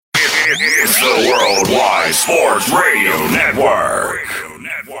It's the Worldwide Sports Radio Network.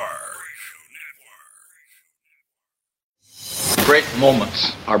 Great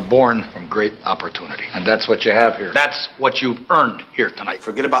moments are born from great opportunity. And that's what you have here. That's what you've earned here tonight.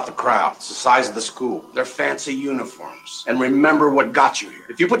 Forget about the crowds, the size of the school, their fancy uniforms. And remember what got you here.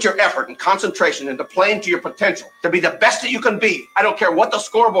 If you put your effort and concentration into playing to your potential, to be the best that you can be, I don't care what the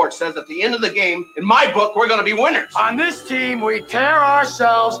scoreboard says at the end of the game, in my book, we're going to be winners. On this team, we tear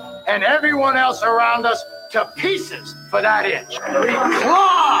ourselves and everyone else around us to pieces for that inch. We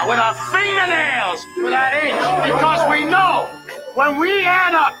claw with our fingernails for that inch because we know when we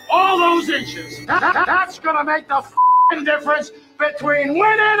add up all those inches, that's going to make the f***ing difference between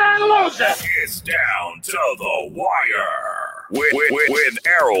winning and losing. It's down to the wire with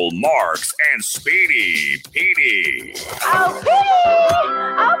Errol Marks and Speedy Petey. Oh,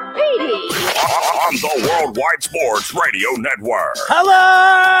 Petey! On the Worldwide Sports Radio Network.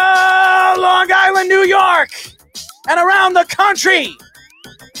 Hello, Long Island, New York, and around the country.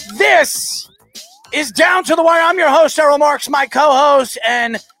 This is Down to the Wire. I'm your host, Errol Marks, my co-host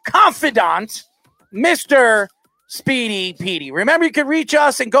and confidant, Mr. Speedy Petey. Remember, you can reach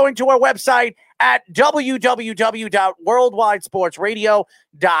us and going to our website at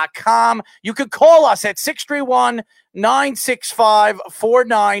www.worldwidesportsradio.com. You can call us at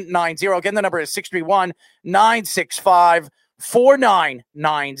 631-965-4990. Again, the number is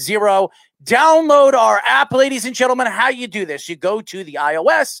 631-965-4990. Download our app, ladies and gentlemen. How you do this? You go to the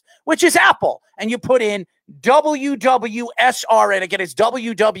iOS, which is Apple, and you put in WWSRN. Again, it's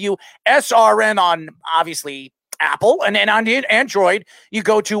WWSRN on, obviously, Apple, and then on Android, you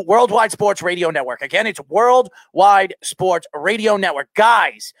go to Worldwide Sports Radio Network. Again, it's Worldwide Sports Radio Network.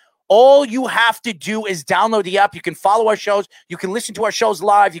 Guys, all you have to do is download the app. You can follow our shows. You can listen to our shows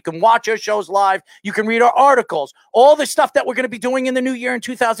live. You can watch our shows live. You can read our articles. All the stuff that we're going to be doing in the new year in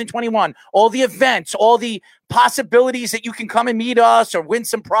 2021. All the events, all the possibilities that you can come and meet us or win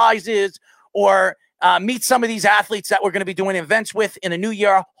some prizes or meet some of these athletes that we're going to be doing events with in the new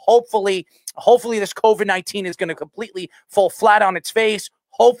year. Hopefully this COVID-19 is going to completely fall flat on its face.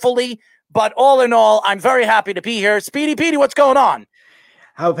 Hopefully. But all in all, I'm very happy to be here. Speedy Petey, what's going on?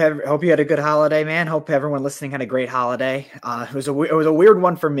 Hope you had a good holiday, man. Hope everyone listening had a great holiday. It was a weird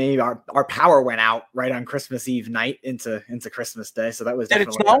one for me. Our power went out right on Christmas Eve night into Christmas Day, so that was. Did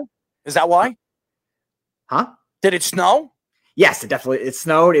it snow? Is that why? Huh? Did it snow? Yes, it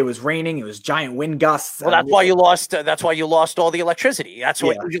snowed. It was raining. It was giant wind gusts. Well, that's why you lost. That's why you lost all the electricity. That's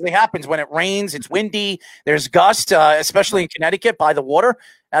what usually happens when it rains. It's windy. There's gust, especially in Connecticut by the water.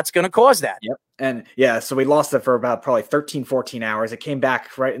 That's going to cause that. Yep. And so we lost it for about probably 13, 14 hours. It came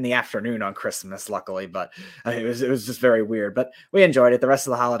back right in the afternoon on Christmas, luckily, but it was just very weird. But we enjoyed it. The rest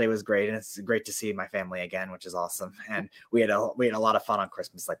of the holiday was great, and it's great to see my family again, which is awesome. And we had a lot of fun on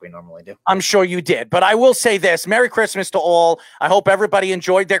Christmas like we normally do. I'm sure you did. But I will say this: Merry Christmas to all. I hope everybody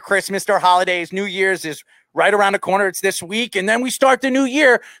enjoyed their Christmas, their holidays. New Year's is right around the corner. It's this week. And then we start the new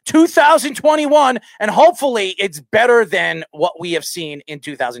year, 2021. And hopefully it's better than what we have seen in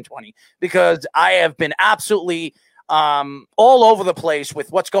 2020, because I have been absolutely all over the place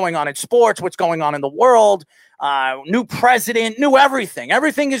with what's going on in sports, what's going on in the world, new president, new everything.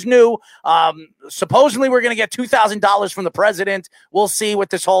 Everything is new. Supposedly we're going to get $2,000 from the president. We'll see with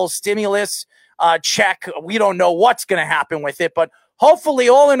this whole stimulus check. We don't know what's going to happen with it, but hopefully,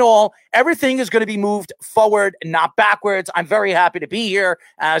 all in all, everything is going to be moved forward, not backwards. I'm very happy to be here,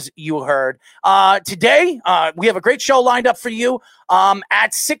 as you heard. Today, we have a great show lined up for you.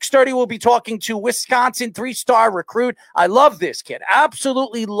 At 6:30, we'll be talking to Wisconsin 3-star recruit. I love this kid.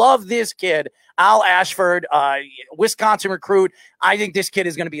 Absolutely love this kid. Al Ashford, Wisconsin recruit. I think this kid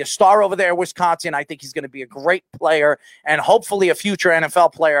is going to be a star over there in Wisconsin. I think he's going to be a great player and hopefully a future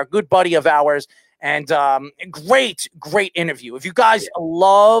NFL player, a good buddy of ours. And great interview. If you guys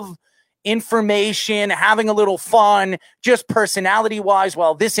love information, having a little fun, just personality-wise,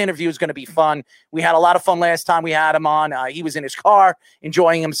 well, this interview is going to be fun. We had a lot of fun last time we had him on. He was in his car,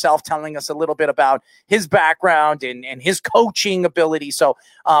 enjoying himself, telling us a little bit about his background and his coaching ability. So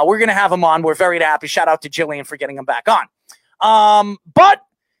we're going to have him on. We're very happy. Shout out to Jillian for getting him back on. But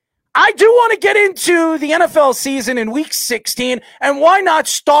I do want to get into the NFL season in Week 16, and why not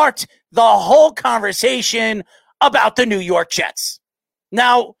start the whole conversation about the New York Jets?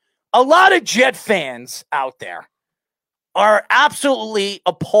 Now, a lot of Jet fans out there are absolutely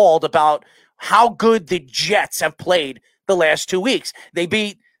appalled about how good the Jets have played the last 2 weeks. They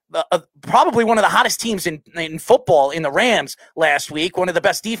beat probably one of the hottest teams in football in the Rams last week, one of the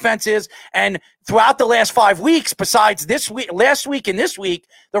best defenses. And throughout the last 5 weeks, besides this week, last week and this week,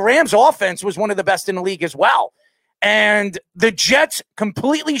 the Rams offense was one of the best in the league as well. And the Jets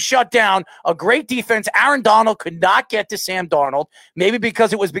completely shut down a great defense. Aaron Donald could not get to Sam Darnold, maybe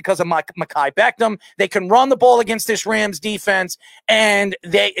because it was because of Mekhi Beckham. They can run the ball against this Rams defense, and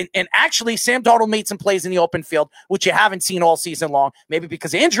actually Sam Darnold made some plays in the open field, which you haven't seen all season long. Maybe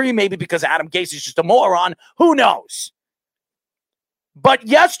because of injury, maybe because Adam Gase is just a moron. Who knows? But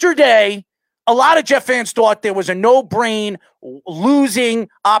yesterday, a lot of Jet fans thought there was a no-brain losing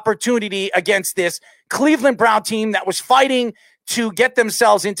opportunity against this Cleveland Brown team that was fighting to get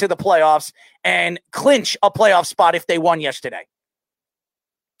themselves into the playoffs and clinch a playoff spot if they won yesterday.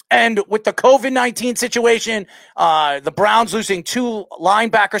 And with the COVID-19 situation, the Browns losing 2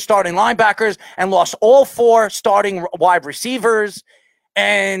 starting linebackers, and lost all 4 starting wide receivers.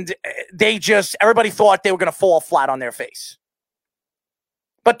 And everybody thought they were going to fall flat on their face.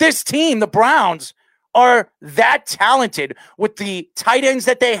 But this team, the Browns, are that talented with the tight ends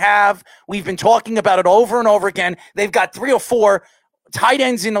that they have. We've been talking about it over and over again. They've got 3 or 4 tight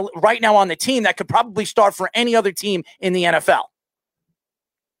ends right now on the team that could probably start for any other team in the NFL.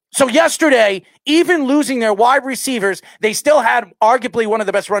 So yesterday, even losing their wide receivers, they still had arguably one of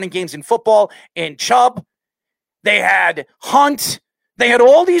the best running games in football in Chubb. They had Hunt. They had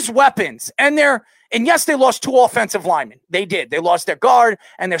all these weapons, and yes, they lost 2 offensive linemen. They did. They lost their guard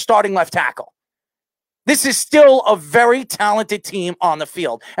and their starting left tackle. This is still a very talented team on the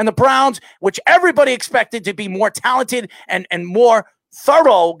field. And the Browns, which everybody expected to be more talented and more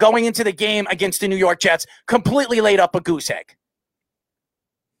thorough going into the game against the New York Jets, completely laid up a goose egg.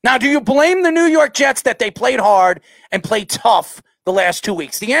 Now, do you blame the New York Jets that they played hard and played tough the last 2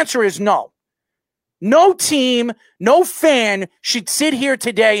 weeks? The answer is no. No team, no fan should sit here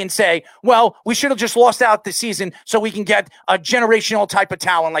today and say, well, we should have just lost out this season so we can get a generational type of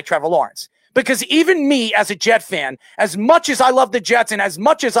talent like Trevor Lawrence. Because even me as a Jet fan, as much as I love the Jets and as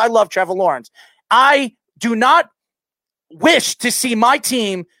much as I love Trevor Lawrence, I do not wish to see my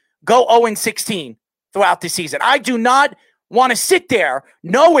team go 0-16 throughout the season. I do not want to sit there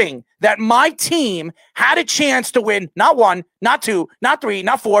knowing that my team had a chance to win not 1, not 2, not 3,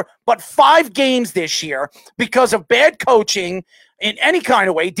 not 4, but 5 games this year because of bad coaching in any kind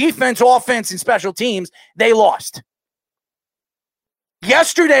of way, defense, offense, and special teams. They lost.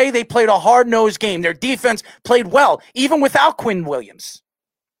 Yesterday, they played a hard-nosed game. Their defense played well, even without Quinn Williams.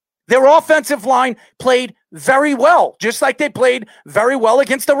 Their offensive line played very well, just like they played very well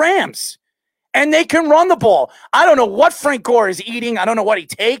against the Rams. And they can run the ball. I don't know what Frank Gore is eating. I don't know what he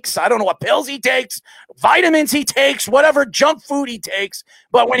takes. I don't know what pills he takes, vitamins he takes, whatever junk food he takes.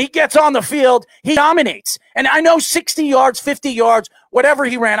 But when he gets on the field, he dominates. And I know 60 yards, 50 yards, whatever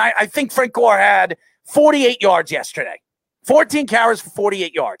he ran. I think Frank Gore had 48 yards yesterday. 14 carries for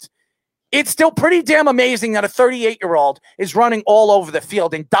 48 yards. It's still pretty damn amazing that a 38-year-old is running all over the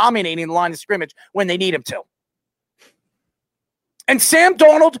field and dominating the line of scrimmage when they need him to. And Sam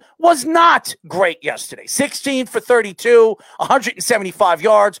Darnold was not great yesterday. 16 for 32, 175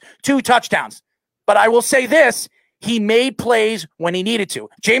 yards, 2 touchdowns. But I will say this, he made plays when he needed to.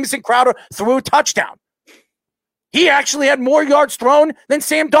 Jamison Crowder threw a touchdown. He actually had more yards thrown than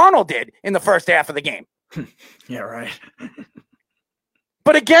Sam Darnold did in the first half of the game. Yeah, right.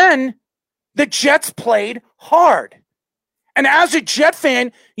 But again, the Jets played hard. And as a Jet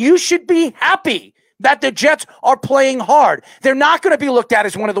fan, you should be happy that the Jets are playing hard. They're not going to be looked at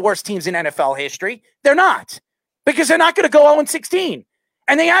as one of the worst teams in NFL history. They're not. Because they're not going to go 0-16.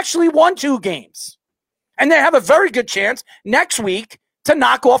 And they actually won 2 games. And they have a very good chance next week to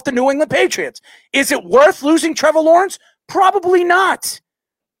knock off the New England Patriots. Is it worth losing Trevor Lawrence? Probably not.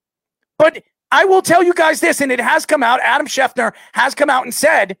 But I will tell you guys this, and it has come out, Adam Schefter has come out and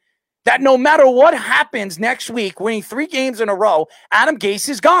said that no matter what happens next week, winning 3 games in a row, Adam Gase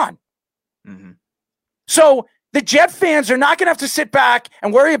is gone. Mm-hmm. So the Jet fans are not going to have to sit back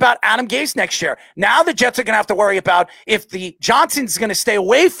and worry about Adam Gase next year. Now the Jets are going to have to worry about if the Johnson's going to stay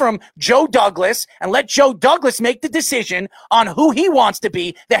away from Joe Douglas and let Joe Douglas make the decision on who he wants to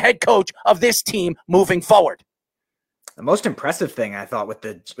be the head coach of this team moving forward. The most impressive thing I thought with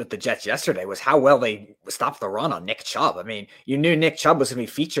the Jets yesterday was how well they stopped the run on Nick Chubb. I mean, you knew Nick Chubb was going to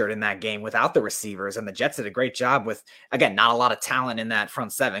be featured in that game without the receivers, and the Jets did a great job with, again, not a lot of talent in that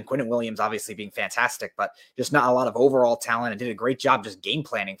front 7. Quentin Williams obviously being fantastic, but just not a lot of overall talent, and did a great job just game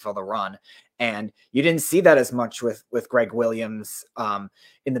planning for the run. And you didn't see that as much with Greg Williams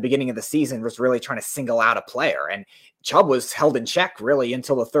in the beginning of the season, was really trying to single out a player. And Chubb was held in check really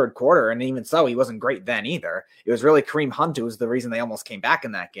until the third quarter. And even so, he wasn't great then either. It was really Kareem Hunt who was the reason they almost came back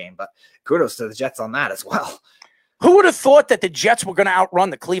in that game. But kudos to the Jets on that as well. Who would have thought that the Jets were going to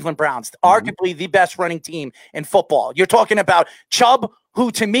outrun the Cleveland Browns, arguably the best running team in football? You're talking about Chubb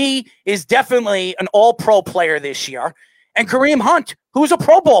who to me is definitely an all-pro player this year, and Kareem Hunt, who's a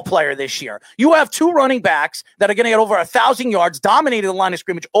Pro Bowl player this year. You have two running backs that are going to get over 1,000 yards, dominated the line of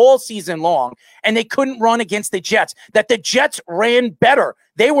scrimmage all season long, and they couldn't run against the Jets. That the Jets ran better.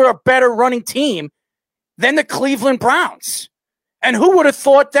 They were a better running team than the Cleveland Browns. And who would have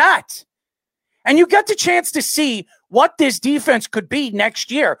thought that? And you get the chance to see what this defense could be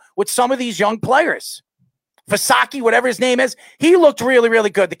next year with some of these young players. Fasaki, whatever his name is, he looked really, really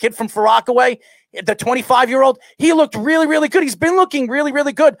good. The kid from Rockaway, the 25-year-old, he looked really, really good. He's been looking really,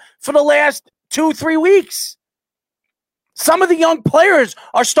 really good for the last 2-3 weeks. Some of the young players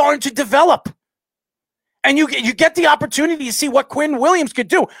are starting to develop. And you get the opportunity to see what Quinn Williams could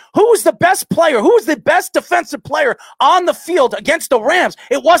do. Who was the best player? Who was the best defensive player on the field against the Rams?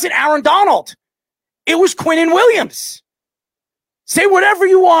 It wasn't Aaron Donald. It was Quinnen Williams. Say whatever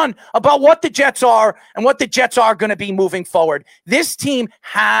you want about what the Jets are and what the Jets are going to be moving forward. This team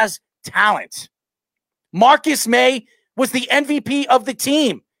has talent. Marcus May was the MVP of the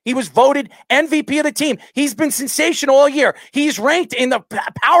team. He was voted MVP of the team. He's been sensational all year. He's ranked in the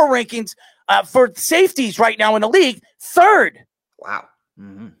power rankings for safeties right now in the league, 3rd. Wow.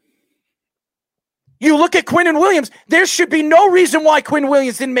 Mm-hmm. You look at Quinnen Williams, there should be no reason why Quinn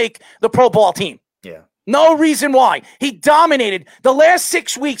Williams didn't make the Pro Bowl team. Yeah. No reason why. He dominated the last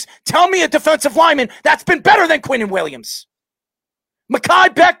 6 weeks. Tell me a defensive lineman that's been better than Quinnen Williams. Mekhi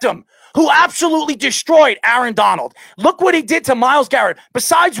Beckham, who absolutely destroyed Aaron Donald. Look what he did to Myles Garrett.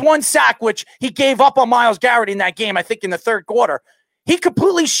 Besides one sack, which he gave up on Myles Garrett in that game, I think in the 3rd quarter, he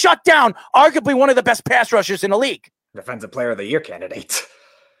completely shut down arguably one of the best pass rushers in the league. Defensive Player of the Year candidate.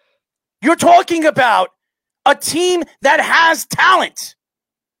 You're talking about a team that has talent.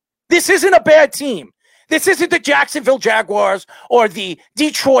 This isn't a bad team. This isn't the Jacksonville Jaguars or the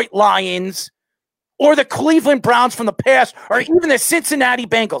Detroit Lions or the Cleveland Browns from the past or even the Cincinnati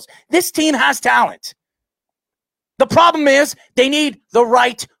Bengals. This team has talent. The problem is they need the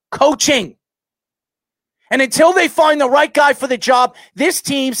right coaching. And until they find the right guy for the job, this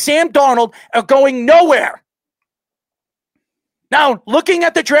team, Sam Darnold, are going nowhere. Now, looking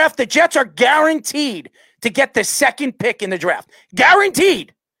at the draft, the Jets are guaranteed to get the 2nd pick in the draft.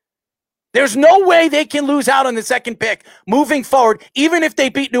 Guaranteed. There's no way they can lose out on the 2nd pick moving forward, even if they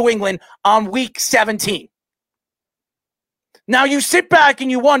beat New England on week 17. Now, you sit back and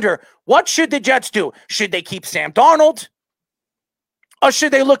you wonder, what should the Jets do? Should they keep Sam Darnold? Or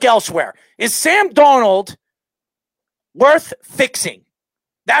should they look elsewhere? Is Sam Darnold worth fixing?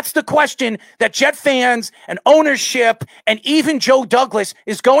 That's the question that Jet fans and ownership and even Joe Douglas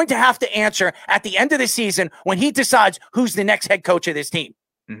is going to have to answer at the end of the season when he decides who's the next head coach of this team.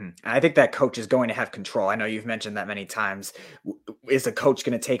 Mm-hmm. I think that coach is going to have control. I know you've mentioned that many times. Is the coach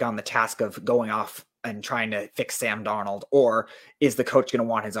going to take on the task of going off and trying to fix Sam Darnold, or is the coach going to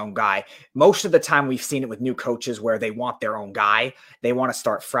want his own guy? Most of the time we've seen it with new coaches where they want their own guy. They want to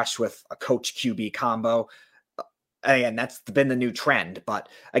start fresh with a coach QB combo. Again, that's been the new trend. But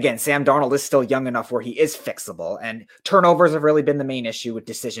again, Sam Darnold is still young enough where he is fixable, and turnovers have really been the main issue with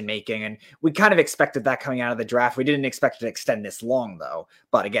decision making. And we kind of expected that coming out of the draft. We didn't expect it to extend this long, though.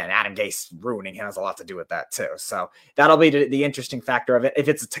 But again, Adam Gase ruining him has a lot to do with that too. So that'll be the interesting factor of it. If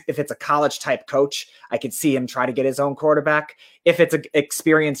it's a college type coach, I could see him try to get his own quarterback. If it's an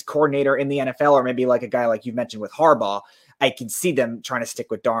experienced coordinator in the NFL, or maybe like a guy like you mentioned with Harbaugh, I can see them trying to stick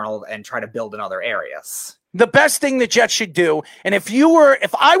with Darnold and try to build in other areas. The best thing the Jets should do, and if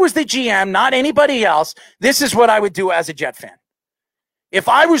I was the GM, not anybody else, this is what I would do as a Jet fan. If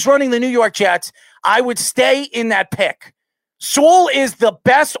I was running the New York Jets, I would stay in that pick. Sewell is the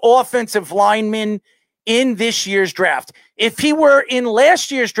best offensive lineman in this year's draft. If he were in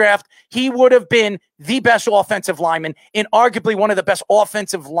last year's draft, he would have been the best offensive lineman in arguably one of the best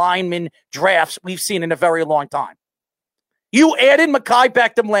offensive lineman drafts we've seen in a very long time. You added Mekhi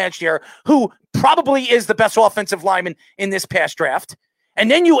Beckham last year, who probably is the best offensive lineman in this past draft. And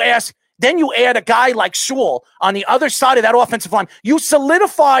then you add a guy like Sewell on the other side of that offensive line. You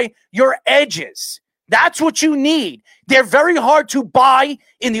solidify your edges. That's what you need. They're very hard to buy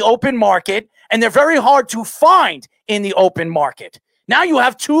in the open market, and they're very hard to find in the open market. Now you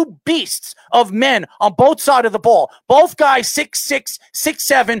have two beasts of men on both sides of the ball. Both guys 6'6",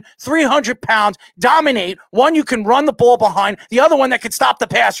 6'7", 300 pounds, dominate. One you can run the ball behind, the other one that could stop the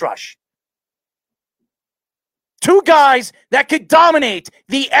pass rush. Two guys that could dominate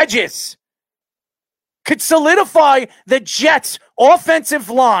the edges, could solidify the Jets' offensive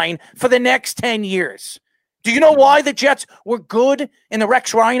line for the next 10 years. Do you know why the Jets were good in the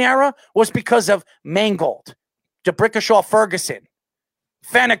Rex Ryan era? Was because of Mangold, DeBrickashaw Ferguson,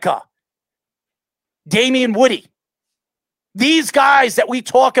 Faneca, Damian Woody. These guys that we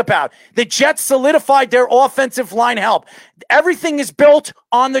talk about, the Jets solidified their offensive line help. Everything is built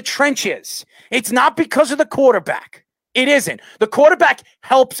on the trenches. It's not because of the quarterback. It isn't. The quarterback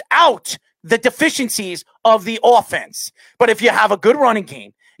helps out the deficiencies of the offense. But if you have a good running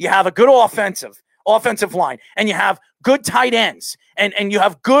game, you have a good offensive line, and you have good tight ends, and you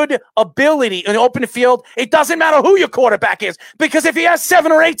have good ability in the open field, it doesn't matter who your quarterback is, because if he has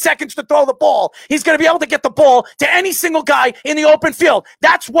 7 or 8 seconds to throw the ball, he's going to be able to get the ball to any single guy in the open field.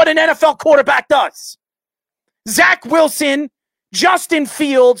 That's what an NFL quarterback does. Zach Wilson, Justin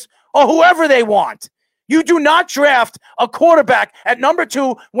Fields, or whoever they want. You do not draft a quarterback at number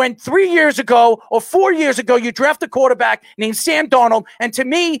 2 when 3 years ago or 4 years ago you draft a quarterback named Sam Darnold, and to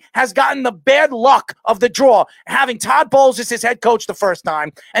me has gotten the bad luck of the draw, having Todd Bowles as his head coach the first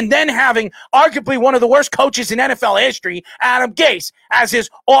time, and then having arguably one of the worst coaches in NFL history, Adam Gase, as his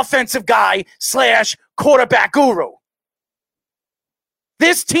offensive guy / quarterback guru.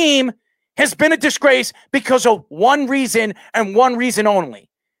 This team has been a disgrace because of one reason and one reason only.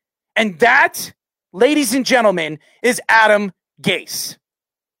 And that, ladies and gentlemen, is Adam Gase.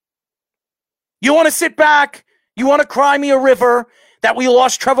 You want to sit back? You want to cry me a river that we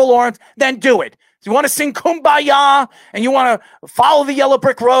lost Trevor Lawrence? Then do it. You want to sing Kumbaya and you want to follow the yellow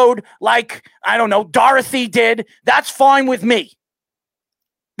brick road like, I don't know, Dorothy did? That's fine with me.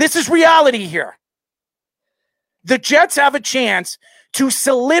 This is reality here. The Jets have a chance to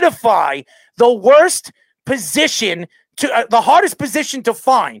solidify the worst position, the hardest position to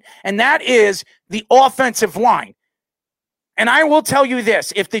find, and that is the offensive line. And I will tell you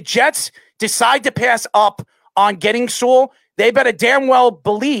this, if the Jets decide to pass up on getting Sewell, they better damn well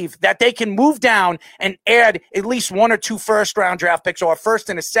believe that they can move down and add at least 1 or 2 first-round draft picks or a first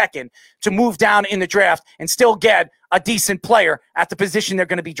and a second to move down in the draft and still get a decent player at the position they're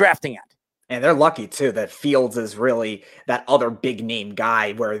going to be drafting at. And they're lucky, too, that Fields is really that other big-name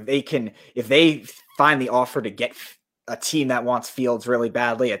guy where they can, if they find the offer to get a team that wants Fields really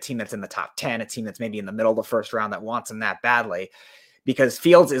badly, a team that's in the top 10, a team that's maybe in the middle of the first round that wants him that badly, because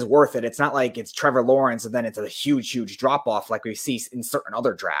Fields is worth it. It's not like it's Trevor Lawrence and then it's a huge drop-off like we see in certain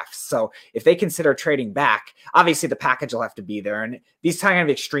other drafts. So if they consider trading back, obviously the package will have to be there. And these kind of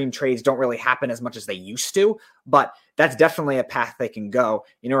extreme trades don't really happen as much as they used to, but that's definitely a path they can go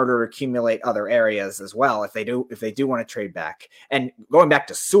in order to accumulate other areas as well if they do want to trade back. And going back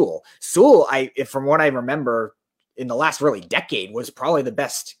to Sewell, from what I remember, in the last really decade was probably the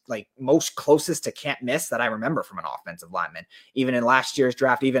best, like most closest to can't miss that I remember from an offensive lineman. Even in last year's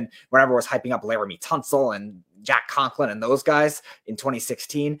draft, even whenever I was hyping up Laramie Tunsil and Jack Conklin and those guys in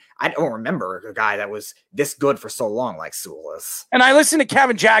 2016, I don't remember a guy that was this good for so long like Sewell is. And I listened to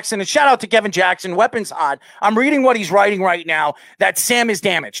Kevin Jackson, and shout out to Kevin Jackson, Weapons Hot. I'm reading what he's writing right now, that Sam is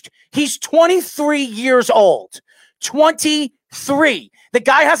damaged. He's 23 years old. 23. The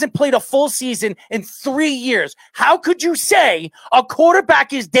guy hasn't played a full season in 3 years. How could you say a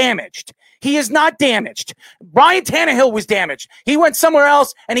quarterback is damaged? He is not damaged. Ryan Tannehill was damaged. He went somewhere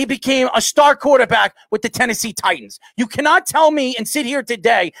else and he became a star quarterback with the Tennessee Titans. You cannot tell me and sit here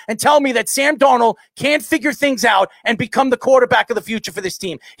today and tell me that Sam Darnold can't figure things out and become the quarterback of the future for this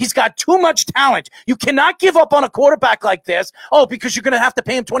team. He's got too much talent. You cannot give up on a quarterback like this. Oh, because you're going to have to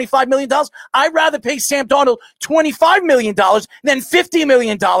pay him $25 million. I'd rather pay Sam Darnold $25 million than $50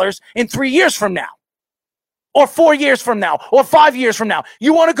 million in 3 years from now. Or 4 years from now, or 5 years from now.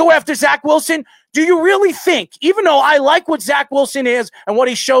 You want to go after Zach Wilson? Do you really think, even though I like what Zach Wilson is and what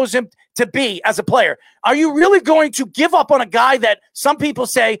he shows him to be as a player, are you really going to give up on a guy that some people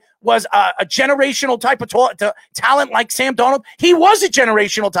say was a generational type of talent like Sam Darnold? He was a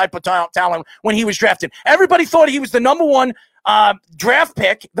generational type of talent when he was drafted. Everybody thought he was the number 1 draft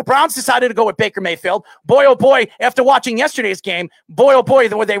pick. The Browns decided to go with Baker Mayfield. Boy, oh boy, after watching yesterday's game, boy, oh boy,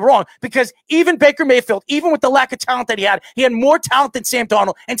 were they wrong. Because even Baker Mayfield, even with the lack of talent that he had more talent than Sam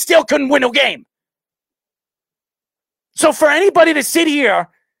Darnold and still couldn't win a game. So for anybody to sit here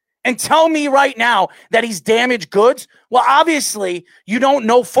and tell me right now that he's damaged goods, well, obviously you don't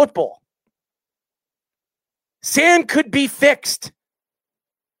know football. Sam could be fixed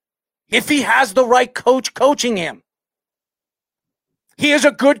if he has the right coach coaching him. He is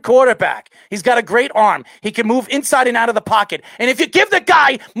a good quarterback. He's got a great arm. He can move inside and out of the pocket. And if you give the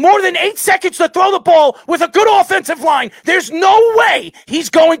guy more than 8 seconds to throw the ball with a good offensive line, there's no way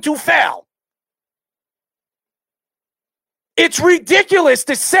he's going to fail. It's ridiculous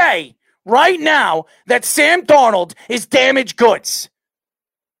to say right now that Sam Darnold is damaged goods.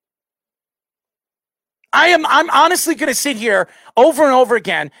 I'm honestly going to sit here over and over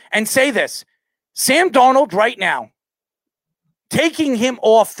again and say this. Sam Darnold right now, taking him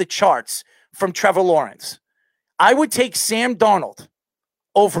off the charts from Trevor Lawrence, I would take Sam Darnold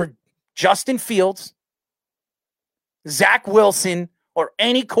over Justin Fields, Zach Wilson, or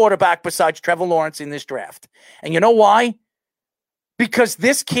any quarterback besides Trevor Lawrence in this draft. And you know why? Because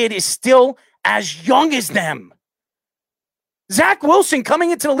this kid is still as young as them. Zach Wilson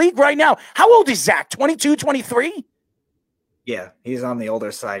coming into the league right now. How old is Zach? 22, 23? Yeah, he's on the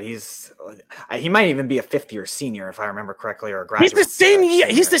older side. He might even be a fifth-year senior, if I remember correctly, or a graduate.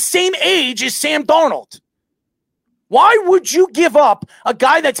 He's the same age as Sam Darnold. Why would you give up a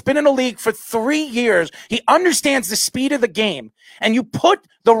guy that's been in the league for 3 years? He understands the speed of the game, and you put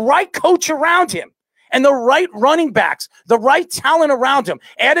the right coach around him and the right running backs, the right talent around him.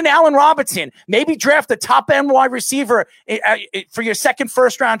 Add an Allen Robinson, maybe draft a top-end wide receiver for your second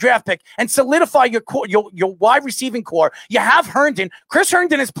first-round draft pick and solidify your wide receiving core. You have Herndon. Chris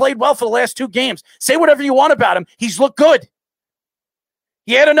Herndon has played well for the last 2 games. Say whatever you want about him. He's looked good.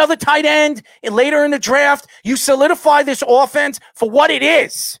 You add another tight end later in the draft. You solidify this offense for what it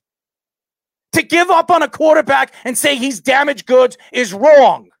is. To give up on a quarterback and say he's damaged goods is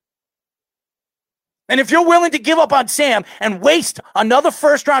wrong. And if you're willing to give up on Sam and waste another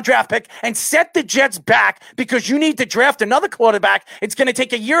first-round draft pick and set the Jets back because you need to draft another quarterback, it's going to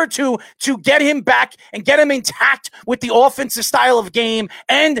take a year or two to get him back and get him intact with the offensive style of game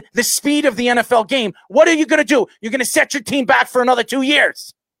and the speed of the NFL game. What are you going to do? You're going to set your team back for another 2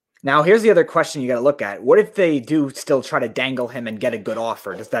 years. Now, here's the other question you got to look at. What if they do still try to dangle him and get a good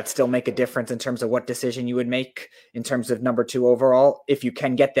offer? Does that still make a difference in terms of what decision you would make in terms of number 2 overall? If you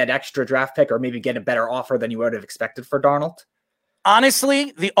can get that extra draft pick or maybe get a better offer than you would have expected for Darnold?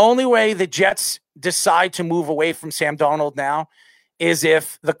 Honestly, the only way the Jets decide to move away from Sam Darnold now is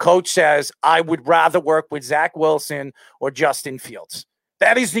if the coach says, I would rather work with Zach Wilson or Justin Fields.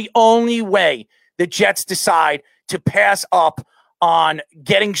 That is the only way the Jets decide to pass up on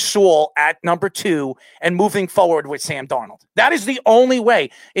getting Sewell at number 2 and moving forward with Sam Darnold. That is the only way.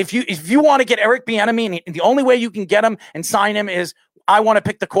 If you want to get Eric Bieniemy, and the only way you can get him and sign him is, I want to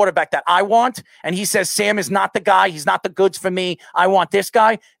pick the quarterback that I want, and he says Sam is not the guy, he's not the goods for me, I want this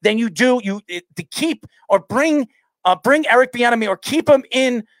guy, then you to keep or bring Eric Bieniemy or keep him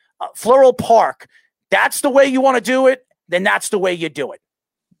in Floral Park. That's the way you want to do it, then that's the way you do it.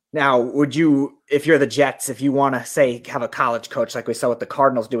 Now, would you, if you're the Jets, if you want to say have a college coach like we saw what the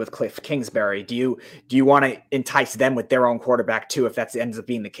Cardinals do with Cliff Kingsbury, do you want to entice them with their own quarterback too, if that ends up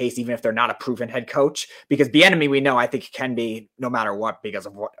being the case, even if they're not a proven head coach? Because Bieniemy, we know, I think can be no matter what because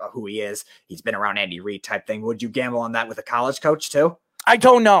of who he is. He's been around Andy Reid type thing. Would you gamble on that with a college coach too? I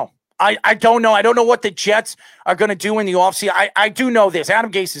don't know. I don't know. I don't know what the Jets are going to do in the offseason. I do know this.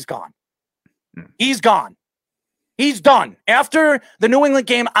 Adam Gase is gone. He's gone. He's done. After the New England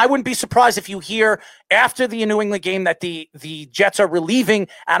game, I wouldn't be surprised if you hear after the New England game that the Jets are relieving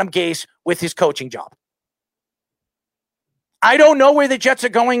Adam Gase with his coaching job. I don't know where the Jets are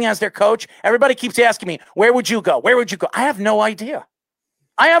going as their coach. Everybody keeps asking me, where would you go? Where would you go? I have no idea.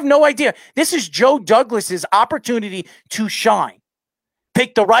 This is Joe Douglas's opportunity to shine.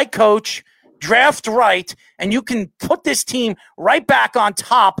 Pick the right coach, draft right, and you can put this team right back on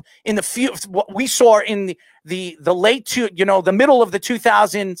top in what we saw in the late the middle of the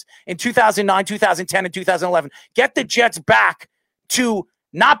 2000s in 2009, 2010, and 2011. Get the Jets back to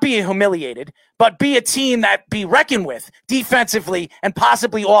not be humiliated, but be a team that be reckoned with defensively and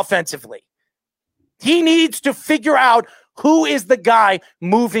possibly offensively. He needs to figure out who is the guy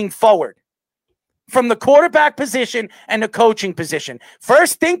moving forward from the quarterback position and the coaching position.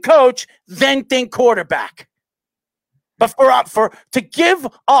 First think coach, then think quarterback. But to give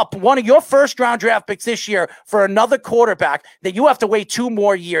up one of your first round draft picks this year for another quarterback that you have to wait 2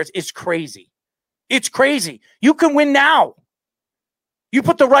 more years is crazy. It's crazy. You can win now. You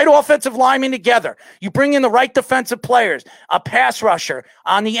put the right offensive linemen together. You bring in the right defensive players, a pass rusher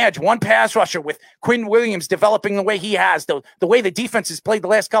on the edge, one pass rusher with Quinn Williams developing the way he has, the way the defense has played the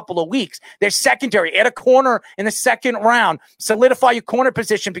last couple of weeks. Their secondary, add a corner in the second round, solidify your corner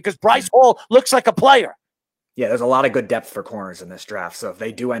position because Bryce Hall looks like a player. Yeah, there's a lot of good depth for corners in this draft. So if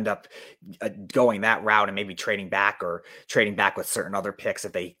they do end up going that route and maybe trading back with certain other picks,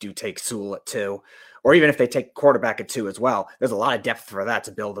 if they do take Sewell at 2, or even if they take quarterback at 2 as well, there's a lot of depth for that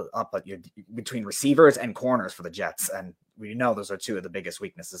to build up between receivers and corners for the Jets. And we know those are 2 of the biggest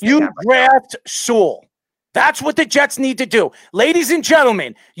weaknesses. You draft Sewell. That's what the Jets need to do. Ladies and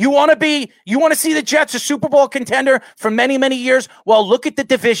gentlemen, you want to see the Jets a Super Bowl contender for many, many years? Well, look at the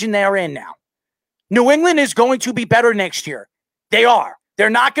division they're in now. New England is going to be better next year. They are. They're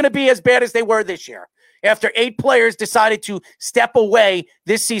not going to be as bad as they were this year. after 8 players decided to step away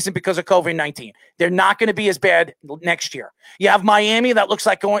this season because of COVID-19. They're not going to be as bad next year. You have Miami that looks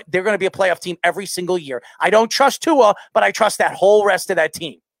like they're going to be a playoff team every single year. I don't trust Tua, but I trust that whole rest of that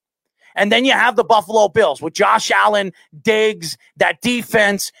team. And then you have the Buffalo Bills with Josh Allen, Diggs, that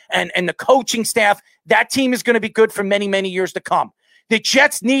defense, and the coaching staff. That team is going to be good for many, many years to come. The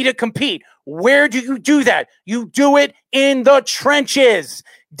Jets need to compete. Where do you do that? You do it in the trenches.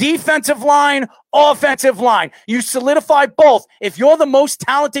 Defensive line, offensive line. You solidify both. If you're the most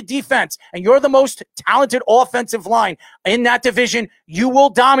talented defense and you're the most talented offensive line in that division, you will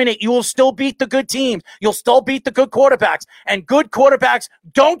dominate. You will still beat the good teams. You'll still beat the good quarterbacks. And good quarterbacks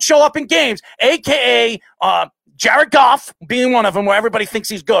don't show up in games, a.k.a. Jared Goff being one of them where everybody thinks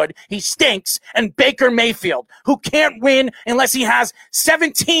he's good. He stinks. And Baker Mayfield, who can't win unless he has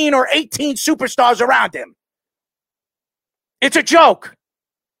 17 or 18 superstars around him. It's a joke.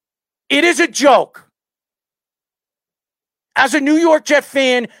 It is a joke. As a New York Jet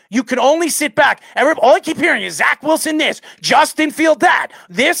fan, you can only sit back. All I keep hearing is Zach Wilson this, Justin Field that,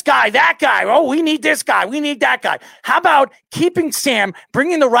 this guy, that guy. Oh, we need this guy. We need that guy. How about keeping Sam,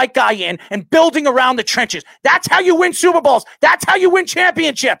 bringing the right guy in, and building around the trenches? That's how you win Super Bowls. That's how you win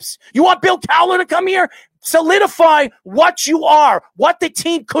championships. You want Bill Cowler to come here? Solidify what you are, what the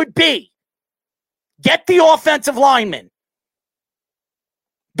team could be. Get the offensive linemen.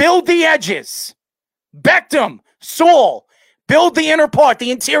 Build the edges. Beckham, Saul. Build the inner part, the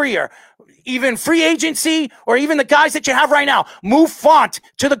interior, even free agency, or even the guys that you have right now. Move Font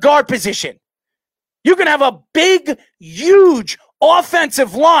to the guard position. You can have a big, huge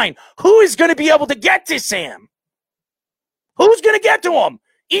offensive line. Who is going to be able to get to Sam? Who's going to get to him?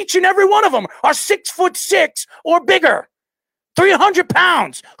 Each and every one of them are 6'6" or bigger, 300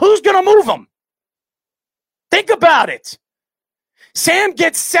 pounds. Who's going to move them? Think about it. Sam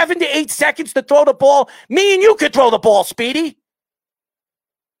gets 7 to 8 seconds to throw the ball. Me and you could throw the ball, Speedy.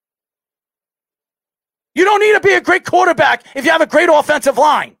 You don't need to be a great quarterback if you have a great offensive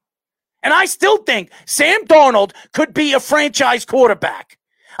line. And I still think Sam Darnold could be a franchise quarterback.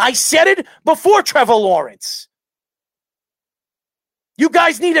 I said it before Trevor Lawrence. You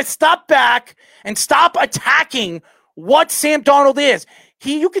guys need to stop back and stop attacking what Sam Darnold is.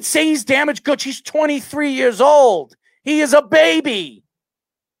 You could say he's damaged goods. He's 23 years old. He is a baby.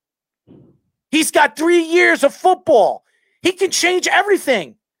 He's got 3 years of football. He can change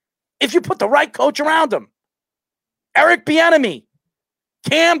everything if you put the right coach around him. Eric Bieniemy,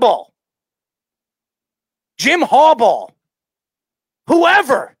 Campbell, Jim Harbaugh,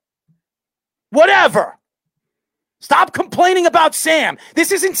 whoever, whatever. Stop complaining about Sam.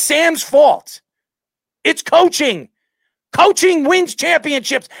 This isn't Sam's fault. It's coaching. Coaching wins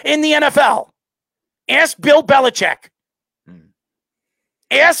championships in the NFL. Ask Bill Belichick.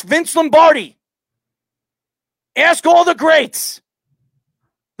 Ask Vince Lombardi. Ask all the greats.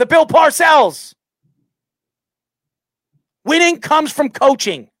 The Bill Parcells. Winning comes from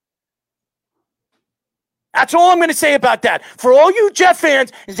coaching. That's all I'm going to say about that. For all you Jet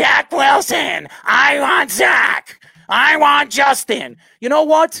fans, Zach Wilson. I want Zach. I want Justin. You know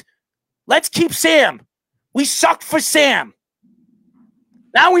what? Let's keep Sam. We sucked for Sam.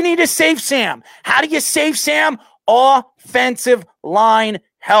 Now we need to save Sam. How do you save Sam? Offensive line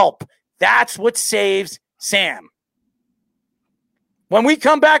help. That's what saves Sam. When we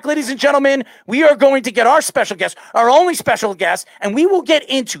come back, ladies and gentlemen, we are going to get our special guest, our only special guest, and we will get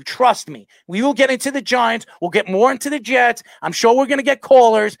into, trust me, we will get into the Giants. We'll get more into the Jets. I'm sure we're going to get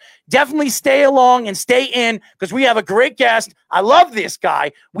callers. Definitely stay along and stay in because we have a great guest. I love this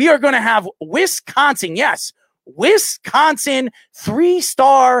guy. We are going to have Wisconsin, yes, Wisconsin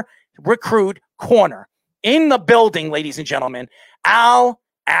 3-star recruit corner in the building, ladies and gentlemen. Al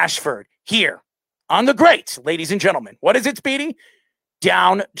Ashford here on the great, ladies and gentlemen. What is it, Speedy?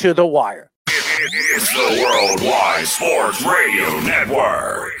 Down to the Wire. It's the Worldwide Sports Radio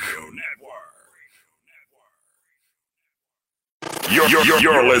Network.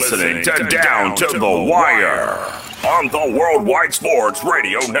 You're listening to Down to the Wire on the Worldwide Sports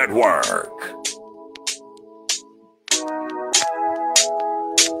Radio Network.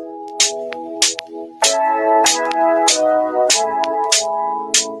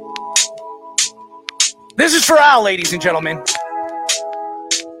 This is for Al, ladies and gentlemen.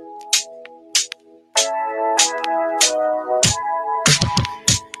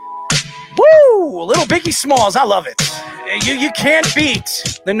 Woo! Little Biggie Smalls, I love it. You can't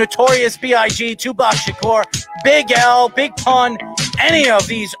beat the Notorious B.I.G., Tupac Shakur, Big L, Big Pun, any of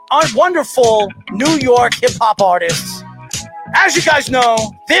these wonderful New York hip-hop artists. As you guys know,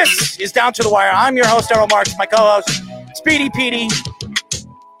 this is Down to the Wire. I'm your host, Errol Marks, my co-host, Speedy Petey.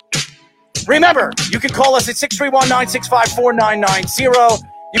 Remember, you can call us at 631-965-4990.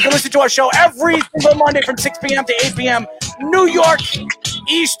 You can listen to our show every single Monday from 6 p.m. to 8 p.m. New York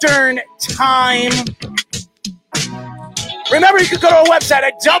Eastern Time. Remember, you can go to our website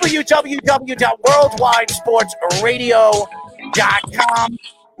at www.worldwidesportsradio.com.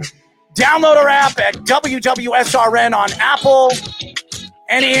 Download our app at WWSRN on Apple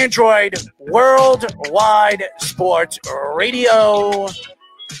and Android. Worldwide Sports Radio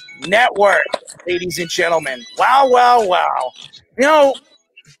Network, ladies and gentlemen. Wow, wow, wow. You know,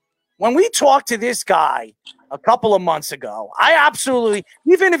 when we talked to this guy a couple of months ago,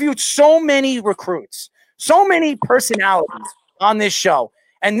 we've interviewed so many recruits, so many personalities on this show.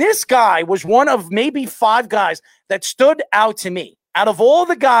 And this guy was one of maybe 5 guys that stood out to me. Out of all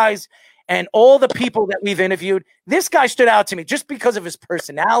the guys and all the people that we've interviewed, this guy stood out to me just because of his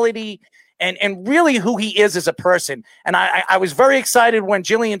personality and really who he is as a person. And I was very excited when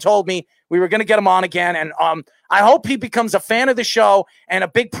Jillian told me we were going to get him on again. And I hope he becomes a fan of the show and a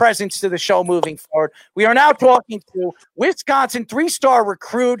big presence to the show moving forward. We are now talking to Wisconsin 3-star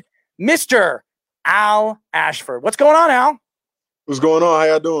recruit, Mr. Al Ashford. What's going on, Al? What's going on? How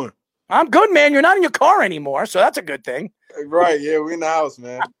y'all doing? I'm good, man. You're not in your car anymore, so that's a good thing. Right, yeah, we're in the house,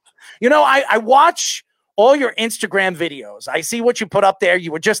 man. You know, I watch all your Instagram videos. I see what you put up there.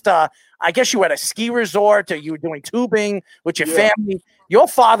 You were just, I guess you were at a ski resort or you were doing tubing with your family. Your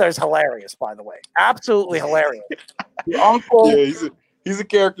father is hilarious, by the way. Absolutely hilarious. Your uncle. Yeah, he's a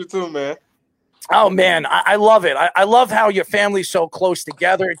character too, man. Oh, man, I love it. I love how your family's so close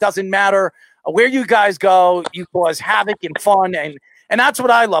together. It doesn't matter where you guys go. You cause havoc and fun, and that's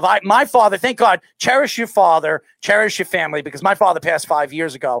what I love. My father, thank God, cherish your father, cherish your family, because my father passed 5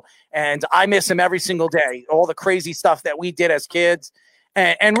 years ago, and I miss him every single day. All the crazy stuff that we did as kids,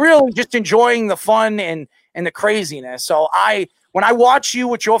 and really just enjoying the fun and the craziness. So when I watch you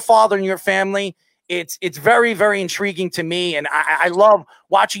with your father and your family, it's very, very intriguing to me, and I love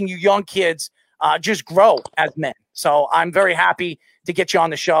watching you young kids just grow as men. So I'm very happy to get you on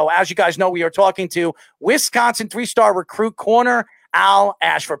the show. As you guys know, we are talking to Wisconsin 3-star recruit corner Al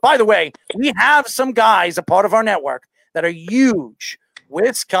Ashford. By the way, we have some guys, a part of our network, that are huge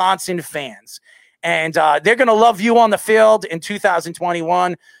Wisconsin fans, and they're going to love you on the field in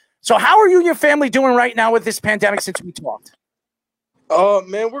 2021. So how are you and your family doing right now with this pandemic since we talked?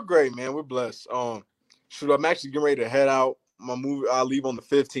 Man, we're great, man. We're blessed. I'm actually getting ready to head out. I'll leave on the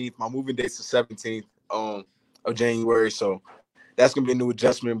 15th. My moving date's the 17th of January, so that's going to be a new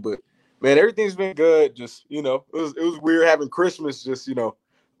adjustment, but man, everything's been good. Just, it was weird having Christmas, just,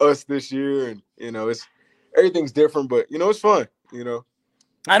 us this year. And, everything's different, but, it's fun,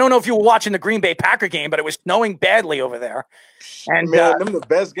 I don't know if you were watching the Green Bay Packer game, but it was snowing badly over there. And man, them the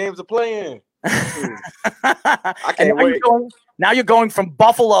best games to play in. I can't wait. Now you're going from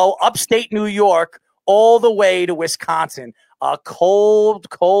Buffalo, upstate New York, all the way to Wisconsin, a cold,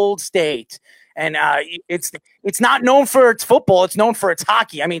 cold state. And it's not known for its football. It's known for its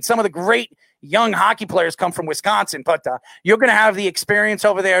hockey. I mean, some of the great young hockey players come from Wisconsin, but you're going to have the experience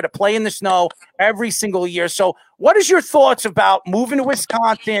over there to play in the snow every single year. So what is your thoughts about moving to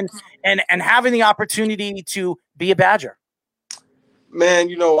Wisconsin and having the opportunity to be a Badger? Man,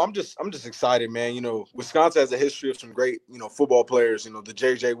 I'm just excited, man. Wisconsin has a history of some great, football players, the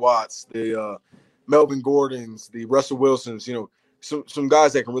J.J. Watts, the Melvin Gordons, the Russell Wilsons, some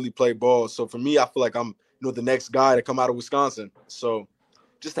guys that can really play ball. So for me, I feel like I'm, the next guy to come out of Wisconsin. So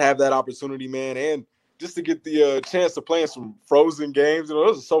just to have that opportunity, man, and just to get the chance to play in some frozen games,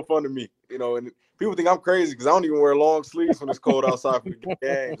 those are so fun to me, and people think I'm crazy because I don't even wear long sleeves when it's cold outside for the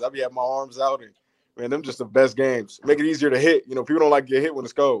games. I be having my arms out, and man, them just the best games. Make it easier to hit. People don't like to get hit when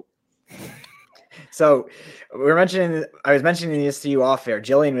it's cold. So I was mentioning this to you off air.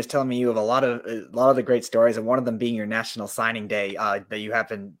 Jillian was telling me you have a lot of the great stories, and one of them being your National Signing Day that you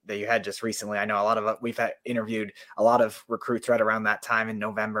had just recently. I know we've interviewed a lot of recruits right around that time in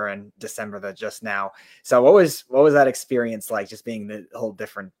November and December that just now. So what was that experience like, just being the whole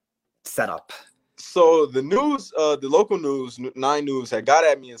different setup? So the news, the local news, 9 News, had got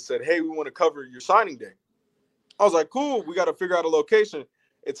at me and said, "Hey, we want to cover your signing day." I was like, "Cool, we got to figure out a location."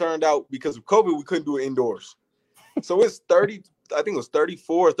 It turned out because of COVID, we couldn't do it indoors. So it's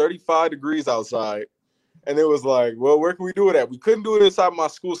 34, 35 degrees outside. And it was like, well, where can we do it at? We couldn't do it inside my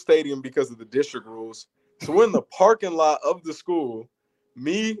school stadium because of the district rules. So we're in the parking lot of the school,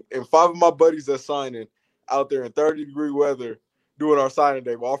 me and 5 of my buddies that's signing out there in 30-degree weather doing our signing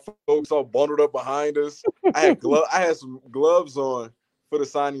day. While our folks all bundled up behind us. I had some gloves on for the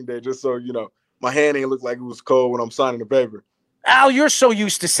signing day just so, my hand ain't look like it was cold when I'm signing the paper. Al, you're so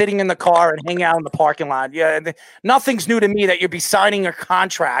used to sitting in the car and hanging out in the parking lot. Yeah, nothing's new to me that you'd be signing a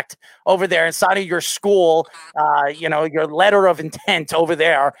contract over there inside of your school, your letter of intent over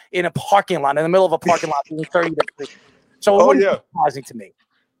there in a parking lot, in the middle of a parking lot being 30 degrees. So it wouldn't be surprising to me.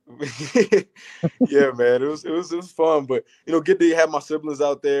 Yeah, man, it was fun, but get to have my siblings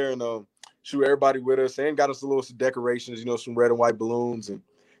out there and shoot everybody with us, and got us a little some decorations, some red and white balloons, and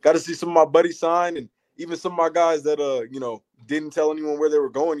got to see some of my buddies sign, and even some of my guys that didn't tell anyone where they were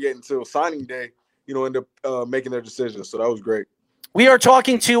going yet until signing day, end up making their decisions. So that was great. We are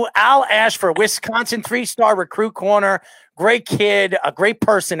talking to Al Ashford, Wisconsin 3-star recruit corner, great kid, a great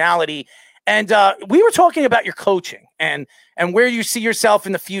personality. And we were talking about your coaching and where you see yourself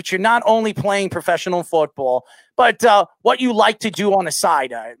in the future, not only playing professional football, but what you like to do on the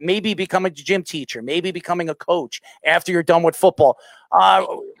side. Maybe become a gym teacher, maybe becoming a coach after you're done with football.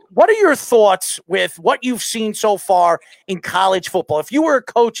 What are your thoughts with what you've seen so far in college football? If you were a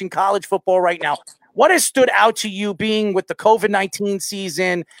coach in college football right now, what has stood out to you being with the COVID-19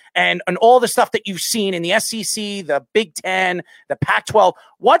 season and all the stuff that you've seen in the SEC, the Big Ten, the Pac-12?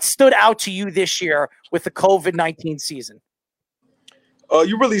 What stood out to you this year with the COVID-19 season?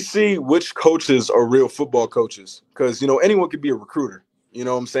 You really see which coaches are real football coaches because, anyone could be a recruiter. You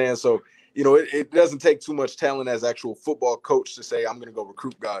know what I'm saying? So, it doesn't take too much talent as actual football coach to say, I'm going to go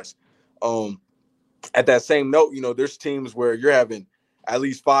recruit guys. At that same note, there's teams where you're having at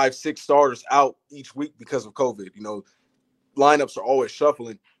least 5-6 starters out each week because of COVID. Lineups are always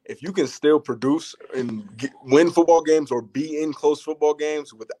shuffling. If you can still produce and win football games or be in close football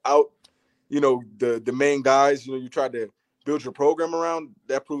games without, the main guys, you try to build your program around,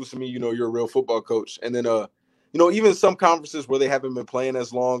 that proves to me, you're a real football coach. And then, even some conferences where they haven't been playing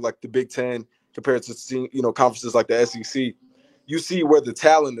as long, like the Big Ten, compared to, conferences like the SEC, you see where the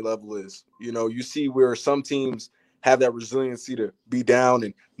talent level is. You see where some teams have that resiliency to be down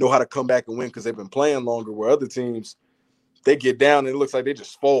and know how to come back and win because they've been playing longer, where other teams, they get down and it looks like they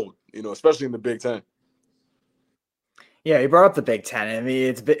just fold, especially in the Big Ten. Yeah, you brought up the Big Ten. I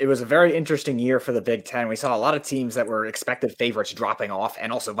mean, it was a very interesting year for the Big Ten. We saw a lot of teams that were expected favorites dropping off,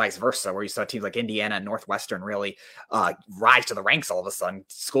 and also vice versa, where you saw teams like Indiana and Northwestern really rise to the ranks all of a sudden,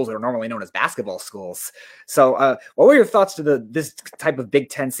 schools that are normally known as basketball schools. So what were your thoughts to this type of Big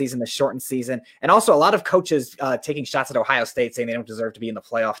Ten season, the shortened season, and also a lot of coaches taking shots at Ohio State, saying they don't deserve to be in the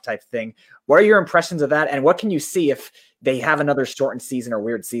playoff type thing? What are your impressions of that, and what can you see if they have another shortened season or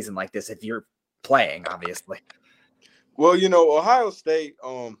weird season like this if you're playing, obviously? Well, Ohio State,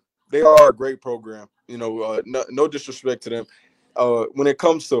 they are a great program. No disrespect to them. When it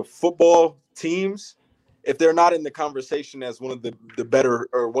comes to football teams, if they're not in the conversation as one of the better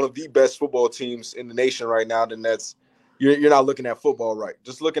or one of the best football teams in the nation right now, then you're not looking at football right.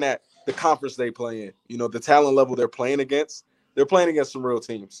 Just looking at the conference they play in. The talent level they're playing against some real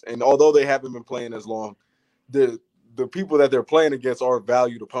teams. And although they haven't been playing as long, the people that they're playing against are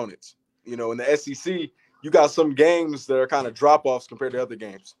valued opponents. In the SEC, you got some games that are kind of drop-offs compared to other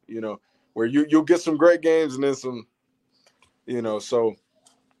games, where you'll get some great games and then some, so.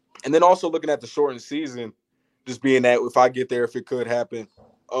 And then also looking at the shortened season, just being that if I get there, if it could happen,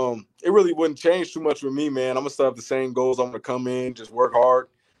 it really wouldn't change too much with me, man. I'm going to still have the same goals. I'm going to come in, just work hard,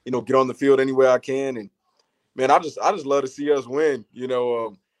 get on the field any way I can. And, man, I just love to see us win,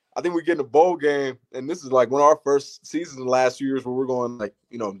 I think we get in a bowl game, and this is like one of our first seasons in the last few years where we're going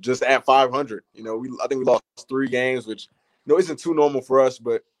just at 500. I think we lost 3 games, which isn't too normal for us.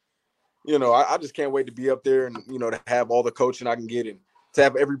 But I just can't wait to be up there and to have all the coaching I can get and to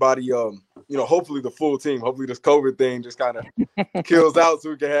have everybody. Hopefully the full team. Hopefully this COVID thing just kind of kills out so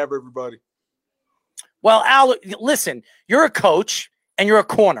we can have everybody. Well, Al, listen, you're a coach. And you're a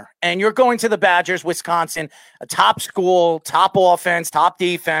corner, and you're going to the Badgers, Wisconsin, a top school, top offense, top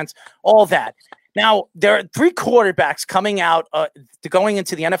defense, all that. Now, there are 3 quarterbacks coming out going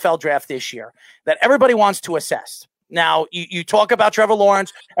into the NFL draft this year that everybody wants to assess. Now, you talk about Trevor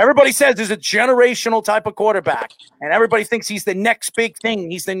Lawrence. Everybody says there's a generational type of quarterback, and everybody thinks he's the next big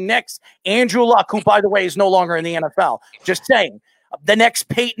thing. He's the next Andrew Luck, who, by the way, is no longer in the NFL. Just saying. The next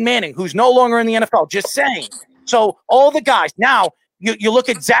Peyton Manning, who's no longer in the NFL. Just saying. So all the guys. Now, you look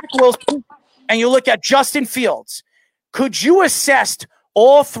at Zach Wilson and you look at Justin Fields. Could you assess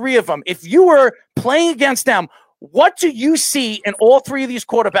all 3 of them? If you were playing against them, what do you see in all 3 of these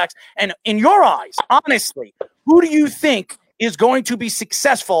quarterbacks? And in your eyes, honestly, who do you think is going to be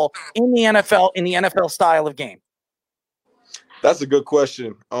successful in the NFL style of game? That's a good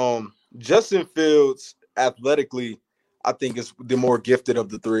question. Justin Fields, athletically, I think is the more gifted of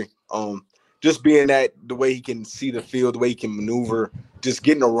the 3. Just being that the way he can see the field, the way he can maneuver, just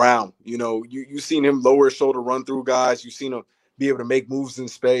getting around. You've seen him lower his shoulder, run through guys. You've seen him be able to make moves in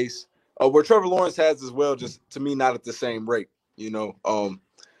space. Where Trevor Lawrence has as well, just to me, not at the same rate,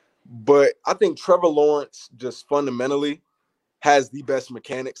 But I think Trevor Lawrence just fundamentally has the best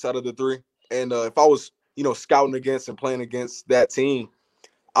mechanics out of the three. And if I was, scouting against and playing against that team,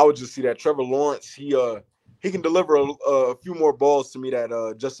 I would just see that Trevor Lawrence, he can deliver a few more balls to me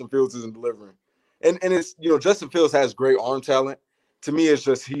that Justin Fields isn't delivering. And it's, Justin Fields has great arm talent. To me, it's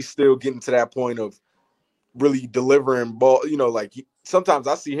just he's still getting to that point of really delivering ball. Sometimes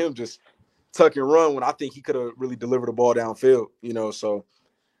I see him just tuck and run when I think he could have really delivered the ball downfield, So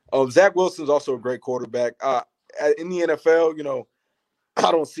Zach Wilson's also a great quarterback. In the NFL,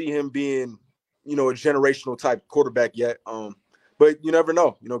 I don't see him being, a generational type quarterback yet. But you never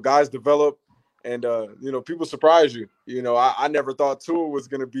know. Guys develop and, people surprise you. I never thought Tua was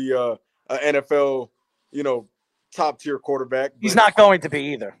going to be a NFL, top tier quarterback. He's not going to be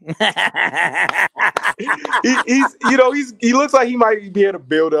either. He looks like he might be able to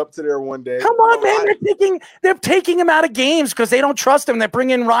build up to there one day. Come on, man. They're taking him out of games because they don't trust him. They bring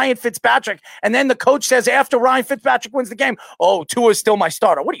in Ryan Fitzpatrick. And then the coach says after Ryan Fitzpatrick wins the game, oh, Tua's still my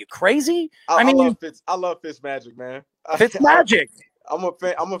starter. What are you, crazy? I love Fitzmagic, man. Fitzmagic. I'm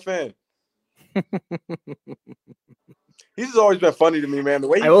a fan. He's just always been funny to me, man. The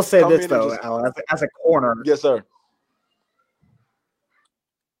way I will say this though, Al, as a corner. Yes, sir.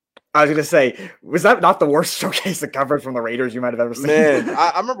 I was going to say, was that not the worst showcase of coverage from the Raiders you might have ever seen? Man,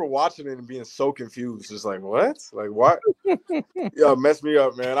 I remember watching it and being so confused. Just like, what? Like, what? Yeah, messed me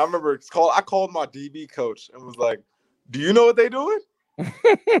up, man. I remember I called my DB coach and was like, do you know what they're doing?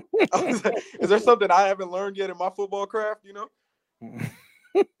 I was like, is there something I haven't learned yet in my football craft,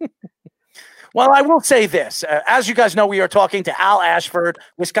 Well, I will say this. As you guys know, we are talking to Al Ashford,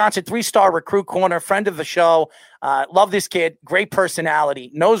 Wisconsin 3-star recruit corner, friend of the show. Love this kid. Great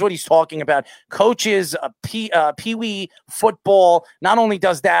personality. Knows what he's talking about. Coaches Pee-wee football. Not only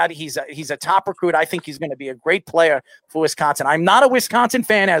does that, he's a top recruit. I think he's going to be a great player for Wisconsin. I'm not a Wisconsin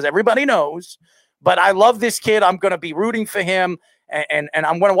fan, as everybody knows, but I love this kid. I'm going to be rooting for him, and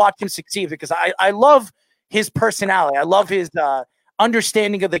I'm going to watch him succeed because I love his personality. I love his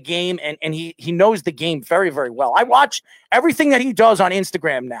understanding of the game, and he knows the game very, very well. I watch everything that he does on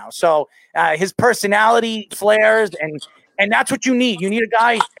Instagram now. So his personality flares, and that's what you need. You need a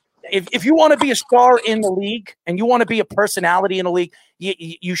guy. If you want to be a star in the league and you want to be a personality in the league,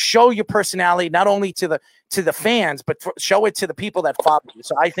 you show your personality not only to the fans, but show it to the people that follow you.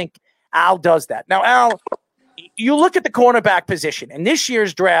 So I think Al does that. Now, Al, you look at the cornerback position in this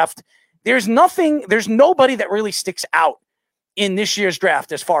year's draft. There's nobody that really sticks out in this year's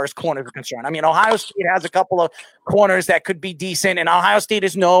draft as far as corners are concerned. I mean, Ohio State has a couple of corners that could be decent, and Ohio State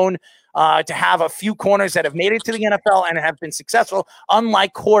is known to have a few corners that have made it to the NFL and have been successful,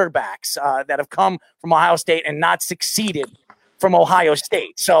 unlike quarterbacks that have come from Ohio State and not succeeded from Ohio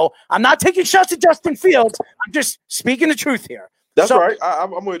State. So I'm not taking shots at Justin Fields. I'm just speaking the truth here. That's right.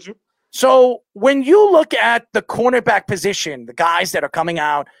 I'm with you. So when you look at the cornerback position, the guys that are coming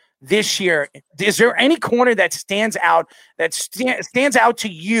out this year, is there any corner that stands out to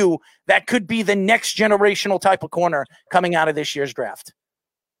you that could be the next generational type of corner coming out of this year's draft?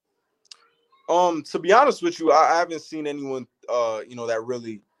 To be honest with you, I haven't seen anyone that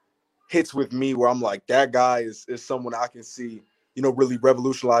really hits with me where I'm like, that guy is someone I can see, really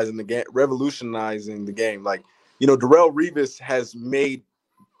revolutionizing the game. Like, Darrelle Revis has made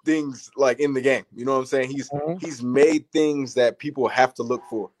things like in the game, you know what I'm saying? He's made things that people have to look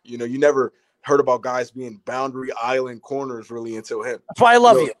for. You never heard about guys being boundary island corners really until him. That's why I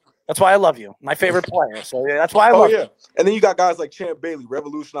love you. That's why I love you. My favorite player. So that's why I love you. And then you got guys like Champ Bailey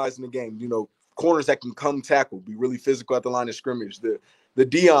revolutionizing the game. Corners that can come tackle, be really physical at the line of scrimmage. The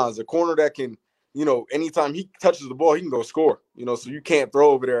Deion's a corner that can, anytime he touches the ball, he can go score. So you can't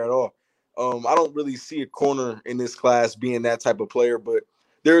throw over there at all. I don't really see a corner in this class being that type of player, but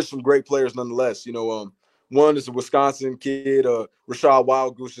there's some great players nonetheless. One is a Wisconsin kid, Rashad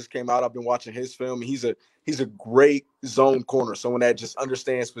Wildgoose just came out. I've been watching his film. He's a great zone corner, someone that just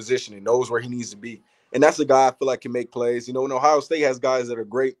understands position and knows where he needs to be. And that's a guy I feel like can make plays. And Ohio State has guys that are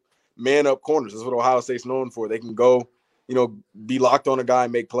great man-up corners. That's what Ohio State's known for. They can go, be locked on a guy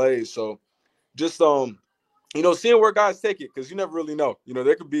and make plays. So just, seeing where guys take it, because you never really know.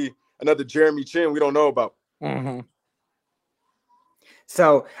 There could be another Jeremy Chin we don't know about. Mm-hmm.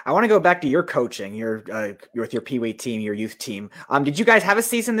 So I want to go back to your coaching. You're with your Pee-wee team, your youth team. Did you guys have a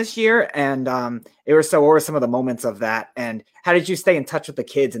season this year? And what were some of the moments of that? And how did you stay in touch with the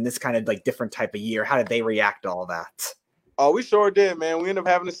kids in this kind of like different type of year? How did they react to all that? Oh, we sure did, man. We ended up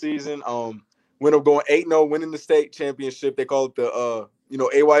having a season. We ended up going 8-0, winning the state championship. They call it the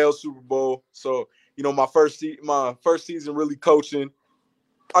AYL Super Bowl. So, you know, my first season really coaching.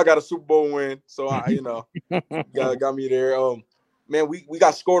 I got a Super Bowl win, so I, you know, got me there. Man, we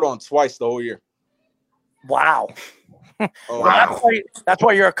got scored on twice the whole year. Wow. Wow. That's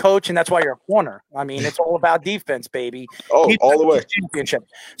why you're a coach, and that's why you're a corner. I mean, it's all about defense, baby. Oh, all the way. Championship.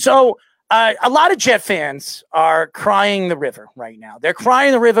 So a lot of Jet fans are crying the river right now. They're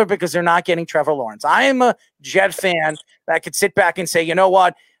crying the river because they're not getting Trevor Lawrence. I am a Jet fan that could sit back and say, you know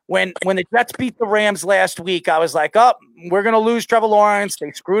what? When the Jets beat the Rams last week, I was like, oh, we're going to lose Trevor Lawrence.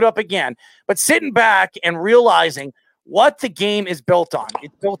 They screwed up again. But sitting back and realizing what the game is built on,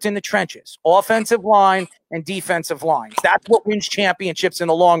 it's built in the trenches, offensive line and defensive lines. That's what wins championships in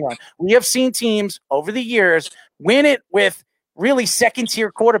the long run. We have seen teams over the years win it with really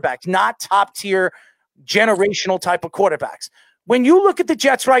second-tier quarterbacks, not top-tier generational type of quarterbacks. When you look at the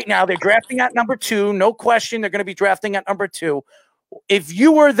Jets right now, they're drafting at number 2. No question they're going to be drafting at number 2. If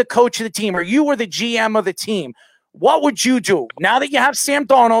you were the coach of the team or you were the GM of the team, what would you do? Now that you have Sam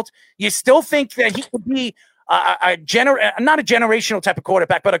Darnold, you still think that he could be not a generational type of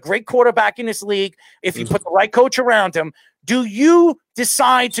quarterback, but a great quarterback in this league if you put the right coach around him. Do you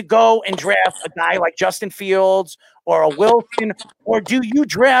decide to go and draft a guy like Justin Fields or a Wilson, or do you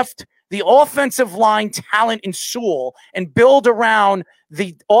draft the offensive line talent in Sewell and build around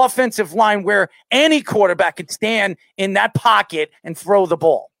the offensive line where any quarterback could stand in that pocket and throw the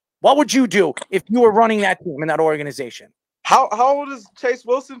ball? What would you do if you were running that team in that organization? How old is Chase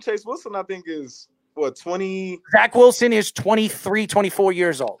Wilson? Chase Wilson, I think, is, what, 20? Zach Wilson is 23, 24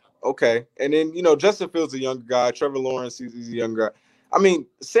 years old. Okay. And then, you know, Justin Fields is a younger guy. Trevor Lawrence, he's a younger guy. I mean,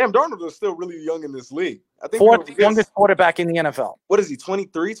 Sam Darnold is still really young in this league. I think fourth youngest quarterback in the NFL. What is he,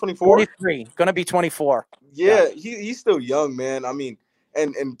 23, 24? 43, going to be 24. Yeah, he's still young, man. I mean,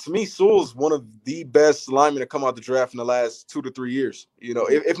 and to me, Sewell's one of the best linemen to come out the draft in the last 2 to 3 years, you know,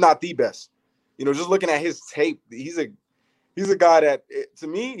 if not the best. You know, just looking at his tape, he's a guy that, to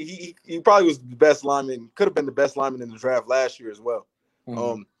me, he probably was the best lineman, could have been the best lineman in the draft last year as well.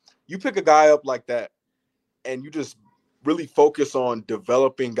 Mm-hmm. You pick a guy up like that, and you just really focus on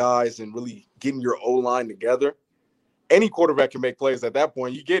developing guys and really getting your O-line together. Any quarterback can make plays at that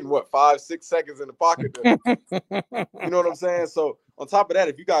point. You're getting, 5-6 seconds in the pocket. You know what I'm saying? So on top of that,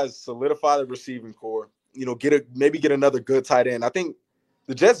 if you guys solidify the receiving core, you know, maybe get another good tight end. I think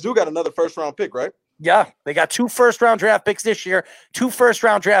the Jets do got another first-round pick, right? Yeah, they got 2 first-round draft picks this year, 2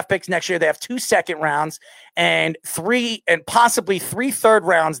 first-round draft picks next year. They have 2 second rounds and possibly 3 third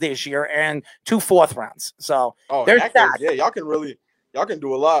rounds this year and 2 fourth rounds. So there's that. Yeah, y'all can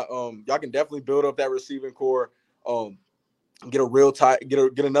do a lot. Y'all can definitely build up that receiving core. Get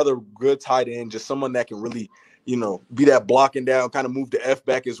another good tight end, just someone that can really, you know, be that blocking down, kind of move the F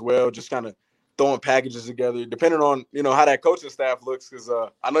back as well, just kind of throwing packages together, depending on, you know, how that coaching staff looks. Because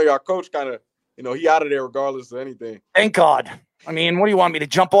I know y'all coach kind of, you know, he out of there regardless of anything. Thank God. I mean, what do you want me to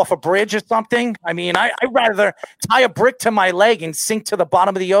jump off a bridge or something? I mean, I'd rather tie a brick to my leg and sink to the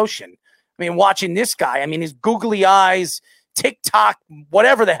bottom of the ocean. I mean, watching this guy, I mean, his googly eyes, TikTok,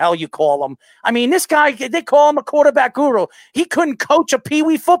 whatever the hell you call him. I mean, this guy, they call him a quarterback guru. He couldn't coach a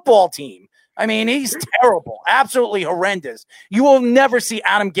peewee football team. I mean, he's terrible, absolutely horrendous. You will never see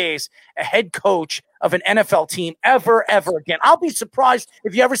Adam Gase, a head coach of an NFL team, ever again. I'll be surprised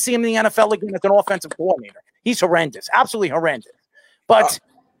if you ever see him in the NFL again as an offensive coordinator. He's horrendous, absolutely horrendous. But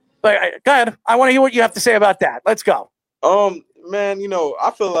go ahead. I want to hear what you have to say about that. Let's go. Man, you know,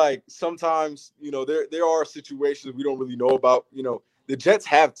 I feel like sometimes, you know, there are situations we don't really know about. You know, the Jets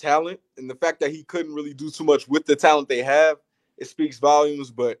have talent, and the fact that he couldn't really do too much with the talent they have, it speaks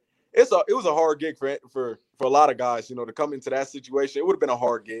volumes. But it was a hard gig for a lot of guys, you know, to come into that situation. It would have been a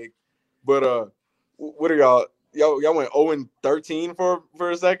hard gig. But what are y'all went 0-13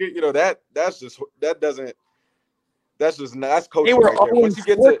 for a second? You know, that's coaching. They were right there. Once you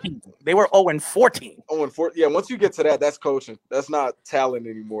get to, they were 0-14. 0-14. Yeah, once you get to that, that's coaching. That's not talent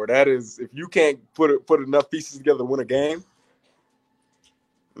anymore. That is, if you can't put enough pieces together to win a game,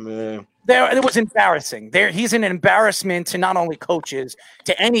 man. It was embarrassing. He's an embarrassment to not only coaches,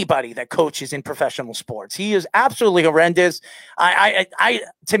 to anybody that coaches in professional sports. He is absolutely horrendous.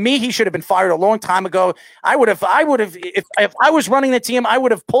 To me, he should have been fired a long time ago. If I was running the team, I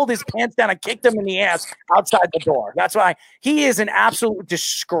would have pulled his pants down and kicked him in the ass outside the door. That's why he is an absolute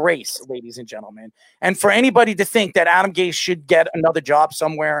disgrace, ladies and gentlemen. And for anybody to think that Adam Gase should get another job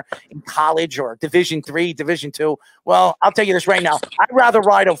somewhere in college or Division III, Division II, well, I'll tell you this right now. I'd rather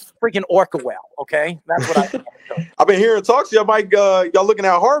ride a freaking orca whale. Okay, that's what I think. I've been hearing talks. Y'all looking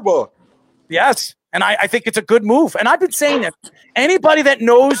at Harbaugh. Yes, and I think it's a good move. And I've been saying this. Anybody that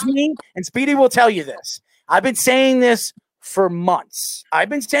knows me, and Speedy will tell you this, I've been saying this for months.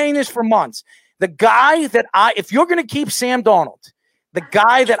 The guy that if you're going to keep Sam Darnold, the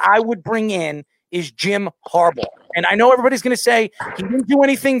guy that I would bring in is Jim Harbaugh. And I know everybody's going to say he didn't do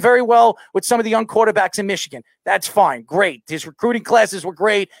anything very well with some of the young quarterbacks in Michigan. That's fine. Great. His recruiting classes were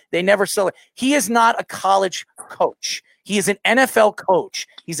great. They never sell it. He is not a college coach. He is an NFL coach.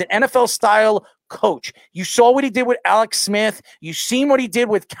 He's an NFL style coach. You saw what he did with Alex Smith. You've seen what he did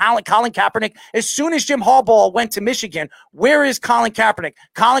with Colin Kaepernick. As soon as Jim Harbaugh went to Michigan, where is Colin Kaepernick?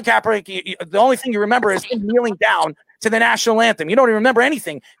 Colin Kaepernick, the only thing you remember is him kneeling down to the national anthem. You don't even remember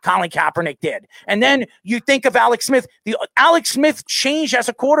anything Colin Kaepernick did. And then you think of Alex Smith. Alex Smith changed as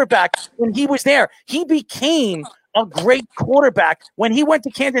a quarterback when he was there. He became a great quarterback. When he went to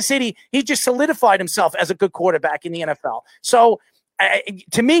Kansas City, he just solidified himself as a good quarterback in the NFL. So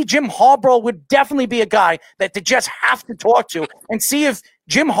to me, Jim Harbaugh would definitely be a guy that the Jets have to talk to and see if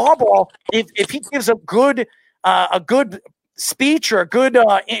Jim Harbaugh, if he gives a good speech or a good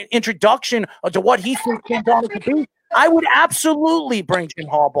introduction to what he thinks Sam Darnold could be. I would absolutely bring Jim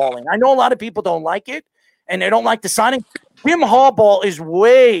Harbaugh in. I know a lot of people don't like it, and they don't like the signing. Jim Harbaugh is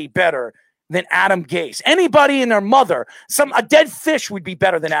way better than Adam Gase. Anybody and their mother, a dead fish would be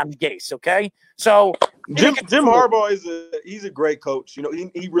better than Adam Gase, okay? So Jim Harbaugh he's a great coach. You know,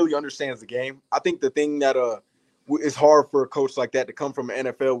 he really understands the game. I think the thing that is hard for a coach like that to come from an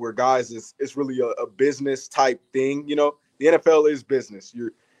NFL where guys it's really a business type thing. You know, the NFL is business.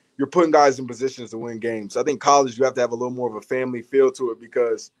 You're putting guys in positions to win games. I think college, you have to have a little more of a family feel to it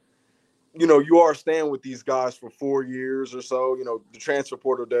because, you know, you are staying with these guys for 4 years or so. You know, the transfer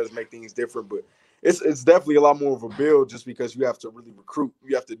portal does make things different, but it's definitely a lot more of a build just because you have to really recruit.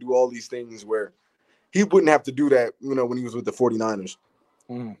 You have to do all these things where he wouldn't have to do that, you know, when he was with the 49ers.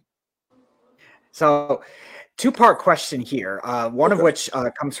 Mm. So, two-part question here, one of which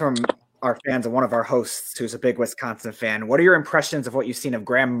comes from our fans and one of our hosts who's a big Wisconsin fan. What are your impressions of what you've seen of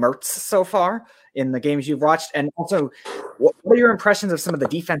Graham Mertz so far in the games you've watched? And also, what are your impressions of some of the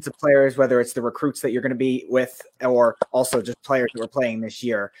defensive players, whether it's the recruits that you're going to be with or also just players that were playing this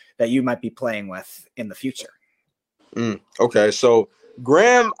year that you might be playing with in the future? Okay, so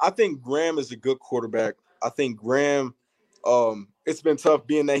I think Graham is a good quarterback. I think Graham, it's been tough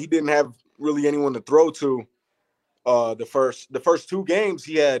being that he didn't have really anyone to throw to. The first 2 games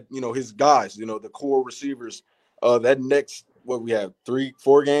he had, you know, his guys, you know, the core receivers. That next, what we have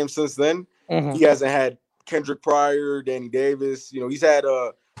 3-4 games since then, he hasn't had Kendrick Pryor, Danny Davis. You know, he's had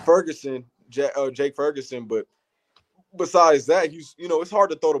Ferguson, Jake Ferguson, but besides that, you know, it's hard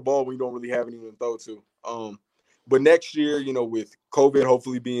to throw the ball when you don't really have anyone to throw to. But next year, you know, with COVID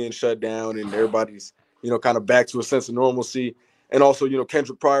hopefully being shut down and everybody's, you know, kind of back to a sense of normalcy, and also, you know,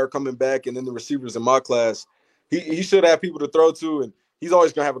 Kendrick Pryor coming back, and then the receivers in my class. He should have people to throw to, and he's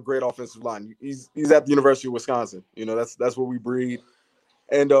always going to have a great offensive line. He's at the University of Wisconsin. You know, that's what we breed.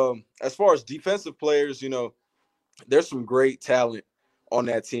 And as far as defensive players, you know, there's some great talent on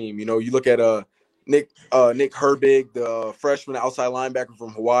that team. You know, you look at Nick Herbig, the freshman outside linebacker from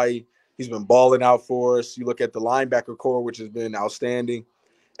Hawaii. He's been balling out for us. You look at the linebacker core, which has been outstanding.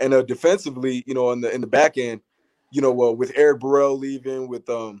 And defensively, you know, in the back end, you know, with Eric Burrell leaving, with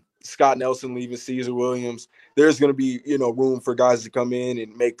Scott Nelson leaving, Caesar Williams, there's going to be, you know, room for guys to come in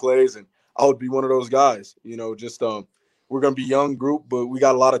and make plays, and I would be one of those guys. You know, just we're going to be a young group, but we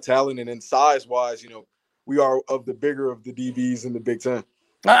got a lot of talent, and then size-wise, you know, we are of the bigger of the DBs in the Big Ten.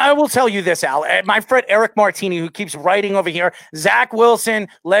 I will tell you this, Al. My friend Eric Martini, who keeps writing over here, Zach Wilson,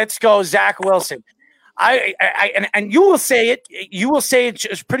 let's go, Zach Wilson. And you will say it. You will say it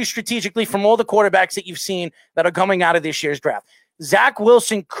just pretty strategically from all the quarterbacks that you've seen that are coming out of this year's draft. Zach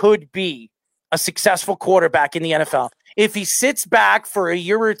Wilson could be a successful quarterback in the NFL if he sits back for a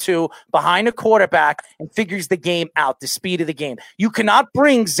year or two behind a quarterback and figures the game out, the speed of the game. You cannot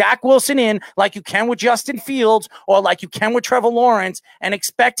bring Zach Wilson in like you can with Justin Fields or like you can with Trevor Lawrence and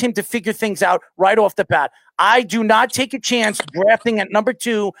expect him to figure things out right off the bat. I do not take a chance drafting at number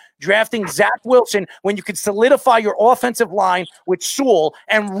 2, drafting Zach Wilson when you can solidify your offensive line with Sewell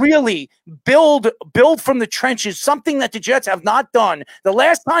and really build from the trenches, something that the Jets have not done. The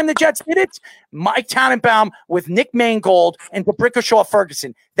last time the Jets did it, Mike Tannenbaum with Nick Mangold and DeBrickashaw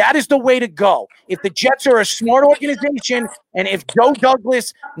Ferguson. That is the way to go. If the Jets are a smart organization and if Joe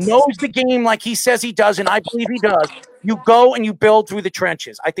Douglas knows the game like he says he does, and I believe he does, you go and you build through the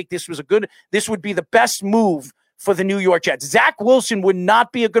trenches. I think this would be the best move for the New York Jets. Zach Wilson would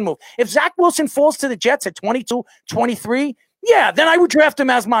not be a good move. If Zach Wilson falls to the Jets at 22, 23, yeah, then I would draft him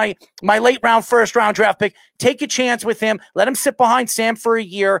as my late round, first round draft pick. Take a chance with him. Let him sit behind Sam for a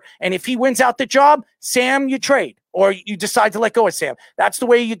year. And if he wins out the job, Sam, you trade. or you decide to let go of Sam. That's the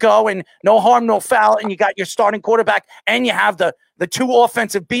way you go, and no harm, no foul, and you got your starting quarterback, and you have the two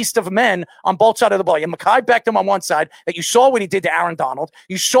offensive beasts of men on both sides of the ball. You have Mekhi Beckham on one side, that you saw what he did to Aaron Donald.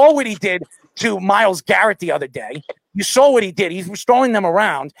 You saw what he did to Myles Garrett the other day. You saw what he did. He was throwing them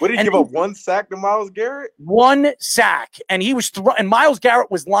around. What did he give up? 1 sack to Myles Garrett? 1 sack. And he was and Myles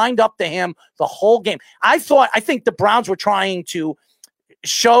Garrett was lined up to him the whole game. I think the Browns were trying to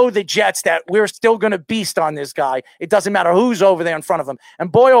show the Jets that we're still going to beast on this guy. It doesn't matter who's over there in front of him.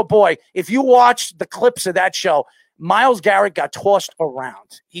 And boy, oh boy, if you watch the clips of that show, Myles Garrett got tossed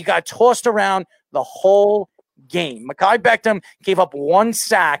around. He got tossed around the whole game. Mekhi Beckham gave up 1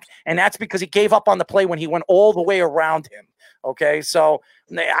 sack, and that's because he gave up on the play when he went all the way around him. Okay, so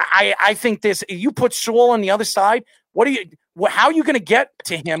I think this. You put Sewell on the other side. How are you going to get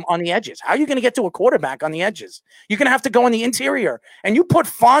to him on the edges? How are you going to get to a quarterback on the edges? You're going to have to go in the interior, and you put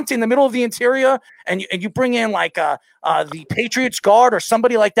Font in the middle of the interior, and you bring in like the Patriots guard or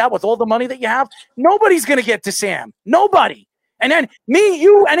somebody like that with all the money that you have. Nobody's going to get to Sam. Nobody. And then me,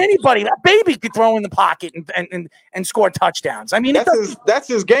 you, and anybody, that baby could throw in the pocket and score touchdowns. I mean, that's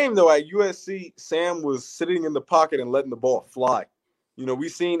his game, though. At USC, Sam was sitting in the pocket and letting the ball fly. You know,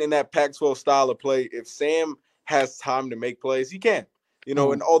 we've seen in that Pac-12 style of play, if Sam has time to make plays, he can. You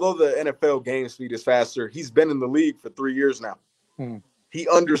know, and although the NFL game speed is faster, he's been in the league for 3 years now. He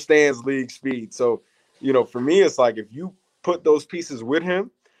understands league speed. So, you know, for me, it's like if you put those pieces with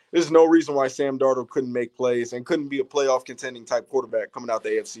him, there's no reason why Sam Darnold couldn't make plays and couldn't be a playoff contending type quarterback coming out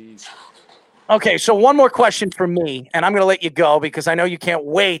the AFC East. Okay, so one more question for me, and I'm going to let you go because I know you can't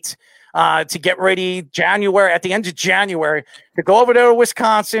wait to get ready at the end of January, to go over there to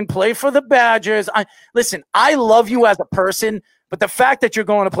Wisconsin, play for the Badgers. Listen, I love you as a person, but the fact that you're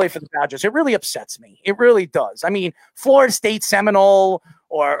going to play for the Badgers, it really upsets me. It really does. I mean, Florida State Seminole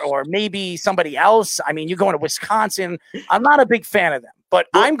or maybe somebody else. I mean, you're going to Wisconsin. I'm not a big fan of them. But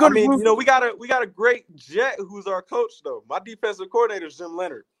I'm going to. You know, we got a great Jet who's our coach, though. My defensive coordinator is Jim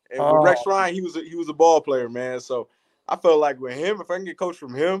Leonard, and with Rex Ryan, he was a ball player, man. So I felt like with him, if I can get coached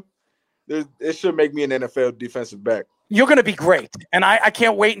from him, it should make me an NFL defensive back. You're going to be great, and I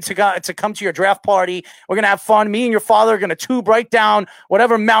can't wait to come to your draft party. We're going to have fun. Me and your father are going to tube right down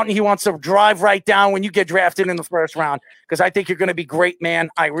whatever mountain he wants to drive right down when you get drafted in the first round, because I think you're going to be great, man.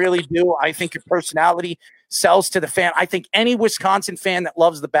 I really do. I think your personality sells to the fan. I think any Wisconsin fan that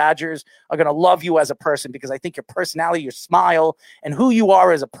loves the Badgers are going to love you as a person, because I think your personality, your smile, and who you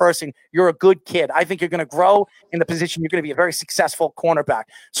are as a person, you're a good kid. I think you're going to grow in the position. You're going to be a very successful cornerback.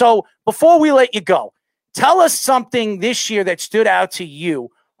 So before we let you go, tell us something this year that stood out to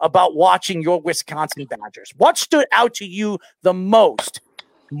you about watching your Wisconsin Badgers. What stood out to you the most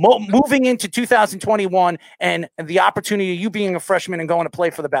moving into 2021 and the opportunity of you being a freshman and going to play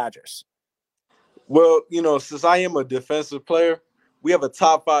for the Badgers? Well, you know, since I am a defensive player, we have a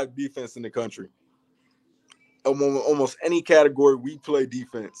top 5 defense in the country. Almost any category, we play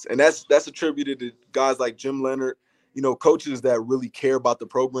defense. And that's attributed to guys like Jim Leonard, you know, coaches that really care about the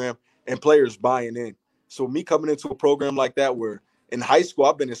program and players buying in. So me coming into a program like that, where in high school,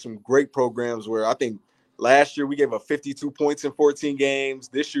 I've been in some great programs where I think last year we gave up 52 points in 14 games.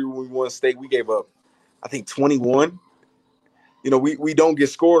 This year when we won state, we gave up, I think, 21. You know, we don't get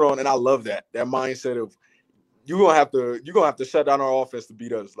scored on, and I love that mindset of you're gonna have to shut down our offense to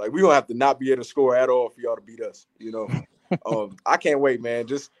beat us. Like, we're gonna have to not be able to score at all for y'all to beat us. You know, I can't wait, man.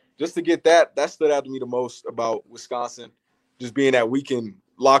 Just to get that stood out to me the most about Wisconsin, just being that we can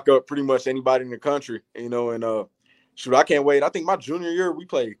lock up pretty much anybody in the country. You know, and shoot, I can't wait. I think my junior year we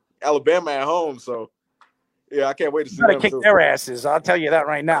played Alabama at home, so yeah, I can't wait to see them kick their asses. I'll tell you that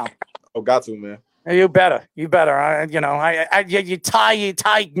right now. Oh, got to, man. You better. You tie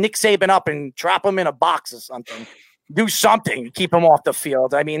Nick Saban up and trap him in a box or something. Do something to keep him off the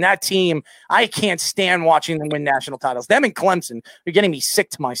field. I mean, that team, I can't stand watching them win national titles. Them and Clemson are getting me sick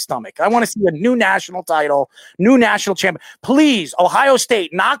to my stomach. I want to see a new national title, new national champion. Please, Ohio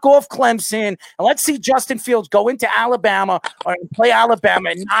State, knock off Clemson, and let's see Justin Fields go into Alabama or play Alabama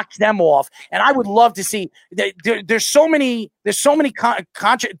and knock them off. And I would love to see. There's so much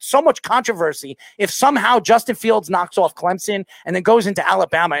controversy if somehow Justin Fields knocks off Clemson and then goes into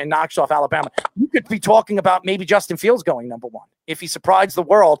Alabama and knocks off Alabama. You could be talking about maybe Justin Fields going number 1 if he surprises the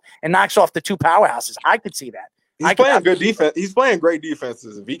world and knocks off the 2 powerhouses. I could see that. He's playing good defense. He's playing great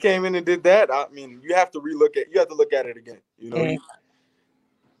defenses. If he came in and did that, I mean, you have to look at it again. You know.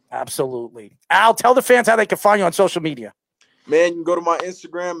 Absolutely. Al, tell the fans how they can find you on social media. Man, you can go to my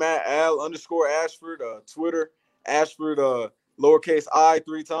Instagram at Al_Ashford, Twitter Ashford lowercase I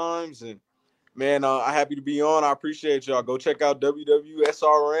 3 times, and Man, I'm happy to be on. I appreciate y'all. Go check out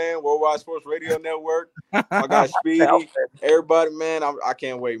WWSRN, Worldwide Sports Radio Network. My guy Speedy, everybody, man, I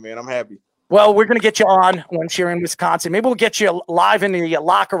can't wait, man. I'm happy. Well, we're going to get you on once you're in Wisconsin. Maybe we'll get you live in the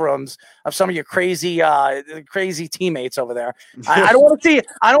locker rooms of some of your crazy teammates over there. I don't want to see.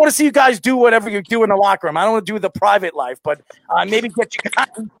 I don't want to see you guys do whatever you do in the locker room. I don't want to do the private life, but maybe get you guys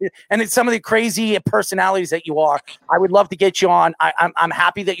and it's some of the crazy personalities that you are. I would love to get you on. I'm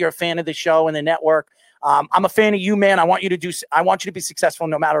happy that you're a fan of the show and the network. I'm a fan of you, man. I want you to be successful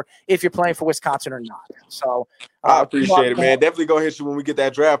no matter if you're playing for Wisconsin or not. So I appreciate it, man. Definitely gonna hit you when we get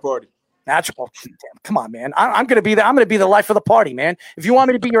that draft party. Natural. Come on, man. I'm going to be there. I'm going to be the life of the party, man. If you want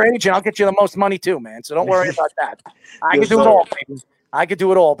me to be your agent, I'll get you the most money too, man. So don't worry about that. I can do it all, baby. I could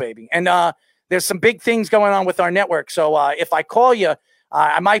do it all, baby. And there's some big things going on with our network. So if I call you,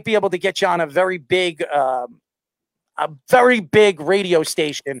 I might be able to get you on a very big radio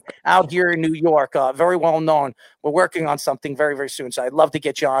station out here in New York, very well known. We're working on something very, very soon. So I'd love to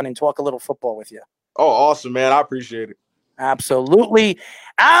get you on and talk a little football with you. Oh, awesome, man. I appreciate it. Absolutely.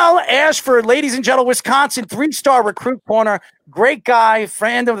 Al Ashford, ladies and gentlemen, Wisconsin 3-star recruit corner. Great guy,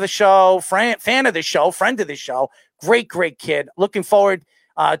 friend of the show, fan of the show, friend of the show. Great kid. Looking forward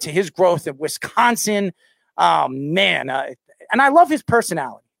to his growth in Wisconsin. Man. And I love his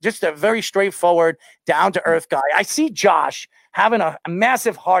personality. Just a very straightforward, down-to-earth guy. I see Josh having a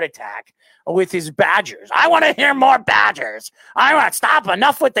massive heart attack with his Badgers. I want to hear more Badgers. I want to stop.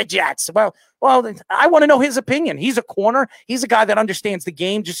 Enough with the Jets. Well, I want to know his opinion. He's a corner. He's a guy that understands the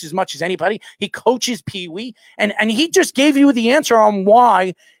game just as much as anybody. He coaches Pee Wee, and he just gave you the answer on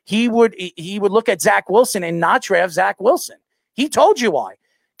why he would look at Zach Wilson and not draft Zach Wilson. He told you why.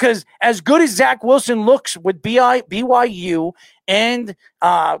 Because as good as Zach Wilson looks with BYU and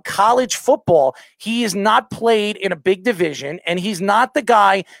college football, he is not played in a big division, and he's not the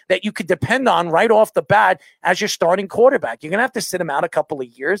guy that you could depend on right off the bat as your starting quarterback. You're going to have to sit him out a couple of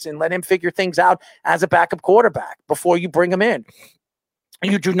years and let him figure things out as a backup quarterback before you bring him in.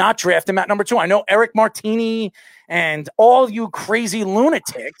 You do not draft him at number 2. I know Eric Martini and all you crazy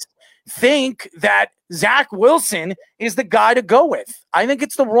lunatics think that Zach Wilson is the guy to go with. I think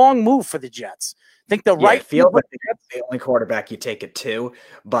it's the wrong move for the Jets. I think the right field is the only quarterback you take it to.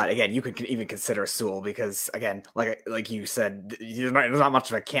 But again, you could even consider Sewell because, again, like you said, there's not much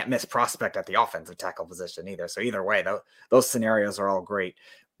of a can't miss prospect at the offensive tackle position either. So either way, those scenarios are all great.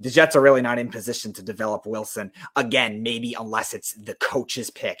 The Jets are really not in position to develop Wilson again, maybe unless it's the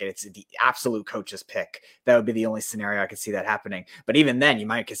coach's pick and it's the absolute coach's pick. That would be the only scenario I could see that happening. But even then, you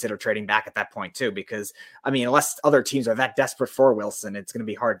might consider trading back at that point too, because I mean, unless other teams are that desperate for Wilson, it's going to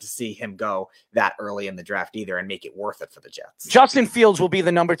be hard to see him go that early in the draft either and make it worth it for the Jets. Justin Fields will be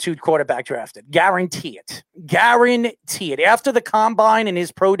the number 2 quarterback drafted. Guarantee it. Guarantee it. After the combine and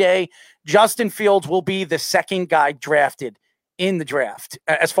his pro day, Justin Fields will be the second guy drafted in the draft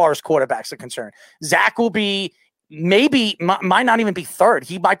as far as quarterbacks are concerned. Zach will be might not even be 3rd.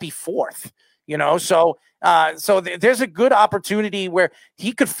 He might be 4th, so there's a good opportunity where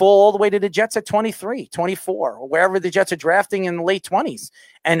he could fall all the way to the Jets at 23, 24, or wherever the Jets are drafting in the late 20s,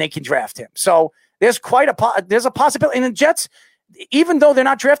 and they can draft him. So there's there's a possibility. And the Jets, even though they're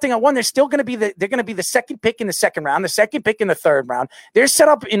not drafting at 1, they're still going to be the second pick in the second round, the second pick in the third round. They're set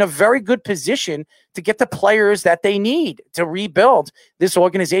up in a very good position to get the players that they need to rebuild this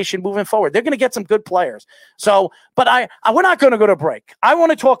organization moving forward. They're going to get some good players. So, but we're not going to go to break. I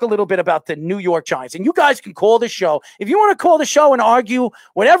want to talk a little bit about the New York Giants, and you guys can call the show. If you want to call the show and argue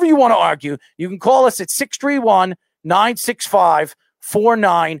whatever you want to argue, you can call us at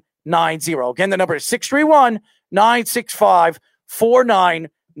 631-965-4990. Again, the number is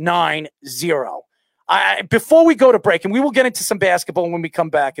 631-965-4990. Before we go to break, and we will get into some basketball when we come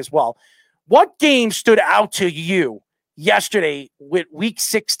back as well, what game stood out to you yesterday with week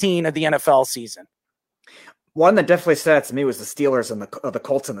 16 of the NFL season? One that definitely stood out to me was the Steelers and the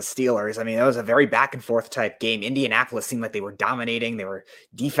Colts and the Steelers. I mean, that was a very back and forth type game. Indianapolis seemed like they were dominating. They were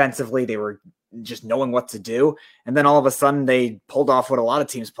defensively, they were just knowing what to do. And then all of a sudden they pulled off what a lot of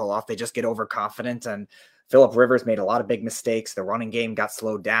teams pull off. They just get overconfident, and Phillip Rivers made a lot of big mistakes. The running game got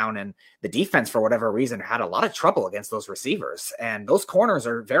slowed down, and the defense, for whatever reason, had a lot of trouble against those receivers. And those corners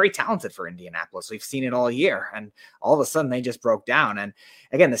are very talented for Indianapolis. We've seen it all year, and all of a sudden they just broke down. And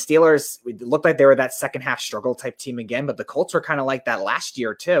again, the Steelers, it looked like they were that second half struggle type team again, but the Colts were kind of like that last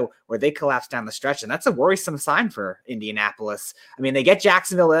year too, where they collapsed down the stretch. And that's a worrisome sign for Indianapolis. I mean, they get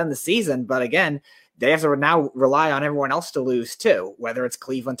Jacksonville to end the season, but again, they have to now rely on everyone else to lose too, whether it's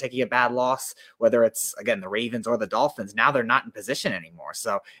Cleveland taking a bad loss, whether it's, again, the Ravens or the Dolphins. Now they're not in position anymore.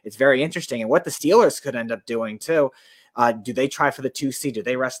 So it's very interesting. And what the Steelers could end up doing too, Do they try for the 2 seed? Do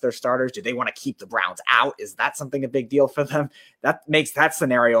they rest their starters? Do they want to keep the Browns out? Is that something a big deal for them? That makes that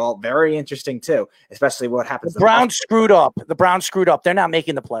scenario all very interesting too, especially what happens. The Browns screwed up. The Browns screwed up. They're not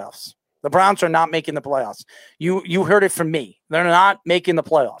making the playoffs. The Browns are not making the playoffs. You heard it from me. They're not making the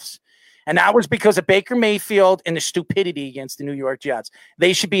playoffs. And that was because of Baker Mayfield and the stupidity against the New York Jets.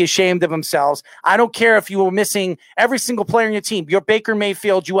 They should be ashamed of themselves. I don't care if you were missing every single player in your team. You're Baker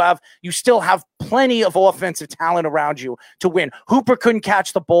Mayfield. You still have plenty of offensive talent around you to win. Hooper couldn't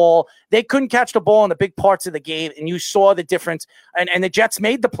catch the ball. They couldn't catch the ball in the big parts of the game, and you saw the difference. And the Jets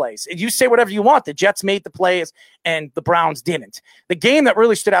made the plays. You say whatever you want. The Jets made the plays, and the Browns didn't. The game that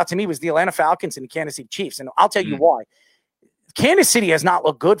really stood out to me was the Atlanta Falcons and the Kansas City Chiefs, and I'll tell you why. Kansas City has not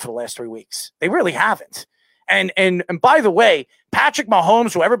looked good for the last 3 weeks. They really haven't. And by the way, Patrick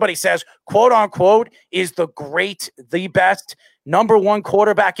Mahomes, who everybody says, quote unquote, is the best number 1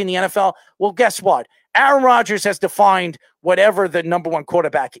 quarterback in the NFL. Well, guess what? Aaron Rodgers has defined whatever the number 1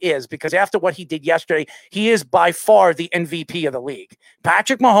 quarterback is, because after what he did yesterday, he is by far the MVP of the league.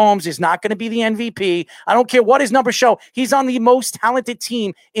 Patrick Mahomes is not going to be the MVP. I don't care what his numbers show. He's on the most talented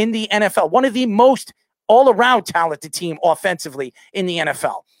team in the NFL, one of the most all-around talented team offensively in the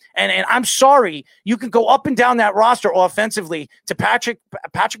NFL. And I'm sorry, you can go up and down that roster offensively to Patrick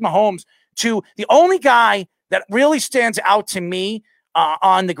Mahomes, to the only guy that really stands out to me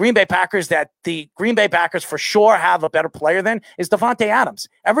on the Green Bay Packers, that the Green Bay Packers for sure have a better player than, is Davante Adams.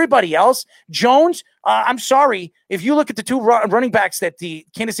 Everybody else, Jones, I'm sorry, if you look at the 2 running backs that the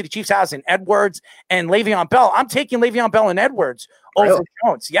Kansas City Chiefs has in Edwards and Le'Veon Bell, I'm taking Le'Veon Bell and Edwards over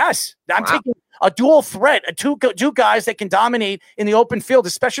Jones. Yes, I'm taking a dual threat, two guys that can dominate in the open field,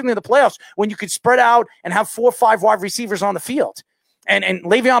 especially in the playoffs, when you could spread out and have 4 or 5 wide receivers on the field. And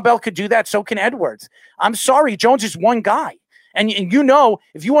Le'Veon Bell could do that, so can Edwards. I'm sorry, Jones is one guy. And you know,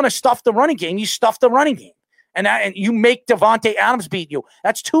 if you want to stuff the running game, you stuff the running game. And you make Davante Adams beat you.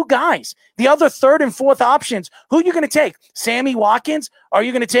 That's 2 guys. The other 3rd and 4th options, who are you going to take? Sammy Watkins? Or are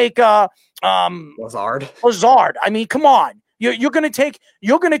you going to take Lazard? Lazard. I mean, come on. You're going to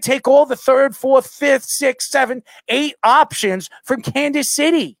take all the 3rd, 4th, 5th, 6th, 7th, 8 options from Kansas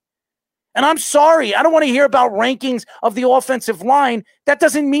City. And I'm sorry, I don't want to hear about rankings of the offensive line. That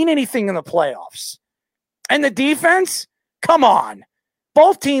doesn't mean anything in the playoffs. And the defense? Come on.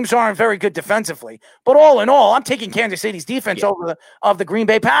 Both teams aren't very good defensively. But all in all, I'm taking Kansas City's defense over the Green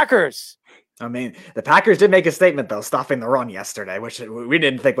Bay Packers. I mean, the Packers did make a statement, though, stopping the run yesterday, which we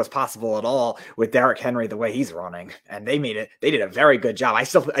didn't think was possible at all with Derrick Henry the way he's running. And they did a very good job. I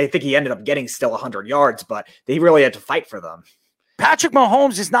think he ended up getting still 100 yards, but they really had to fight for them. Patrick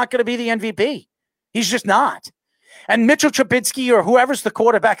Mahomes is not going to be the MVP. He's just not. And Mitchell Trubisky or whoever's the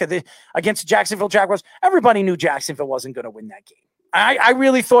quarterback against the Jacksonville Jaguars, everybody knew Jacksonville wasn't going to win that game. I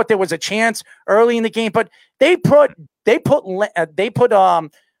really thought there was a chance early in the game, but they put Mike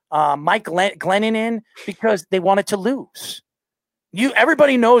Glennon in because they wanted to lose.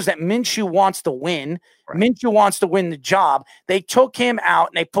 Everybody knows that Minshew wants to win. Right. Minshew wants to win the job. They took him out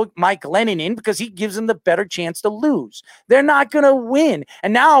and they put Mike Glennon in because he gives them the better chance to lose. They're not going to win.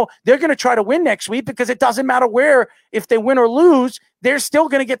 And now they're going to try to win next week because it doesn't matter where, if they win or lose, they're still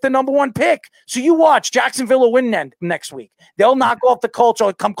going to get the number 1 pick. So you watch, Jacksonville will win next week. They'll knock off the Colts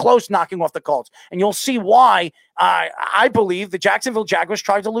or come close knocking off the Colts. And you'll see why I believe the Jacksonville Jaguars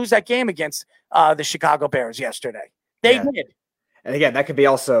tried to lose that game against the Chicago Bears yesterday. They did. And again, that could be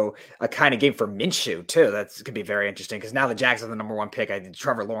also a kind of game for Minshew, too. That could be very interesting because now the Jags are the number 1 pick. I think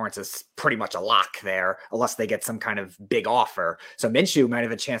Trevor Lawrence is pretty much a lock there unless they get some kind of big offer. So Minshew might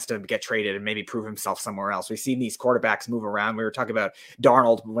have a chance to get traded and maybe prove himself somewhere else. We've seen these quarterbacks move around. We were talking about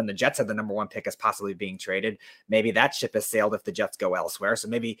Darnold when the Jets had the number 1 pick as possibly being traded. Maybe that ship has sailed if the Jets go elsewhere. So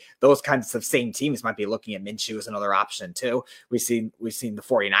maybe those kinds of same teams might be looking at Minshew as another option, too. We've seen the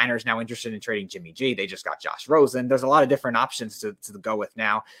 49ers now interested in trading Jimmy G. They just got Josh Rosen. There's a lot of different options to go with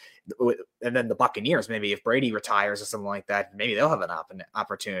now. And then the Buccaneers, maybe if Brady retires or something like that, maybe they'll have an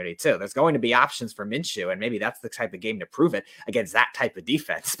opportunity too. There's going to be options for Minshew, and maybe that's the type of game to prove it against that type of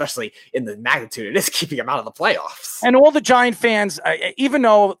defense, especially in the magnitude it is keeping them out of the playoffs. And all the Giant fans, even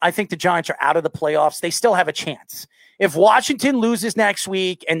though I think the Giants are out of the playoffs, they still have a chance. If Washington loses next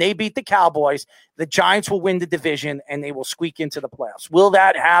week and they beat the Cowboys, the Giants will win the division and they will squeak into the playoffs. Will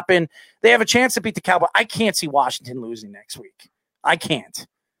that happen? They have a chance to beat the Cowboys. I can't see Washington losing next week. I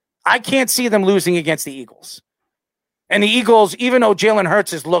can't see them losing against the Eagles. And the Eagles, even though Jalen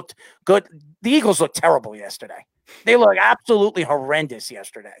Hurts has looked good, the Eagles looked terrible yesterday. They look absolutely horrendous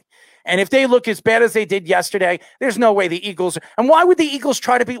yesterday. And if they look as bad as they did yesterday, there's no way the Eagles – and why would the Eagles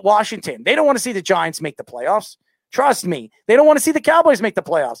try to beat Washington? They don't want to see the Giants make the playoffs. Trust me. They don't want to see the Cowboys make the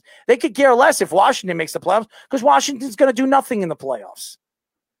playoffs. They could care less if Washington makes the playoffs because Washington's going to do nothing in the playoffs.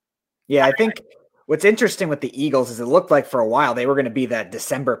 Yeah, I think what's interesting with the Eagles is it looked like for a while they were going to be that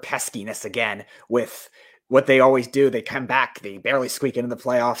December peskiness again with what they always do. They come back, they barely squeak into the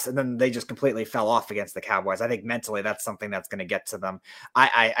playoffs, and then they just completely fell off against the Cowboys. I think mentally that's something that's going to get to them.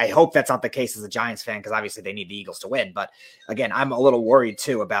 I hope that's not the case as a Giants fan because obviously they need the Eagles to win. But again, I'm a little worried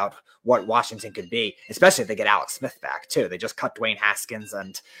too about what Washington could be, especially if they get Alex Smith back too. They just cut Dwayne Haskins,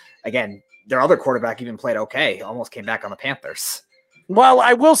 and again, their other quarterback even played okay, almost came back on the Panthers. Well,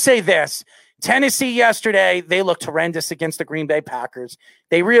 I will say this. Tennessee yesterday, they looked horrendous against the Green Bay Packers.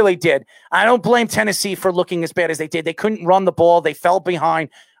 They really did. I don't blame Tennessee for looking as bad as they did. They couldn't run the ball. They fell behind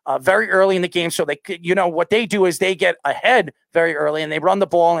very early in the game. So they could, what they do is they get ahead very early and they run the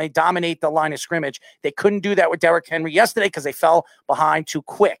ball and they dominate the line of scrimmage. They couldn't do that with Derrick Henry yesterday because they fell behind too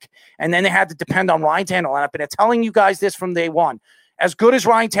quick. And then they had to depend on Ryan Tannehill. And I've been telling you guys this from day one. As good as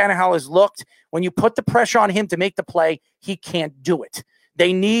Ryan Tannehill has looked, when you put the pressure on him to make the play, he can't do it.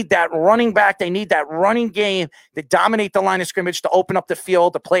 They need that running back. They need that running game to dominate the line of scrimmage, to open up the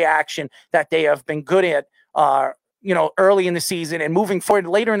field, to play action that they have been good at, early in the season. And moving forward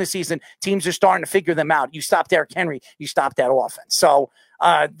later in the season, teams are starting to figure them out. You stop Derrick Henry, you stop that offense. So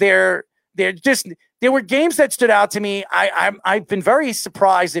there were games that stood out to me. I've been very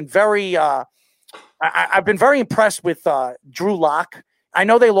surprised and I've been very impressed with Drew Lock. I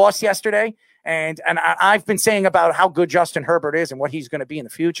know they lost yesterday. And I've been saying about how good Justin Herbert is and what he's going to be in the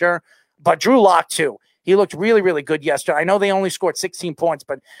future. But Drew Lock, too. He looked really, really good yesterday. I know they only scored 16 points,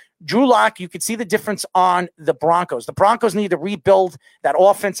 but Drew Lock, you could see the difference on the Broncos. The Broncos need to rebuild that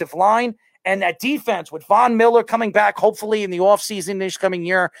offensive line and that defense with Von Miller coming back, hopefully in the offseason this coming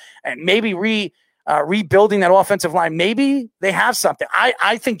year, and maybe rebuilding that offensive line. Maybe they have something.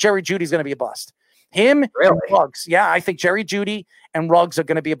 I think Jerry Jeudy's going to be a bust. Him and Ruggs. Yeah, I think Jerry Jeudy and Ruggs are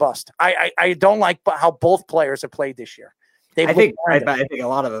going to be a bust. I don't like how both players have played this year. I think a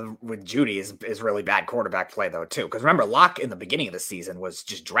lot of it with Jeudy is really bad quarterback play though too. Because remember, Locke in the beginning of the season was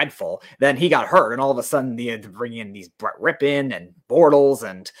just dreadful. Then he got hurt, and all of a sudden they had to bring in these Brett Rippon and Bortles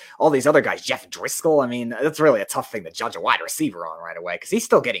and all these other guys. Jeff Driscoll. I mean, that's really a tough thing to judge a wide receiver on right away because he's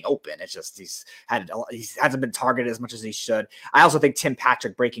still getting open. It's just he hasn't been targeted as much as he should. I also think Tim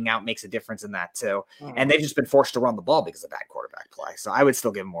Patrick breaking out makes a difference in that too. And they've just been forced to run the ball because of bad quarterback play. So I would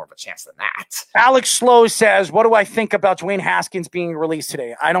still give him more of a chance than that. Alex Slow says, "What do I think about Dwayne Haskins being released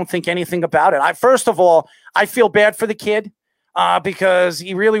today?" I don't think anything about it. First of all, I feel bad for the kid because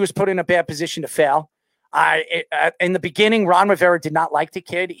he really was put in a bad position to fail. In the beginning, Ron Rivera did not like the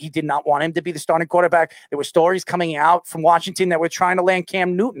kid. He did not want him to be the starting quarterback. There were stories coming out from Washington that were trying to land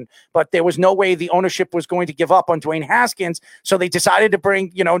Cam Newton, but there was no way the ownership was going to give up on Dwayne Haskins. So they decided to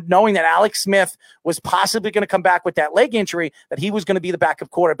bring, knowing that Alex Smith was possibly going to come back with that leg injury, that he was going to be the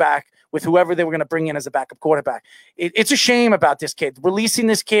backup quarterback with whoever they were going to bring in as a backup quarterback. It's a shame about this kid. Releasing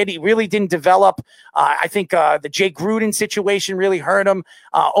this kid, he really didn't develop. I think the Jay Gruden situation really hurt him.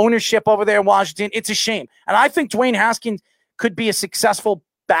 Ownership over there in Washington, it's a shame. And I think Dwayne Haskins could be a successful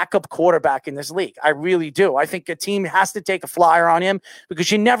backup quarterback in this league. I really do. I think a team has to take a flyer on him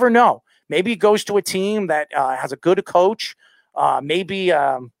because you never know. Maybe he goes to a team that has a good coach, maybe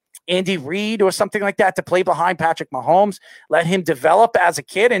Andy Reid or something like that to play behind Patrick Mahomes, let him develop as a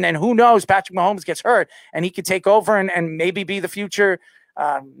kid. And then who knows, Patrick Mahomes gets hurt and he could take over and maybe be the future,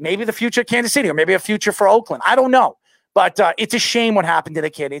 maybe the future of Kansas City or maybe a future for Oakland. I don't know. But it's a shame what happened to the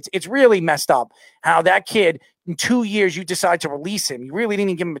kid. It's really messed up how that kid, in 2 years, you decide to release him. You really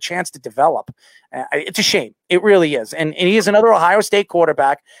didn't give him a chance to develop. It's a shame. It really is. And he is another Ohio State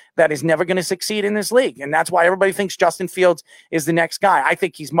quarterback that is never going to succeed in this league. And that's why everybody thinks Justin Fields is the next guy. I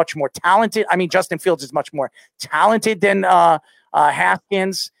think he's much more talented. I mean, Justin Fields is much more talented than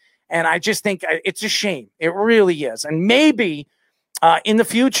Haskins. And I just think it's a shame. It really is. And maybe in the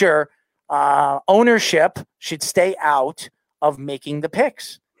future, ownership should stay out of making the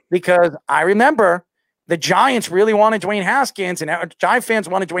picks because I remember the Giants really wanted Dwayne Haskins and Giant fans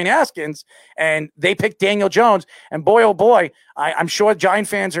wanted Dwayne Haskins and they picked Daniel Jones. And boy, oh boy, I'm sure Giant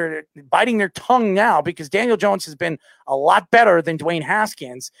fans are biting their tongue now because Daniel Jones has been a lot better than Dwayne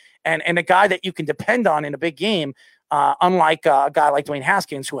Haskins and a guy that you can depend on in a big game, unlike a guy like Dwayne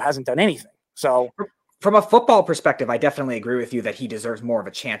Haskins who hasn't done anything. So from a football perspective, I definitely agree with you that he deserves more of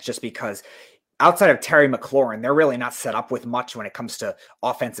a chance just because outside of Terry McLaurin, they're really not set up with much when it comes to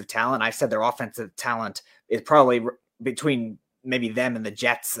offensive talent. I said their offensive talent is probably between maybe them and the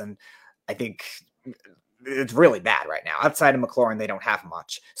Jets, and I think it's really bad right now. Outside of McLaurin, they don't have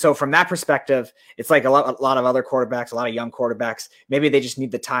much. So from that perspective, it's like a lot of other quarterbacks, a lot of young quarterbacks. Maybe they just need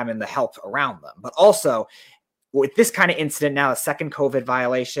the time and the help around them. But also, with this kind of incident now, a second COVID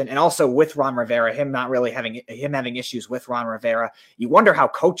violation, and also with Ron Rivera, him having issues with Ron Rivera, you wonder how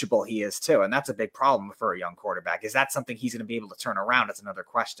coachable he is too. And that's a big problem for a young quarterback. Is that something he's going to be able to turn around? That's another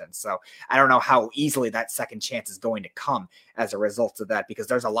question. So I don't know how easily that second chance is going to come as a result of that, because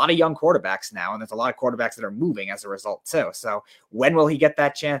there's a lot of young quarterbacks now, and there's a lot of quarterbacks that are moving as a result too. So when will he get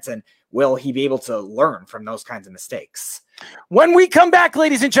that chance, and will he be able to learn from those kinds of mistakes? When we come back,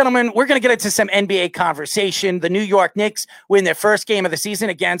 ladies and gentlemen, we're going to get into some NBA conversation. The New York Knicks win their first game of the season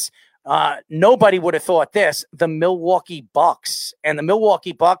against nobody would have thought this, the Milwaukee Bucks. And the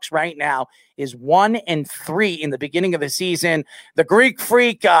Milwaukee Bucks right now is 1-3 in the beginning of the season. The Greek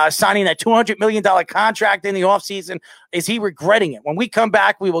Freak signing that $200 million contract in the offseason. Is he regretting it? When we come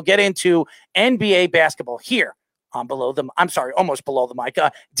back, we will get into NBA basketball here on almost below the mic,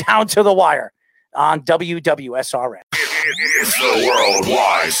 Down to the Wire on WWSRN. It's the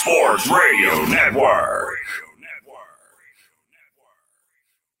Worldwide Sports Radio Network.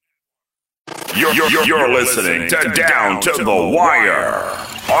 You're listening to Down to the Wire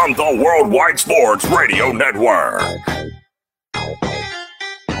on the Worldwide Sports Radio Network.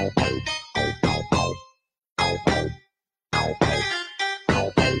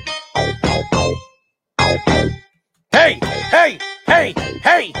 Hey, hey, hey,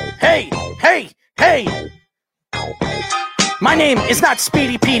 hey, hey, hey, hey. My name is not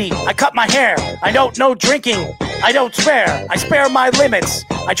Speedy Petey. I cut my hair. I don't know drinking. I don't spare. I spare my limits.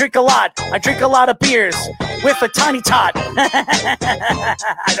 I drink a lot. I drink a lot of beers with a tiny tot.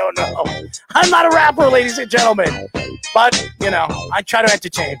 I don't know. I'm not a rapper, ladies and gentlemen. But, I try to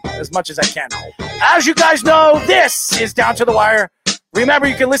entertain as much as I can. As you guys know, this is Down to the Wire. Remember,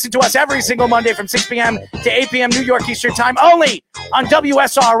 you can listen to us every single Monday from 6 p.m. to 8 p.m. New York Eastern Time, only on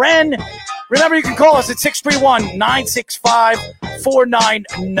WSRN. Remember, you can call us at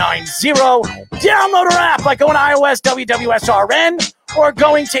 631-965-4990. Download our app by going to iOS WWSRN or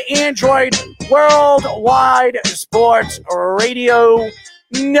going to Android Worldwide Sports Radio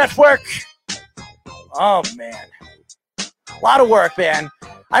Network. Oh, man. A lot of work, man.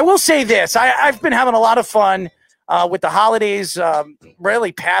 I will say this. I've been having a lot of fun with the holidays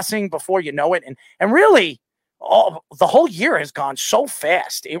really passing before you know it. And really, the whole year has gone so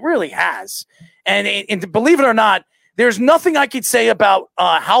fast. It really has. And believe it or not, there's nothing I could say about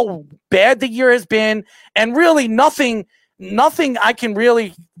how bad the year has been, and really nothing I can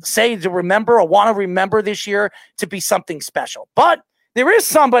really say to remember or want to remember this year to be something special. But there is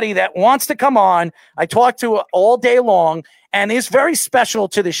somebody that wants to come on. I talk to all day long, and is very special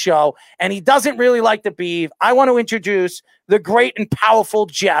to the show, and he doesn't really like the beef. I want to introduce the great and powerful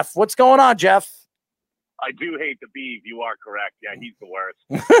Jeff. What's going on, Jeff? I do hate the beef. You are correct. Yeah, he's the worst.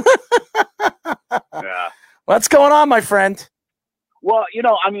 Yeah. What's going on, my friend? Well,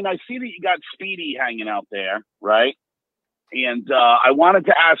 I see that you got Speedy hanging out there, right? And I wanted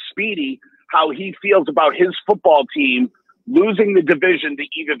to ask Speedy how he feels about his football team losing the division to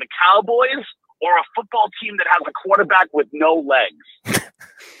either the Cowboys or a football team that has a quarterback with no legs.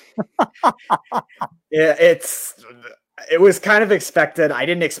 Yeah, it was kind of expected. I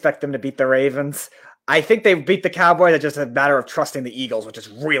didn't expect them to beat the Ravens. I think they beat the Cowboys. It's just a matter of trusting the Eagles, which is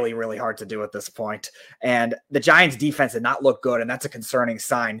really, really hard to do at this point. And the Giants' defense did not look good, and that's a concerning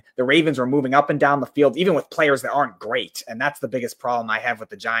sign. The Ravens were moving up and down the field, even with players that aren't great. And that's the biggest problem I have with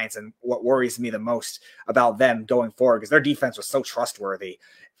the Giants, and what worries me the most about them going forward, because their defense was so trustworthy,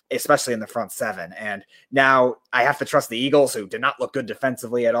 especially in the front seven. And now I have to trust the Eagles, who did not look good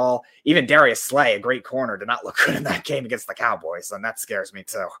defensively at all. Even Darius Slay, a great corner, did not look good in that game against the Cowboys, and that scares me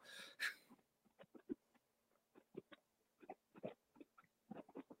too.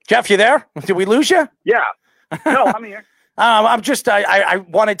 Jeff, you there? Did we lose you? Yeah. No, I'm here. I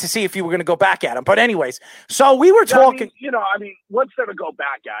wanted to see if you were going to go back at him. But anyways, so we were talking. What's there to go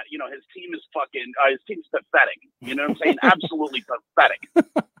back at? His team is his team's pathetic. You know what I'm saying? Absolutely pathetic.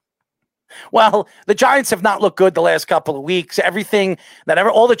 Well, the Giants have not looked good the last couple of weeks.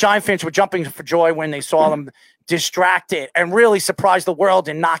 All the Giant fans were jumping for joy when they saw them distracted and really surprised the world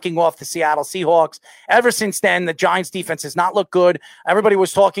in knocking off the Seattle Seahawks. Ever since then, the Giants defense has not looked good. Everybody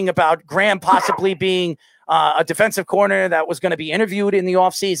was talking about Graham possibly being a defensive corner that was going to be interviewed in the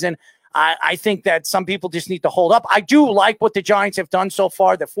offseason. I think that some people just need to hold up. I do like what the Giants have done so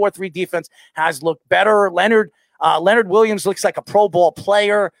far. The 4-3 defense has looked better. Leonard Williams looks like a Pro Bowl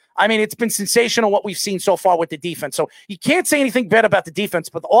player. I mean, it's been sensational what we've seen so far with the defense. So you can't say anything bad about the defense,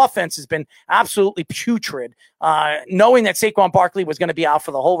 but the offense has been absolutely putrid. Knowing that Saquon Barkley was going to be out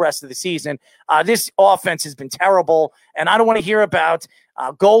for the whole rest of the season, this offense has been terrible. And I don't want to hear about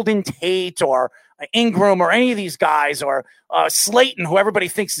Golden Tate or Ingram or any of these guys, or Slayton, who everybody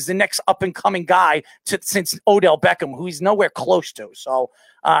thinks is the next up-and-coming guy since Odell Beckham, who he's nowhere close to. So,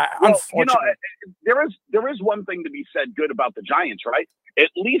 unfortunately. There is one thing to be said good about the Giants, right? At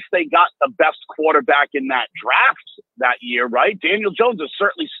least they got the best quarterback in that draft that year, right? Daniel Jones is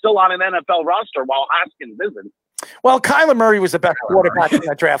certainly still on an NFL roster while Haskins isn't. Well, Kyler Murray was the best quarterback in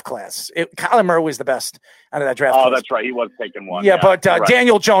that draft class. Kyler Murray was the best out of that draft class. Oh, that's right. He was taking one. Yeah, but right.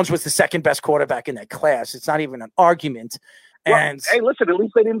 Daniel Jones was the second best quarterback in that class. It's not even an argument. Well, and hey, listen, at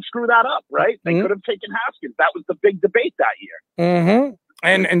least they didn't screw that up, right? They could have taken Haskins. That was the big debate that year. Mm-hmm.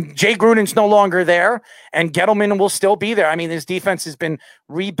 And Jay Gruden's no longer there, and Gettleman will still be there. I mean, his defense has been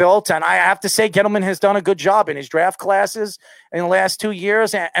rebuilt, and I have to say Gettleman has done a good job in his draft classes in the last 2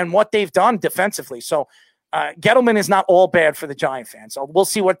 years and what they've done defensively. So Gettleman is not all bad for the Giant fans. So we'll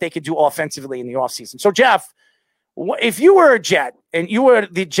see what they could do offensively in the offseason. So, Jeff, if you were a Jet and you were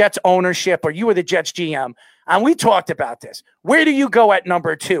the Jets ownership or you were the Jets GM, and we talked about this, where do you go at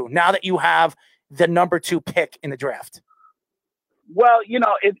number 2 now that you have the number 2 pick in the draft? Well,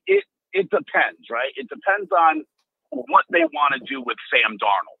 it depends, right? It depends on what they want to do with Sam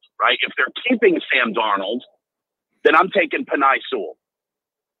Darnold, right? If they're keeping Sam Darnold, then I'm taking Penei Sewell,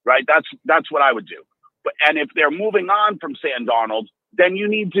 right? That's what I would do. And if they're moving on from Sam Darnold, then you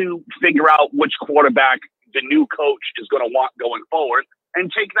need to figure out which quarterback the new coach is going to want going forward and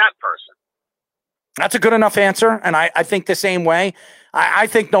take that person. That's a good enough answer, and I think the same way. I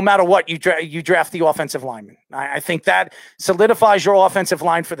think no matter what, you draft the offensive lineman. I think that solidifies your offensive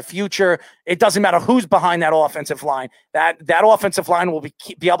line for the future. It doesn't matter who's behind that offensive line. That offensive line will be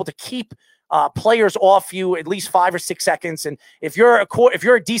able to keep players off you at least 5 or 6 seconds. And if you're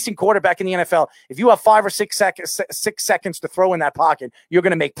a decent quarterback in the NFL, if you have 5 or 6 seconds to throw in that pocket, you're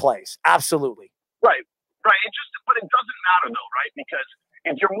going to make plays. Absolutely. Right. But it doesn't matter though, right? Because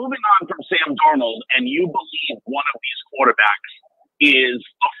if you're moving on from Sam Darnold and you believe one of these quarterbacks is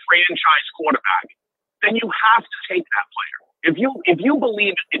a franchise quarterback, then you have to take that player. If you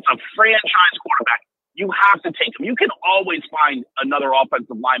believe it's a franchise quarterback, you have to take him. You can always find another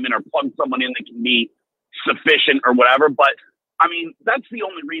offensive lineman or plug someone in that can be sufficient or whatever. But I mean, that's the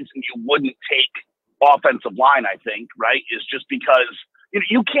only reason you wouldn't take offensive line, I think, right? Is just because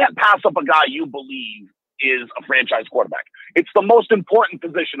you can't pass up a guy you believe is a franchise quarterback. It's the most important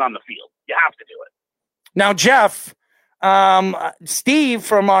position on the field. You have to do it. Now, Jeff, Steve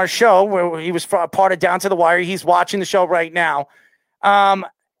from our show, where he was part of Down to the Wire, he's watching the show right now.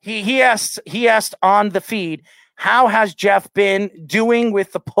 He asked on the feed, how has Jeff been doing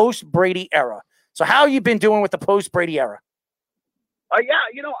with the post-Brady era? So how have you been doing with the post-Brady era? Yeah,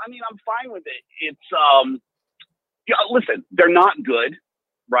 I'm fine with it. It's, listen, they're not good,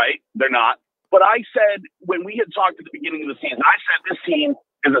 right? They're not. But I said, when we had talked at the beginning of the season, I said this team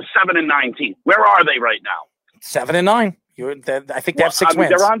is a 7-9 team. Where are they right now? 7-9. I think they have 6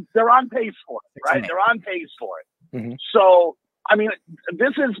 wins. They're on pace for it, right? They're on pace for it. Mm-hmm. So,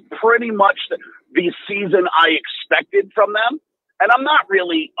 this is pretty much the season I expected from them. And I'm not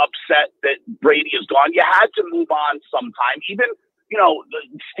really upset that Brady is gone. You had to move on sometime. Even,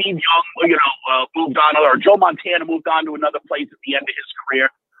 Steve Young, moved on, or Joe Montana moved on to another place at the end of his career.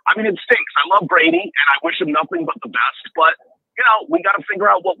 It stinks. I love Brady, and I wish him nothing but the best. But, we got to figure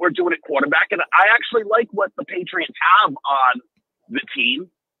out what we're doing at quarterback. And I actually like what the Patriots have on the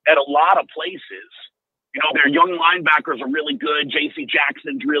team at a lot of places. Their young linebackers are really good. J.C.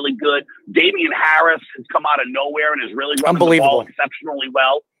 Jackson's really good. Damian Harris has come out of nowhere and is really running the ball exceptionally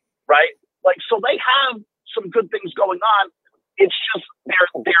well, right? So they have some good things going on. It's just their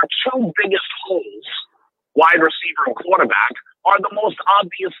 2 biggest holes, wide receiver and quarterback, are the most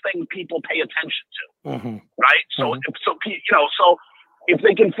obvious thing people pay attention to, right? So, if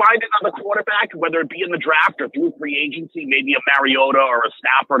they can find another quarterback, whether it be in the draft or through free agency, maybe a Mariota or a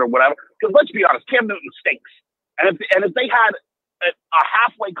Stafford or whatever, because let's be honest, Cam Newton stinks. And if they had a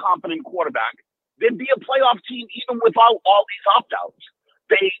halfway competent quarterback, they'd be a playoff team even without all these opt-outs.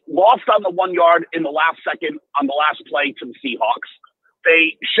 They lost on the 1 yard in the last second on the last play to the Seahawks.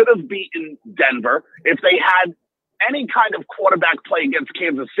 They should have beaten Denver. If they had any kind of quarterback play against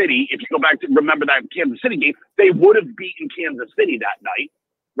Kansas City, if you go back to remember that Kansas City game, they would have beaten Kansas City that night,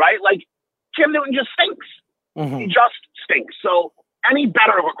 right? Cam Newton just stinks. He just stinks. So any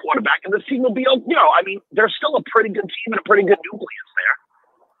better of a quarterback, and this team will be, they're still a pretty good team and a pretty good nucleus there.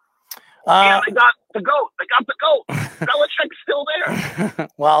 And they got the GOAT. They got the GOAT. Belichick's still there.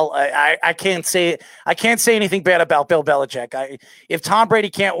 Well, I can't say anything bad about Bill Belichick. If Tom Brady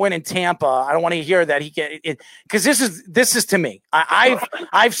can't win in Tampa, I don't want to hear that he can, because this is to me.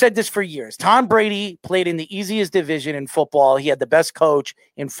 I've said this for years. Tom Brady played in the easiest division in football. He had the best coach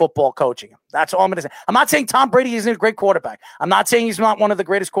in football coaching him. That's all I'm going to say. I'm not saying Tom Brady isn't a great quarterback. I'm not saying he's not one of the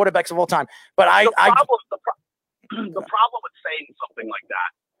greatest quarterbacks of all time. But the problem with saying something like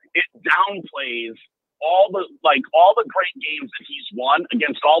that, it downplays all the great games that he's won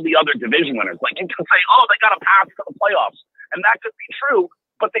against all the other division winners. Like, you can say, oh, they got a path to the playoffs, and that could be true,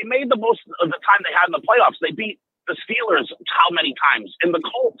 but they made the most of the time they had in the playoffs. They beat the Steelers how many times, and the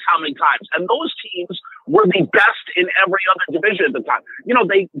Colts how many times, and those teams were the best in every other division at the time.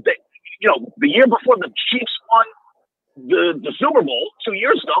 The year before the Chiefs won the Super Bowl 2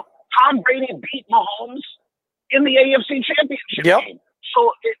 years ago, Tom Brady beat Mahomes in the AFC Championship game. So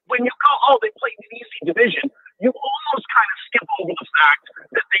when you go, they played an easy division, you almost kind of skip over the fact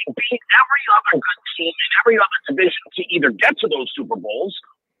that they beat every other good team in every other division to either get to those Super Bowls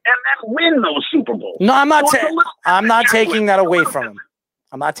and then win those Super Bowls. No, I'm not taking that away from him.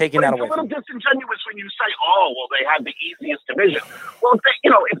 I'm not taking that away from him. It's a little disingenuous when you say, they had the easiest division. Well,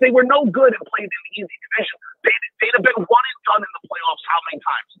 if they were no good and played in the easy division, they'd have been one and done in the playoffs how many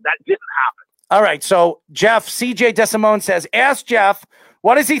times? That didn't happen. All right, so Jeff, CJ DeSimone says, ask Jeff,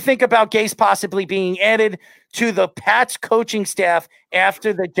 what does he think about Gase possibly being added to the Pats coaching staff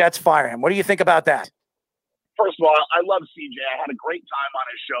after the Jets fire him? What do you think about that? First of all, I love CJ. I had a great time on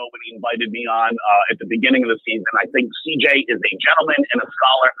his show when he invited me on at the beginning of the season. I think CJ is a gentleman and a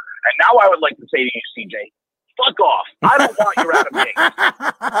scholar. And now I would like to say to you, CJ, fuck off. I don't want your Adam Gase.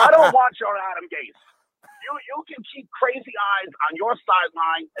 I don't want your Adam Gase. You can keep crazy eyes on your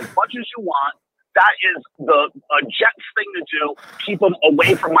sideline as much as you want. That is the Jets thing to do. Keep them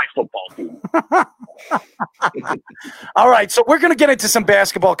away from my football team. All right, so we're going to get into some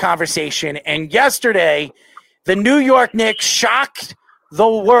basketball conversation. And yesterday, the New York Knicks shocked the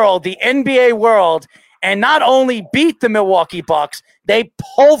world, the NBA world, and not only beat the Milwaukee Bucks, they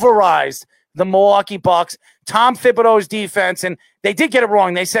pulverized the Milwaukee Bucks. Tom Thibodeau's defense, and they did get it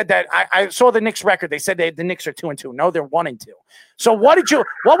wrong. They said that I saw the Knicks record. They said the Knicks are 2-2. No, they're 1-2. So what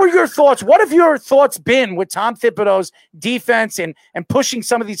were your thoughts? What have your thoughts been with Tom Thibodeau's defense and pushing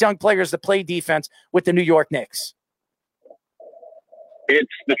some of these young players to play defense with the New York Knicks? It's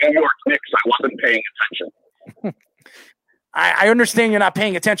the New York Knicks. I wasn't paying attention. I understand you're not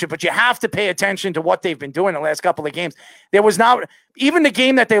paying attention, but you have to pay attention to what they've been doing the last couple of games. There was not even the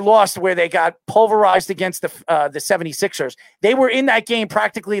game that they lost where they got pulverized against the 76ers. They were in that game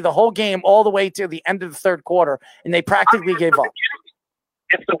practically the whole game all the way to the end of the third quarter, and they practically gave up.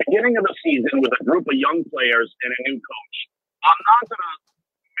 It's the beginning of the season with a group of young players and a new coach. I'm not going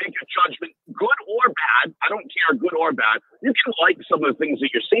to make a judgment, good or bad. I don't care, good or bad. You can like some of the things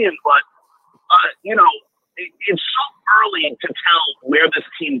that you're seeing, but, it's so early to tell where this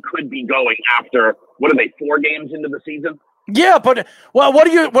team could be going after, 4 games into the season? Yeah, but what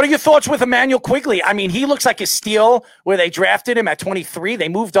are your thoughts with Emmanuel Quigley? I mean, he looks like a steal where they drafted him at 23. They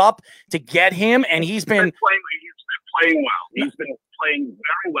moved up to get him, and he's been playing well. He's been playing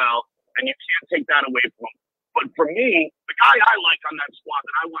very well, and you can't take that away from him. But for me, the guy I like on that squad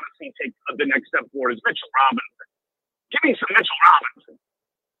that I want to see take the next step forward is Mitchell Robinson. Give me some Mitchell Robinson.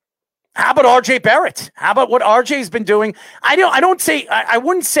 How about RJ Barrett? How about what RJ's been doing? I wouldn't say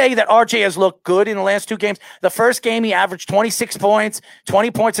that RJ has looked good in the last 2 games. The first game, he averaged 26 points,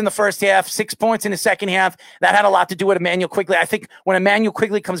 20 points in the first half, 6 points in the second half. That had a lot to do with Emmanuel Quigley. I think when Emmanuel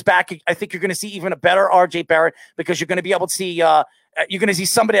Quigley comes back, I think you're going to see even a better RJ Barrett because you're going to be able to see you're going to see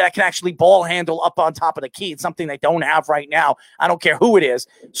somebody that can actually ball handle up on top of the key. It's something they don't have right now. I don't care who it is.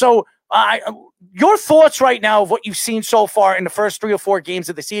 So your thoughts right now of what you've seen so far in the first 3 or 4 games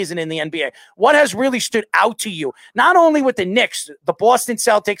of the season in the NBA. What has really stood out to you? Not only with the Knicks, the Boston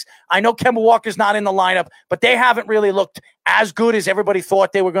Celtics. I know Kemba Walker's not in the lineup, but they haven't really looked as good as everybody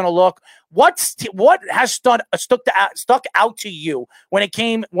thought they were going to look. What has stuck out to you when it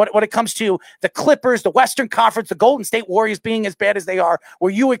comes to the Clippers, the Western Conference, the Golden State Warriors being as bad as they are? Were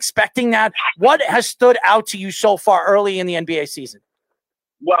you expecting that? What has stood out to you so far early in the NBA season?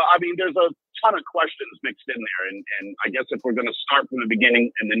 Well, I mean, there's a ton of questions mixed in there. And I guess if we're going to start from the beginning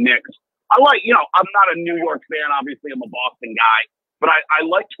and the Knicks, I'm not a New York fan. Obviously, I'm a Boston guy. But I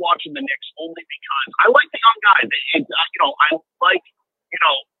liked watching the Knicks only because I like the young guys. I like,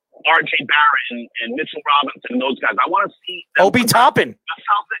 RJ Barrett and Mitchell Robinson and those guys. I want to see them. Obi Toppin.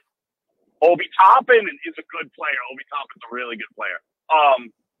 Obi Toppin is a good player. Obi Toppin's a really good player.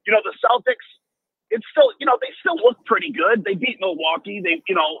 The Celtics, it's still, they still look pretty good. They beat Milwaukee.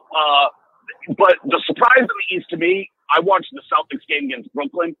 But the surprise in the East to me, I watched the Celtics game against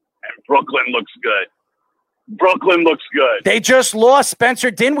Brooklyn, and Brooklyn looks good. Brooklyn looks good. They just lost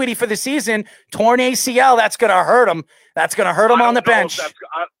Spencer Dinwiddie for the season, torn ACL. That's going to hurt him. That's going to hurt him on the bench.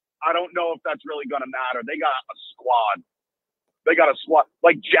 I don't know if that's really going to matter. They got a squad.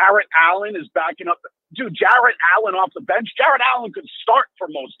 Like Jarrett Allen is backing up. Dude, Jarrett Allen off the bench. Jarrett Allen could start for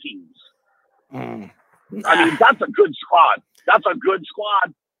most teams. I mean, that's a good squad.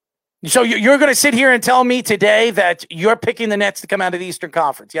 So you're going to sit here and tell me today that you're picking the Nets to come out of the Eastern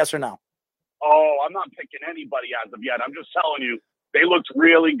Conference, yes or no? Oh, I'm not picking anybody as of yet. I'm just telling you, they looked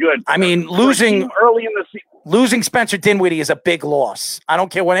really good. I mean, losing early in the season. Losing Spencer Dinwiddie is a big loss. I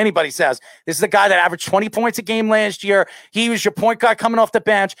don't care what anybody says. This is a guy that averaged 20 points a game last year. He was your point guard coming off the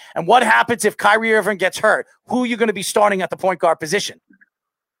bench. And what happens if Kyrie Irving gets hurt? Who are you going to be starting at the point guard position?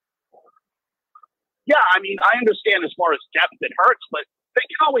 Yeah, I mean, I understand as far as depth, it hurts, but they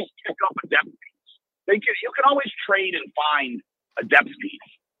can always pick up a depth piece. You can always trade and find a depth piece.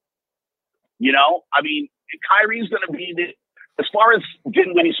 I mean, Kyrie's going to be as far as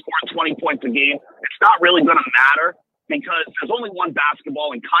Dinwiddie scoring 20 points a game, it's not really going to matter because there's only one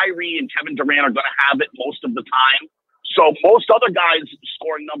basketball, and Kyrie and Kevin Durant are going to have it most of the time. So most other guys'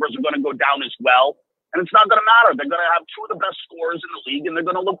 scoring numbers are going to go down as well, and it's not going to matter. They're going to have two of the best scorers in the league, and they're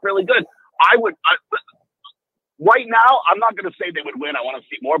going to look really good. Right now, I'm not going to say they would win. I want to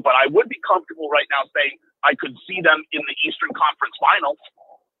see more, but I would be comfortable right now saying I could see them in the Eastern Conference Finals.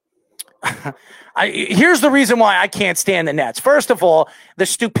 Here's the reason why I can't stand the Nets. First of all, the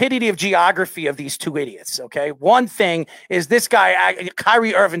stupidity of geography of these two idiots. Okay. One thing is this guy,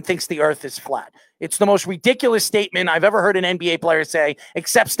 Kyrie Irving, thinks the earth is flat. It's the most ridiculous statement I've ever heard an NBA player say,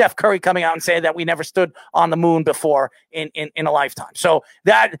 except Steph Curry coming out and saying that we never stood on the moon before in a lifetime. So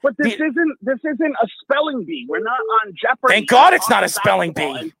that, but this isn't a spelling bee. We're not on Jeopardy. Thank God it's not a spelling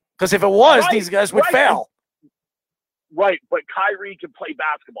bee, because if it was, these guys would fail. Right, but Kyrie can play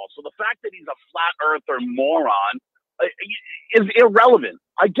basketball. So the fact that he's a flat earther moron is irrelevant.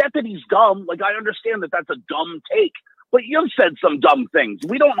 I get that he's dumb. Like, I understand that that's a dumb take. But you've said some dumb things.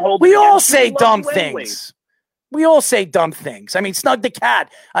 We don't hold. We all say dumb things. We all say dumb things. I mean, Snug the Cat.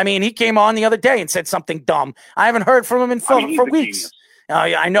 I mean, he came on the other day and said something dumb. I haven't heard from him for weeks.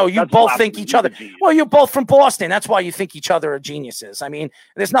 I know you both think each other. Well, you're both from Boston. That's why you think each other are geniuses. I mean,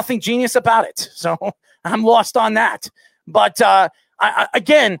 there's nothing genius about it. So I'm lost on that. But I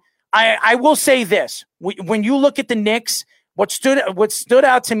will say this. When you look at the Knicks, what stood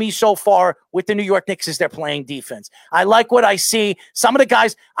out to me so far with the New York Knicks is they're playing defense. I like what I see. Some of the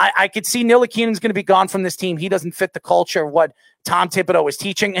guys, I could see Ntilikina's going to be gone from this team. He doesn't fit the culture of what Tom Thibodeau is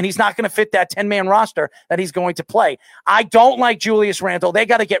teaching, and he's not going to fit that 10-man roster that he's going to play. I don't like Julius Randle. They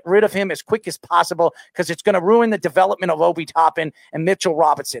got to get rid of him as quick as possible because it's going to ruin the development of Obi Toppin and Mitchell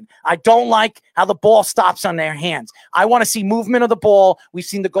Robinson. I don't like how the ball stops on their hands. I want to see movement of the ball. We've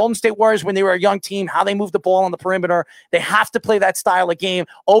seen the Golden State Warriors when they were a young team, how they move the ball on the perimeter. They have to play that style of game,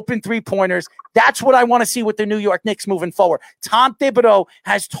 open three-pointers. That's what I want to see with the New York Knicks moving forward. Tom Thibodeau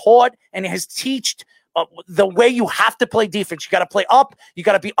has taught and has taught the way you have to play defense. You got to play up. You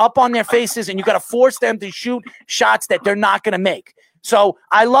got to be up on their faces, and you got to force them to shoot shots that they're not going to make. So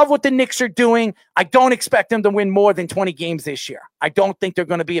I love what the Knicks are doing. I don't expect them to win more than 20 games this year. I don't think they're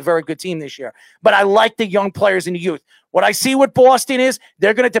going to be a very good team this year. But I like the young players and the youth. What I see with Boston is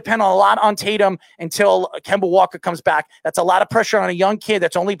they're going to depend a lot on Tatum until Kemba Walker comes back. That's a lot of pressure on a young kid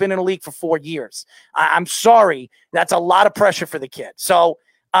that's only been in the league for 4 years. I'm sorry. That's a lot of pressure for the kid. So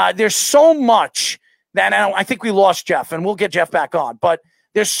there's so much that I think we lost Jeff, and we'll get Jeff back on. But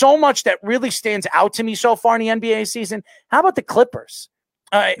there's so much that really stands out to me so far in the NBA season. How about the Clippers?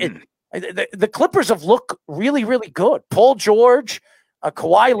 The Clippers have looked really, really good. Paul George,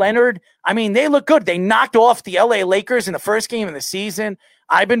 Kawhi Leonard. I mean, they look good. They knocked off the LA Lakers in the first game of the season.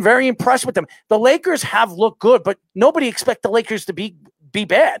 I've been very impressed with them. The Lakers have looked good, but nobody expects the Lakers to be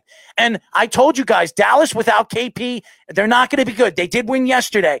bad. And I told you guys, Dallas without KP, they're not going to be good. They did win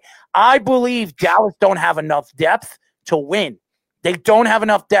yesterday. I believe Dallas don't have enough depth to win. They don't have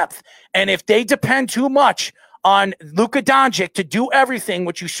enough depth. And if they depend too much on Luka Doncic to do everything,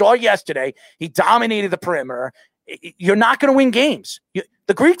 which you saw yesterday, he dominated the perimeter, you're not going to win games.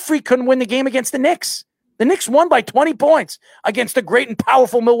 The Greek Freak couldn't win the game against the Knicks. The Knicks won by 20 points against the great and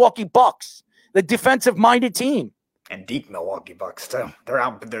powerful Milwaukee Bucks, the defensive-minded team. And deep Milwaukee Bucks, too.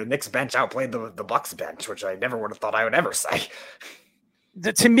 Their Knicks bench outplayed the Bucks bench, which I never would have thought I would ever say.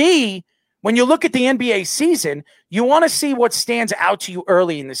 To me, when you look at the NBA season, you want to see what stands out to you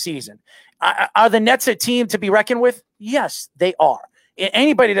early in the season. Are the Nets a team to be reckoned with? Yes, they are.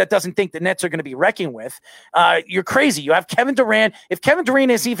 anybody that doesn't think the Nets are going to be reckoning with, you're crazy. You have Kevin Durant. If Kevin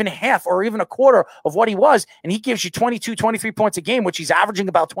Durant is even half or even a quarter of what he was, and he gives you 22, 23 points a game, which he's averaging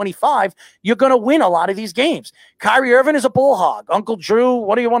about 25, you're going to win a lot of these games. Kyrie Irving is a bull hog. Uncle Drew,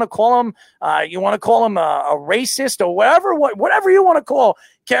 what do you want to call him? You want to call him a racist or whatever you want to call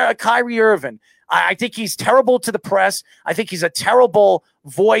Kyrie Irving. I think he's terrible to the press. I think he's a terrible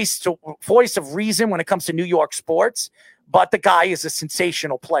voice of reason when it comes to New York sports. But the guy is a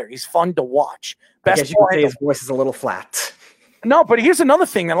sensational player. He's fun to watch. I guess you could say his voice is a little flat. No, but here's another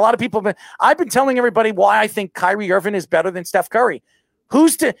thing that a lot of people I've been telling everybody why I think Kyrie Irving is better than Steph Curry.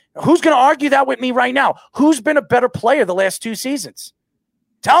 Who's going to argue that with me right now? Who's been a better player the last 2 seasons?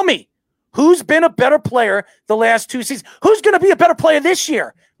 Tell me. Who's been a better player the last 2 seasons? Who's going to be a better player this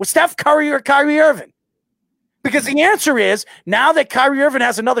year? With Steph Curry or Kyrie Irving? Because the answer is, now that Kyrie Irving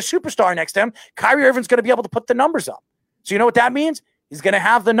has another superstar next to him, Kyrie Irving's going to be able to put the numbers up. So you know what that means? He's going to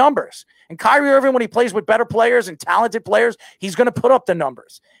have the numbers. And Kyrie Irving, when he plays with better players and talented players, he's going to put up the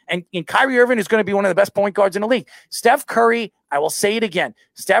numbers. And Kyrie Irving is going to be one of the best point guards in the league. Steph Curry, I will say it again,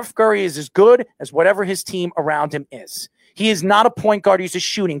 Steph Curry is as good as whatever his team around him is. He is not a point guard. He's a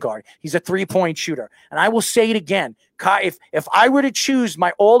shooting guard. He's a three-point shooter. And I will say it again. If I were to choose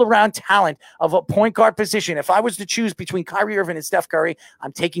my all-around talent of a point guard position, if I was to choose between Kyrie Irving and Steph Curry,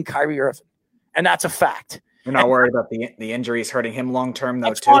 I'm taking Kyrie Irving. And that's a fact. You're not worried about the injuries hurting him long-term, though,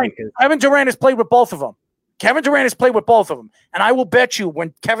 that's too? Fine. Because Kevin Durant has played with both of them. Kevin Durant has played with both of them. And I will bet you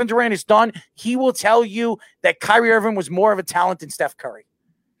when Kevin Durant is done, he will tell you that Kyrie Irving was more of a talent than Steph Curry.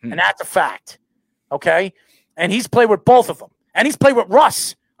 And that's a fact. Okay? And he's played with both of them. And he's played with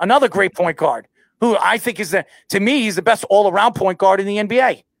Russ, another great point guard, who I think to me, he's the best all-around point guard in the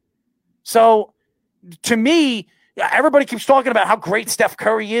NBA. So, to me, everybody keeps talking about how great Steph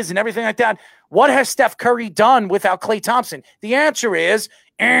Curry is and everything like that. What has Steph Curry done without Klay Thompson? The answer is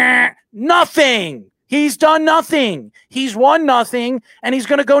nothing. He's done nothing. He's won nothing, and he's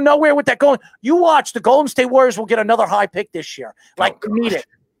going to go nowhere with that goal. You watch, the Golden State Warriors will get another high pick this year. Like they need it.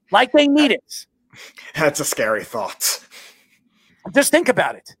 Like they need it. That's a scary thought. Just think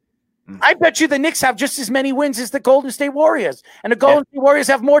about it. I bet you the Knicks have just as many wins as the Golden State Warriors, and the Golden State Warriors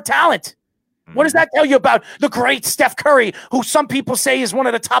have more talent. What does that tell you about the great Steph Curry, who some people say is one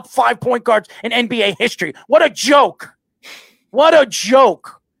of the top 5 point guards in NBA history? What a joke. What a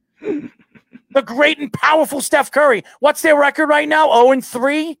joke. The great and powerful Steph Curry. What's their record right now?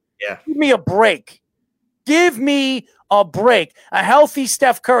 0-3? Yeah. Give me a break. Give me a break. A healthy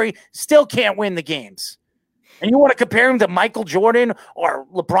Steph Curry still can't win the games. And you want to compare him to Michael Jordan or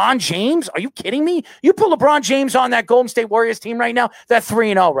LeBron James? Are you kidding me? You put LeBron James on that Golden State Warriors team right now, they're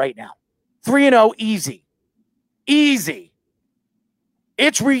 3-0 right now. 3-0 easy. Easy.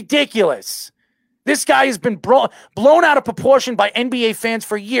 It's ridiculous. This guy has been blown out of proportion by NBA fans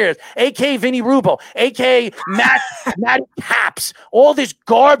for years, a.k.a. Vinny Rubio, a.k.a. Matty Caps, all this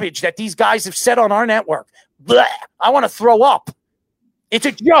garbage that these guys have said on our network. Blech. I want to throw up. It's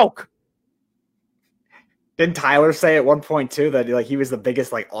a joke. Didn't Tyler say at one point, too, that he was the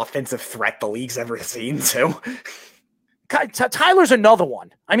biggest offensive threat the league's ever seen, too? Tyler's another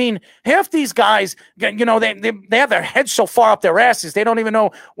one. I mean, half these guys, they have their heads so far up their asses, they don't even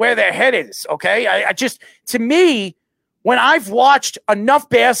know where their head is, okay? To me, when I've watched enough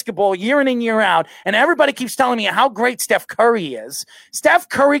basketball year in and year out, and everybody keeps telling me how great Steph Curry is, Steph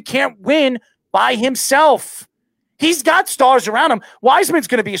Curry can't win by himself. He's got stars around him. Wiseman's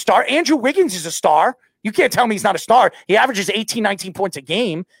going to be a star. Andrew Wiggins is a star. You can't tell me he's not a star. He averages 18, 19 points a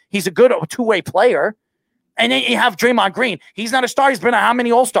game. He's a good two-way player. And then you have Draymond Green. He's not a star. He's been at how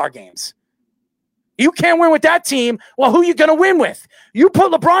many All-Star games? You can't win with that team. Well, who are you going to win with? You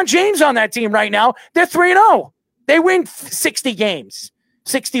put LeBron James on that team right now, they're 3-0. They win 60 games,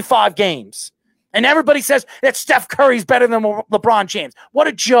 65 games. And everybody says that Steph Curry's better than LeBron James. What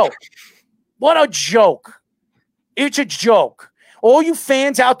a joke. What a joke. It's a joke. All you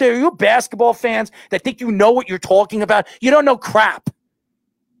fans out there, you basketball fans that think you know what you're talking about, you don't know crap.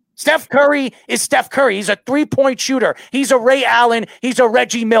 Steph Curry is Steph Curry. He's a three-point shooter. He's a Ray Allen. He's a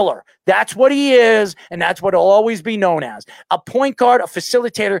Reggie Miller. That's what he is, and that's what he'll always be known as. A point guard, a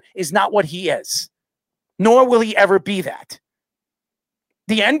facilitator is not what he is, nor will he ever be that.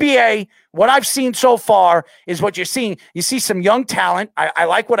 The NBA, what I've seen so far is what you're seeing. You see some young talent. I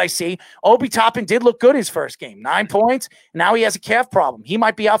like what I see. Obi Toppin did look good his first game. 9 points. Now he has a calf problem. He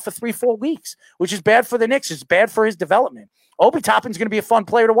might be out for 3-4 weeks, which is bad for the Knicks. It's bad for his development. Obi Toppin's going to be a fun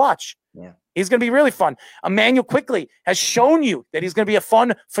player to watch. Yeah. He's going to be really fun. Emmanuel Quickley has shown you that he's going to be a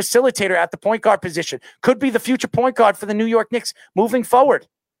fun facilitator at the point guard position. Could be the future point guard for the New York Knicks moving forward.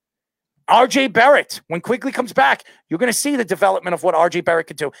 RJ Barrett, when Quigley comes back, you're going to see the development of what RJ Barrett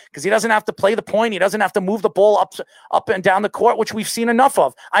can do because he doesn't have to play the point. He doesn't have to move the ball up and down the court, which we've seen enough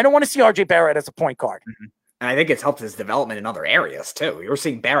of. I don't want to see RJ Barrett as a point guard. Mm-hmm. And I think it's helped his development in other areas, too. You're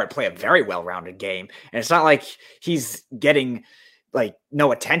seeing Barrett play a very well-rounded game. And it's not like he's getting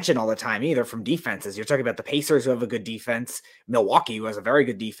no attention all the time either from defenses. You're talking about the Pacers who have a good defense, Milwaukee who has a very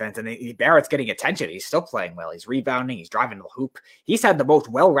good defense, and Barrett's getting attention. He's still playing well. He's rebounding. He's driving the hoop. He's had the most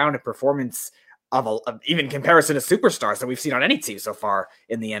well-rounded performance of even comparison to superstars that we've seen on any team so far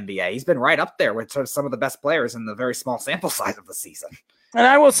in the NBA. He's been right up there with some of the best players in the very small sample size of the season. And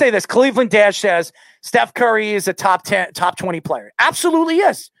I will say this, Cleveland Dash says Steph Curry is a top 20 player. Absolutely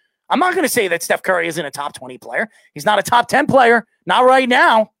is. I'm not going to say that Steph Curry isn't a top 20 player. He's not a top 10 player. Not right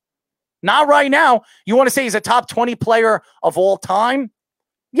now. Not right now. You want to say he's a top 20 player of all time?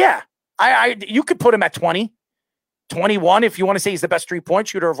 Yeah. You could put him at 20, 21 if you want to say he's the best three-point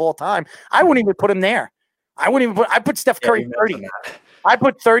shooter of all time. I wouldn't even put him there. I put Steph Curry 30. I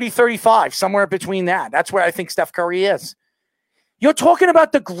put 30, 35, somewhere between that. That's where I think Steph Curry is. You're talking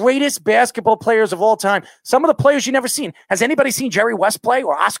about the greatest basketball players of all time. Some of the players you've never seen. Has anybody seen Jerry West play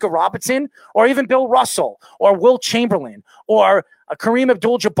or Oscar Robertson or even Bill Russell or Wilt Chamberlain or Kareem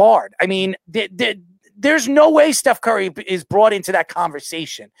Abdul-Jabbar? I mean, there's no way Steph Curry is brought into that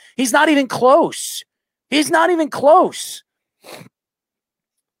conversation. He's not even close. He's not even close.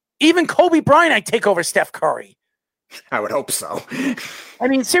 Even Kobe Bryant, I'd take over Steph Curry. I would hope so. I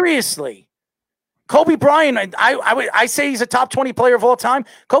mean, seriously. Kobe Bryant, I say he's a top 20 player of all time.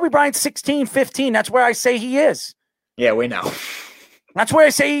 Kobe Bryant's 16, 15. That's where I say he is. Yeah, we know. That's where I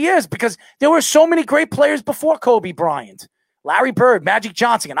say he is because there were so many great players before Kobe Bryant. Larry Bird, Magic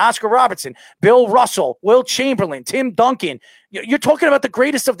Johnson, Oscar Robertson, Bill Russell, Wilt Chamberlain, Tim Duncan. You're talking about the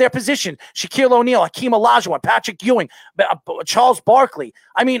greatest of their position. Shaquille O'Neal, Hakeem Olajuwon, Patrick Ewing, Charles Barkley.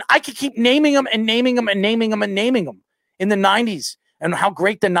 I mean, I could keep naming them and naming them and naming them and naming them in the 90s and how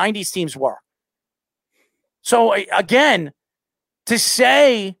great the 90s teams were. So, again, to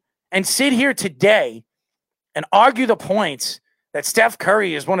say and sit here today and argue the points that Steph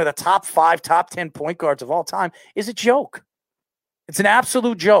Curry is one of the top 5, top 10 point guards of all time is a joke. It's an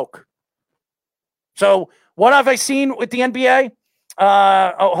absolute joke. So, what have I seen with the NBA?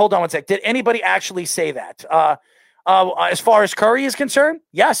 Hold on one sec. Did anybody actually say that? As far as Curry is concerned,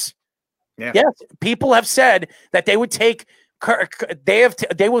 yes. Yeah. Yes. People have said that they would take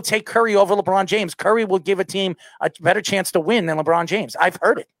they will take Curry over LeBron James. Curry will give a team a better chance to win than LeBron James. I've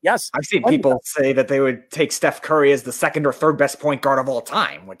heard it. Yes. I've seen people say that they would take Steph Curry as the second or third best point guard of all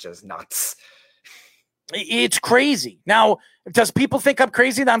time, which is nuts. It's crazy. Now, does people think I'm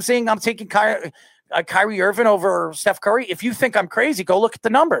crazy that I'm saying I'm taking Kyrie Irving over Steph Curry? If you think I'm crazy, go look at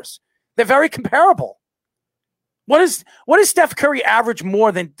the numbers. They're very comparable. What does Steph Curry average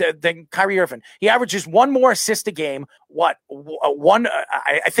more than Kyrie Irving? He averages one more assist a game. I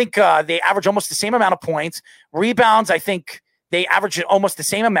think they average almost the same amount of points. Rebounds, I think they average almost the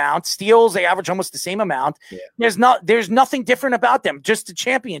same amount. Steals, they average almost the same amount. Yeah. There's nothing different about them, just the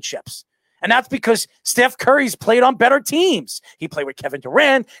championships. And that's because Steph Curry's played on better teams. He played with Kevin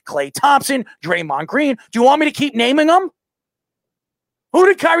Durant, Klay Thompson, Draymond Green. Do you want me to keep naming them? Who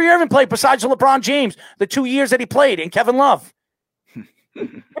did Kyrie Irving play besides LeBron James the 2 years that he played and Kevin Love? He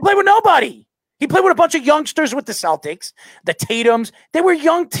played with nobody. He played with a bunch of youngsters with the Celtics, the Tatums. They were a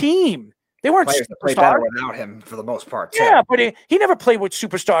young team. They weren't players that played better without him for the most part. Too. Yeah, but he never played with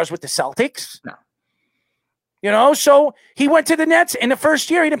superstars with the Celtics. No. You know, so he went to the Nets in the first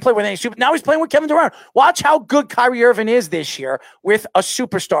year. He didn't play with any super. Now he's playing with Kevin Durant. Watch how good Kyrie Irving is this year with a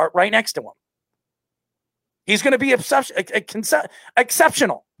superstar right next to him. He's going to be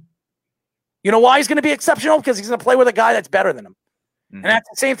exceptional. You know why he's going to be exceptional? Because he's going to play with a guy that's better than him. Mm-hmm. And that's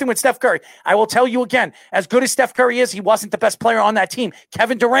the same thing with Steph Curry. I will tell you again, as good as Steph Curry is, he wasn't the best player on that team.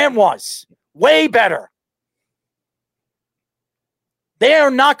 Kevin Durant was. Way better. They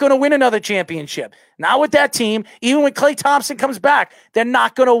are not going to win another championship. Not with that team. Even when Klay Thompson comes back, they're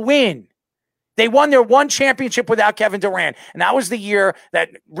not going to win. They won their one championship without Kevin Durant. And that was the year that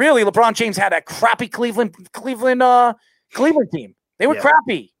really LeBron James had a crappy Cleveland team. They were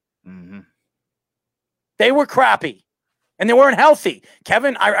crappy. Mm-hmm. They were crappy. And they weren't healthy. I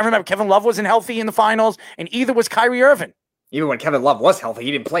remember Kevin Love wasn't healthy in the finals, and either was Kyrie Irving. Even when Kevin Love was healthy,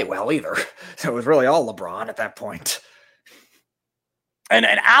 he didn't play well either. So it was really all LeBron at that point. And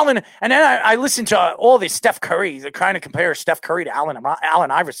Allen, and then I listened to all this Steph Curry. They're trying to compare Steph Curry to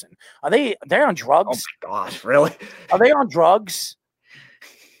Allen Iverson. They're on drugs? Oh my God, really? Are they on drugs?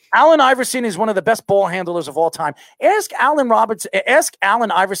 Allen Iverson is one of the best ball handlers of all time. Ask Allen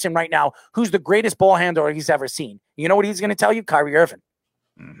Iverson right now who's the greatest ball handler he's ever seen. You know what he's going to tell you? Kyrie Irving.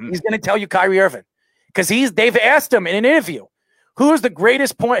 Mm-hmm. He's going to tell you Kyrie Irving because they've asked him in an interview, who is the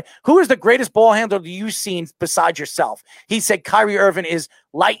greatest ball handler that you've seen besides yourself? He said Kyrie Irving is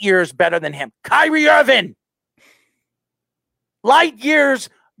light years better than him. Kyrie Irving, light years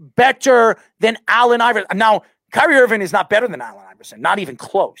better than Allen Iverson. Now, Kyrie Irving is not better than Allen Iverson, not even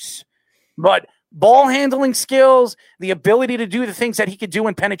close. But ball handling skills, the ability to do the things that he could do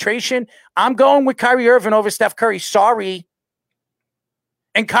in penetration, I'm going with Kyrie Irving over Steph Curry. Sorry.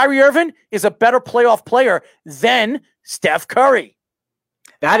 And Kyrie Irving is a better playoff player than Steph Curry.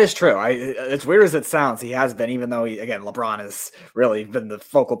 That is true. As weird as it sounds, he has been, even though LeBron has really been the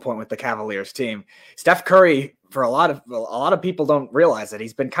focal point with the Cavaliers team. Steph Curry, for a lot of people don't realize that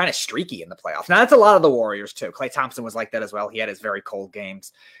he's been kind of streaky in the playoffs. Now that's a lot of the Warriors too. Klay Thompson was like that as well. He had his very cold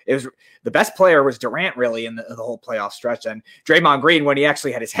games. It was the best player was Durant really in the whole playoff stretch, and Draymond Green, when he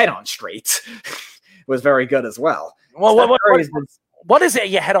actually had his head on straight, was very good as well. Well, what is it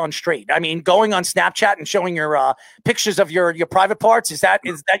you head on straight? I mean, going on Snapchat and showing your pictures of your private parts, is that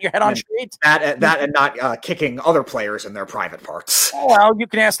your head on straight? That and not kicking other players in their private parts. Well, you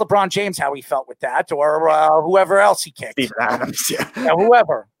can ask LeBron James how he felt with that, or whoever else he kicked. Steve Adams, yeah,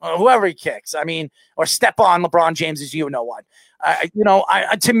 whoever he kicks. I mean, or step on LeBron James as you know what.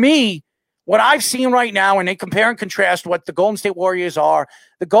 To me, what I've seen right now, and they compare and contrast what the Golden State Warriors are.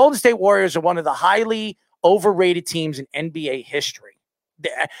 The Golden State Warriors are one of the highly overrated teams in NBA history.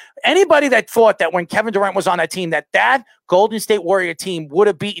 Anybody that thought that when Kevin Durant was on that team, that Golden State Warrior team would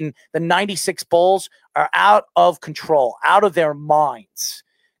have beaten the 96 Bulls are out of control, out of their minds.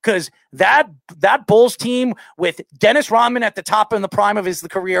 Because that Bulls team with Dennis Rodman at the top in the prime of his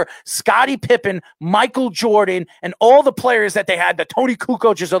career, Scottie Pippen, Michael Jordan, and all the players that they had, the Tony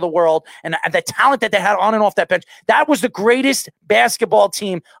Kukocs of the world, and the talent that they had on and off that bench, that was the greatest basketball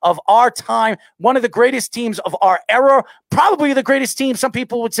team of our time, one of the greatest teams of our era, probably the greatest team, some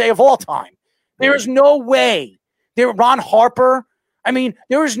people would say, of all time. There is no way. Ron Harper,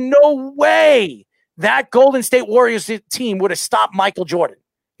 there is no way that Golden State Warriors team would have stopped Michael Jordan.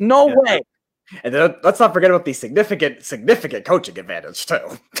 No way. And then let's not forget about the significant coaching advantage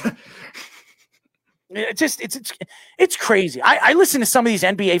too. It's crazy. I listen to some of these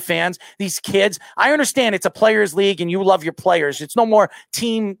NBA fans, these kids. I understand it's a players' league and you love your players. It's no more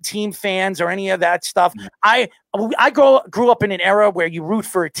team fans or any of that stuff. I grew up in an era where you root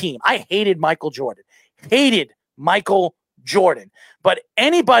for a team. I hated Michael Jordan. But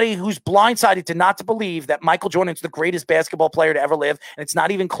anybody who's blindsided to believe that Michael Jordan's the greatest basketball player to ever live, and it's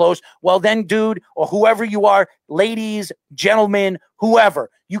not even close, well then, dude, or whoever you are, ladies, gentlemen, whoever,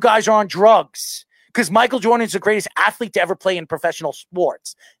 you guys are on drugs. Because Michael Jordan is the greatest athlete to ever play in professional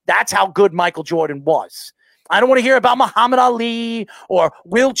sports. That's how good Michael Jordan was. I don't want to hear about Muhammad Ali or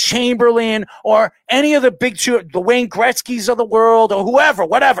Will Chamberlain or any of the big two, the Wayne Gretzky's of the world or whoever,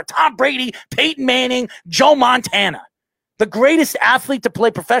 whatever, Tom Brady, Peyton Manning, Joe Montana. The greatest athlete to play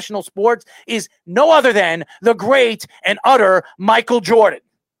professional sports is no other than the great and utter Michael Jordan.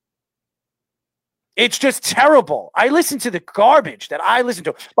 It's just terrible. I listen to the garbage that I listen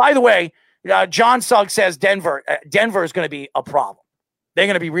to. By the way, John Sugg says Denver is going to be a problem. They're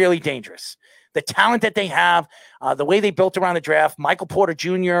going to be really dangerous. The talent that they have, the way they built around the draft, Michael Porter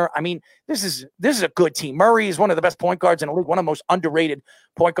Jr. This is a good team. Murray is one of the best point guards in the league, one of the most underrated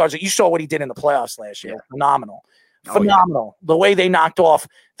point guards. You saw what he did in the playoffs last year. Yeah. Phenomenal. Phenomenal. The way they knocked off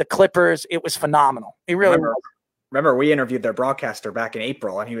the Clippers, it was phenomenal. It really was. Remember, we interviewed their broadcaster back in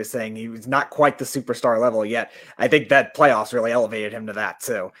April, and he was saying he was not quite the superstar level yet. I think that playoffs really elevated him to that,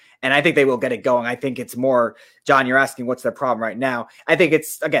 too. And I think they will get it going. I think it's more, John, you're asking what's their problem right now. I think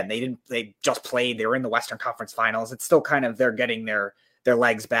it's, again, they just played. They were in the Western Conference Finals. It's still kind of, they're getting their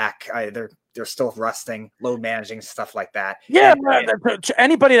legs back. They're still rusting, load managing, stuff like that. Yeah,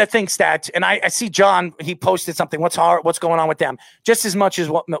 anybody that thinks that, and I see John, he posted something. What's going on with them? Just as much as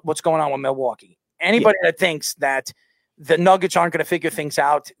what's going on with Milwaukee. Anybody that thinks that the Nuggets aren't going to figure things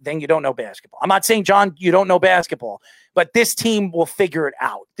out, then you don't know basketball. I'm not saying, John, you don't know basketball, but this team will figure it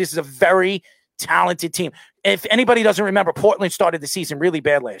out. This is a very talented team. If anybody doesn't remember, Portland started the season really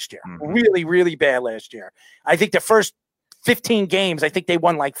bad last year. Mm-hmm. Really, really bad last year. I think the first 15 games, I think they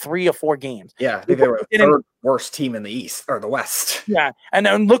won like 3 or 4 games. Yeah, I think they were the third worst team in the East or the West. Yeah, and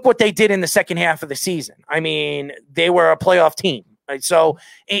then look what they did in the second half of the season. They were a playoff team. Right? So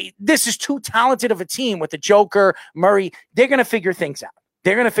this is too talented of a team with the Joker, Murray. They're going to figure things out.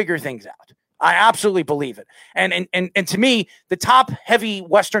 I absolutely believe it. And to me, the top heavy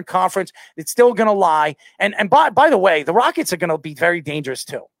Western Conference, it's still going to lie. And by the way, the Rockets are going to be very dangerous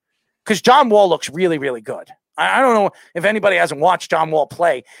too, because John Wall looks really, really good. I don't know if anybody hasn't watched John Wall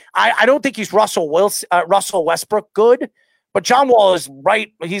play. I don't think he's Russell Westbrook good, But John Wall is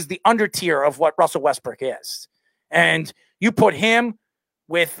right. He's the under tier of what Russell Westbrook is. And you put him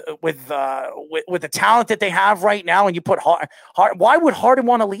with the talent that they have right now, and you put Harden. Why would Harden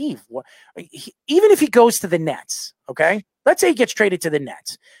want to leave? Even if he goes to the Nets, okay? Let's say he gets traded to the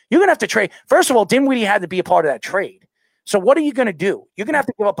Nets. You're going to have to trade. First of all, Dinwiddie had to be a part of that trade. So what are you going to do? You're going to have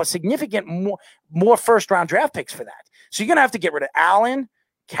to give up a significant more first-round draft picks for that. So you're going to have to get rid of Allen,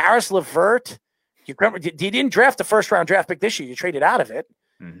 Karis LeVert. You didn't draft the first-round draft pick this year. You traded out of it.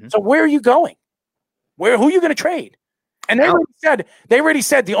 Mm-hmm. So where are you going? Who are you going to trade? And they already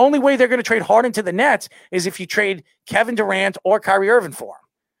said the only way they're going to trade Harden to the Nets is if you trade Kevin Durant or Kyrie Irving for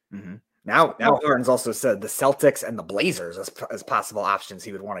him. Mm-hmm. Now Harden's also said the Celtics and the Blazers as possible options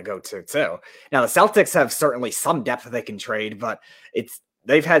he would want to go to too. Now the Celtics have certainly some depth they can trade, but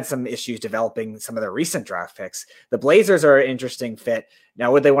they've had some issues developing some of their recent draft picks. The Blazers are an interesting fit.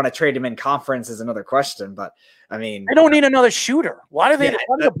 Now, would they want to trade him in conference is another question, but I mean, they don't need another shooter. Why do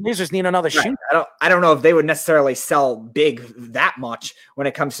the Blazers need another shooter? I don't know if they would necessarily sell big that much when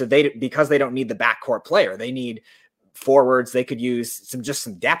it comes to because they don't need the backcourt player. They need forwards. They could use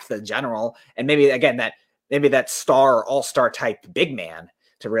some depth in general, and maybe that all-star type big man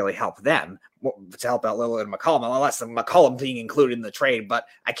to really help them, to help out Lillard and McCollum, unless McCollum being included in the trade. But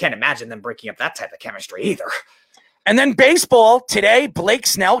I can't imagine them breaking up that type of chemistry either. And then baseball today, Blake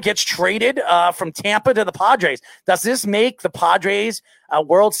Snell gets traded from Tampa to the Padres. Does this make the Padres a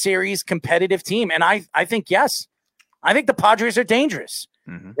World Series competitive team? And I think yes. I think the Padres are dangerous.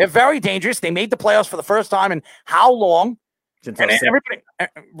 Mm-hmm. They're very dangerous. They made the playoffs for the first time in how long? And everybody,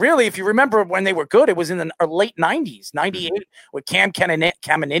 really, if you remember when they were good, it was in the late 90s, 98 with Cam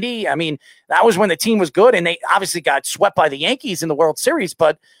Caminiti. I mean, that was when the team was good, and they obviously got swept by the Yankees in the World Series,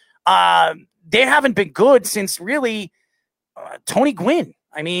 but they haven't been good since really Tony Gwynn.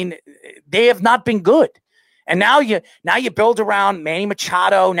 I mean, they have not been good. And now you build around Manny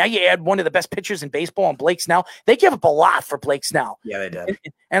Machado. Now you add one of the best pitchers in baseball and Blake Snell. They give up a lot for Blake Snell. Yeah, they did.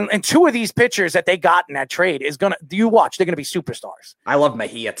 And two of these pitchers that they got in that trade they're going to be superstars. I love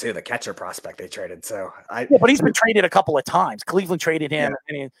Mejia too, the catcher prospect they traded. But he's been traded a couple of times. Cleveland traded him.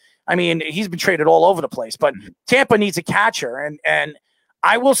 Yeah. He's been traded all over the place. But Tampa needs a catcher. And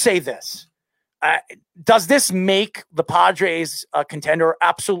I will say this. Does this make the Padres a contender?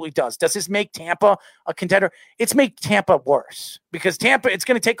 Absolutely does. Does this make Tampa a contender? It's make Tampa worse because Tampa, it's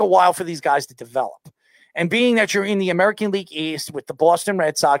going to take a while for these guys to develop. And being that you're in the American League East with the Boston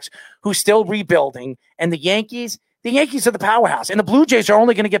Red Sox, who's still rebuilding, and the Yankees are the powerhouse. And the Blue Jays are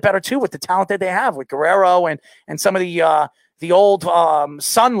only going to get better too with the talent that they have with Guerrero and some of the old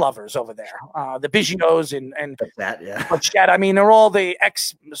Sun lovers over there, the Biggio's and that, yeah. Chet. I mean, they're all the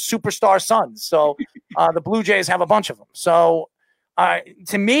ex-superstar Suns. So the Blue Jays have a bunch of them. So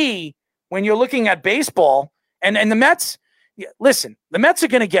to me, when you're looking at baseball and the Mets, listen, the Mets are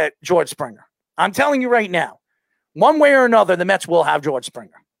going to get George Springer. I'm telling you right now, one way or another, the Mets will have George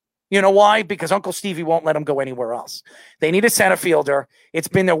Springer. You know why? Because Uncle Stevie won't let him go anywhere else. They need a center fielder. It's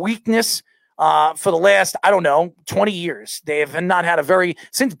been their weakness for the last, 20 years. They have not had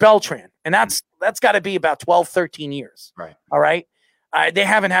since Beltran. And that's got to be about 12, 13 years. Right. All right. They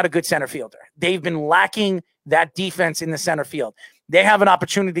haven't had a good center fielder. They've been lacking that defense in the center field. They have an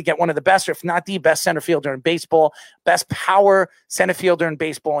opportunity to get one of the best, if not the best center fielder in baseball, best power center fielder in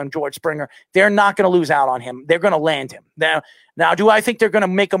baseball, and George Springer. They're not going to lose out on him. They're going to land him. Now, do I think they're going to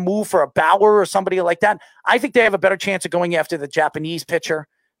make a move for a Bauer or somebody like that? I think they have a better chance of going after the Japanese pitcher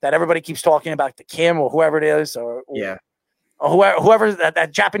that everybody keeps talking about, the Kim or whoever it is, or whoever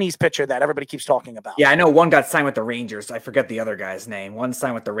that Japanese pitcher that everybody keeps talking about. Yeah, I know one got signed with the Rangers. I forget the other guy's name. One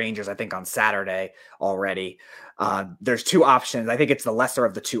signed with the Rangers, I think, on Saturday already. There's two options. I think it's the lesser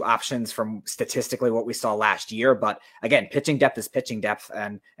of the two options from statistically what we saw last year. But again, pitching depth is pitching depth.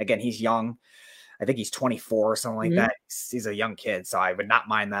 And again, he's young. I think he's 24 or something like that. He's a young kid, so I would not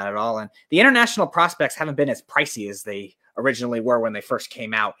mind that at all. And the international prospects haven't been as pricey as they originally were when they first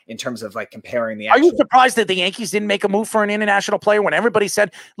came out in terms of like comparing the actual. Are you surprised that the Yankees didn't make a move for an international player when everybody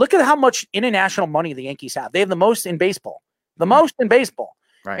said, look at how much international money the Yankees have? They have the most in baseball. The most in baseball.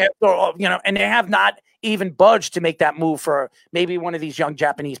 Right. And they have not even budged to make that move for maybe one of these young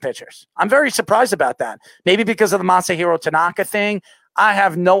Japanese pitchers. I'm very surprised about that. Maybe because of the Masahiro Tanaka thing. I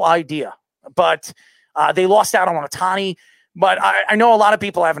have no idea. But they lost out on Ohtani. But I know a lot of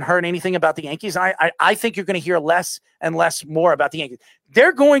people haven't heard anything about the Yankees. I think you're going to hear less and less more about the Yankees.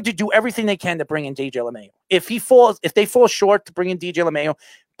 They're going to do everything they can to bring in DJ LeMahieu. If they fall short to bring in DJ LeMahieu,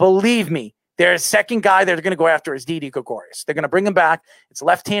 believe me, Their second guy they're going to go after is Didi Gregorius. They're going to bring him back. It's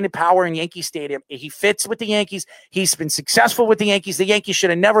left-handed power in Yankee Stadium. He fits with the Yankees. He's been successful with the Yankees. The Yankees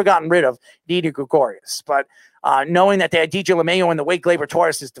should have never gotten rid of Didi Gregorius. But knowing that they had DJ LeMahieu and the way Gleyber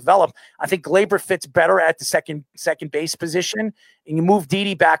Torres has developed, I think Gleyber fits better at the second base position. And you move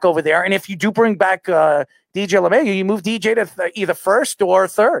Didi back over there. And if you do bring back DJ LeMahieu, you move DJ to either first or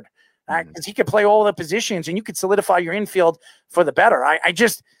third. Because he can play all the positions, and you could solidify your infield for the better.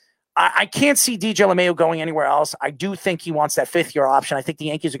 I can't see DJ LeMahieu going anywhere else. I do think he wants that fifth-year option. I think the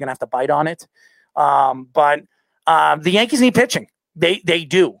Yankees are going to have to bite on it. But the Yankees need pitching. They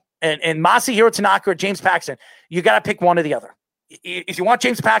do. And Masahiro Tanaka or James Paxton, you got to pick one or the other. If you want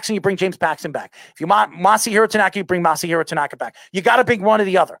James Paxton, you bring James Paxton back. If you want Masahiro Tanaka, you bring Masahiro Tanaka back. You got to pick one or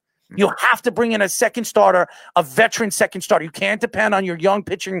the other. You have to bring in a second starter, a veteran second starter. You can't depend on your young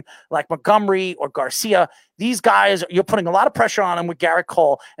pitching like Montgomery or Garcia. These guys, you're putting a lot of pressure on them with Garrett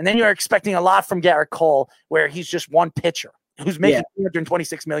Cole, and then you're expecting a lot from Garrett Cole where he's just one pitcher who's making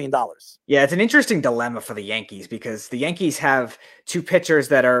 $226 million. Yeah, it's an interesting dilemma for the Yankees because the Yankees have two pitchers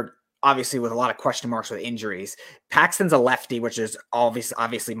that are obviously with a lot of question marks with injuries. Paxton's a lefty, which is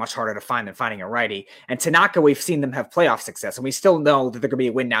obviously much harder to find than finding a righty. And Tanaka, we've seen them have playoff success, and we still know that they're going to be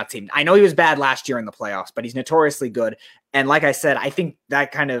a win-now team. I know he was bad last year in the playoffs, but he's notoriously good. And like I said, I think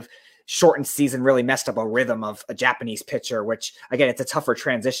that kind of shortened season really messed up a rhythm of a Japanese pitcher, which, again, it's a tougher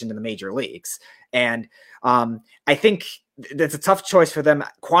transition to the major leagues. And I think that's a tough choice for them.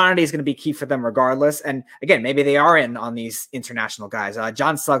 Quantity is going to be key for them regardless. And again, maybe they are in on these international guys.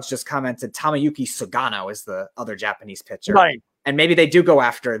 John Suggs just commented Tamayuki Sugano is the other Japanese pitcher. Right. And maybe they do go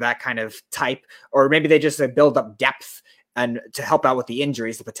after that kind of type, or maybe they just build up depth and to help out with the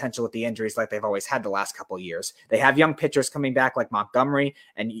injuries, the potential with the injuries like they've always had the last couple of years. They have young pitchers coming back like Montgomery,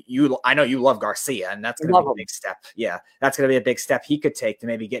 and I know you love Garcia, and that's going to be a big step. Yeah, that's going to be a big step he could take to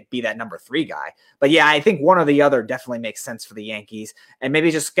maybe be that number 3 guy. But yeah, I think one or the other definitely makes sense for the Yankees, and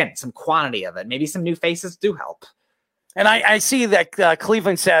maybe just, again, some quantity of it. Maybe some new faces do help. And I see that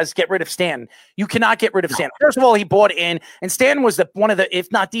Cleveland says get rid of Stanton. You cannot get rid of Stanton. First of all, he bought in, and Stanton was one of the, if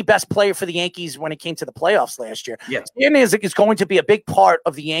not the best player for the Yankees when it came to the playoffs last year. Yeah. Stanton is going to be a big part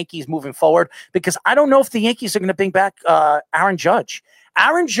of the Yankees moving forward because I don't know if the Yankees are going to bring back Aaron Judge.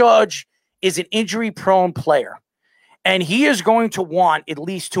 Aaron Judge is an injury-prone player, and he is going to want at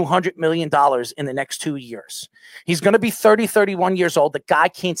least $200 million in the next 2 years. He's going to be 31 years old. The guy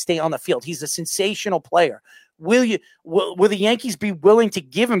can't stay on the field. He's a sensational player. Will the Yankees be willing to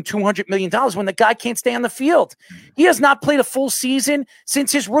give him $200 million when the guy can't stay on the field? He has not played a full season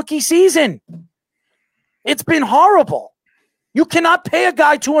since his rookie season. It's been horrible. You cannot pay a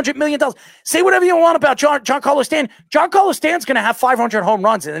guy $200 million. Say whatever you want about Giancarlo Stanton. Giancarlo Stanton's going to have 500 home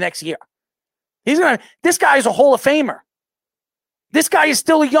runs in the next year. This guy is a Hall of Famer. This guy is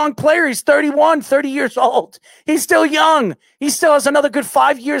still a young player. He's 30 years old. He's still young. He still has another good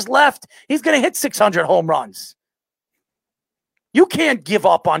 5 years left. He's going to hit 600 home runs. You can't give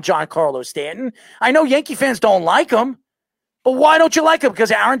up on Giancarlo Stanton. I know Yankee fans don't like him, but why don't you like him?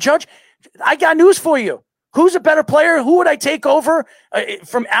 Because Aaron Judge? I got news for you. Who's a better player? Who would I take over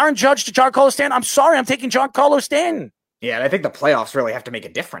from Aaron Judge to Giancarlo Stanton? I'm sorry, I'm taking Giancarlo Stanton. Yeah, and I think the playoffs really have to make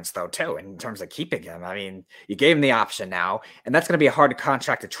a difference, though, too, in terms of keeping him. I mean, you gave him the option now, and that's going to be a hard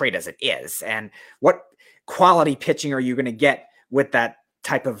contract to trade as it is. And what quality pitching are you going to get with that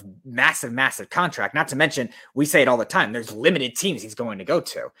type of massive, massive contract? Not to mention, we say it all the time, there's limited teams he's going to go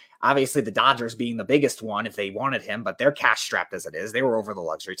to. Obviously, the Dodgers being the biggest one if they wanted him, but they're cash-strapped as it is. They were over the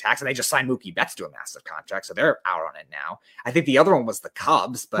luxury tax, and they just signed Mookie Betts to a massive contract, so they're out on it now. I think the other one was the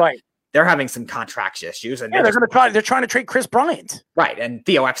Cubs, but... Right. They're having some contract issues, and they're trying to trade Chris Bryant. Right, and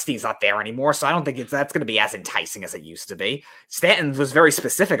Theo Epstein's not there anymore, so I don't think that's going to be as enticing as it used to be. Stanton was very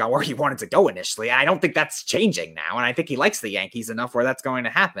specific on where he wanted to go initially, and I don't think that's changing now, and I think he likes the Yankees enough where that's going to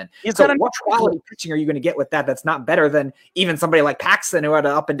happen. So what quality pitching are you going to get with that that's not better than even somebody like Paxton who had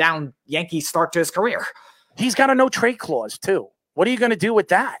an up-and-down Yankee start to his career? He's got a no-trade clause, too. What are you going to do with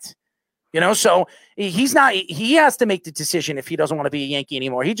that? So he has to make the decision if he doesn't want to be a Yankee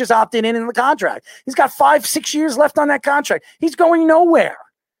anymore. He just opted in the contract. He's got 5-6 years left on that contract. He's going nowhere.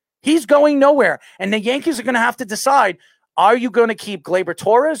 And the Yankees are going to have to decide, are you going to keep Gleyber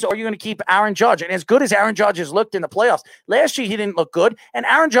Torres or are you going to keep Aaron Judge? And as good as Aaron Judge has looked in the playoffs, last year he didn't look good, and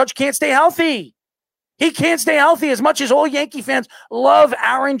Aaron Judge can't stay healthy. He can't stay healthy as much as all Yankee fans love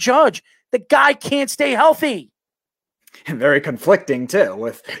Aaron Judge. The guy can't stay healthy. And very conflicting, too,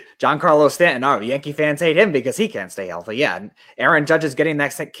 with Giancarlo Stanton. Oh, Yankee fans hate him because he can't stay healthy. Yeah, and Aaron Judge is getting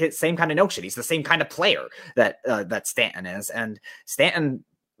that same kind of notion. He's the same kind of player that Stanton is. And Stanton,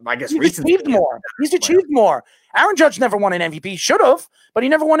 I guess, He's achieved more. Aaron Judge never won an MVP. Should have, but he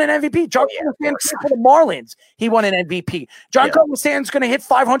never won an MVP. John Stan's for the Marlins. He won an MVP. John Stan's going to hit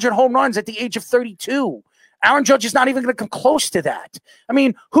 500 home runs at the age of 32. Aaron Judge is not even going to come close to that. I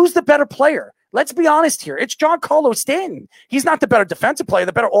mean, who's the better player? Let's be honest here. It's Giancarlo Stanton. He's not the better defensive player.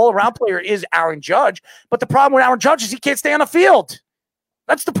 The better all-around player is Aaron Judge. But the problem with Aaron Judge is he can't stay on the field.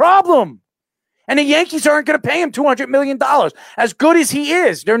 That's the problem. And the Yankees aren't going to pay him $200 million. As good as he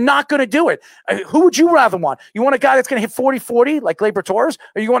is, they're not going to do it. Who would you rather want? You want a guy that's going to hit 40-40 like Gleyber Torres?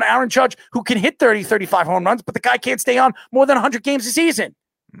 Or you want Aaron Judge who can hit 30-35 home runs, but the guy can't stay on more than 100 games a season?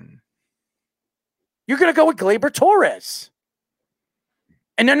 You're going to go with Gleyber Torres.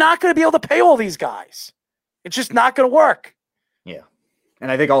 And they're not going to be able to pay all these guys. It's just not going to work. Yeah. And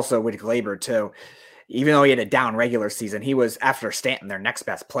I think also with Gleyber, too, even though he had a down regular season, he was, after Stanton, their next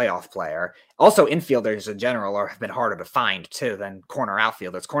best playoff player. Also, infielders in general have been harder to find, too, than corner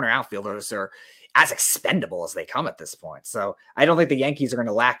outfielders. Corner outfielders are as expendable as they come at this point. So I don't think the Yankees are going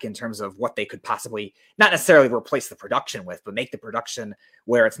to lack in terms of what they could possibly, not necessarily replace the production with, but make the production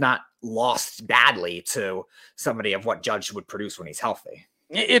where it's not lost badly to somebody of what Judge would produce when he's healthy.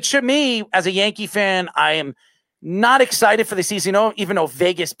 It should me, as a Yankee fan, I am not excited for the season, even though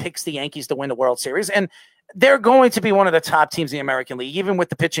Vegas picks the Yankees to win the World Series. And they're going to be one of the top teams in the American League, even with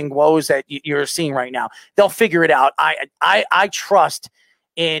the pitching woes that you're seeing right now. They'll figure it out. I trust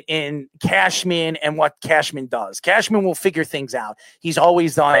in Cashman and what Cashman does. Cashman will figure things out. He's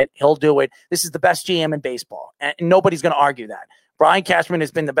always done it. He'll do it. This is the best GM in baseball, and nobody's going to argue that. Brian Cashman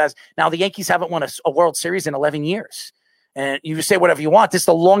has been the best. Now, the Yankees haven't won a World Series in 11 years. And you say whatever you want. This is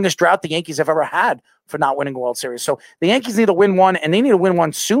the longest drought the Yankees have ever had for not winning a World Series. So the Yankees need to win one, and they need to win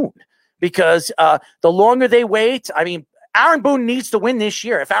one soon, because the longer they wait, I mean, Aaron Boone needs to win this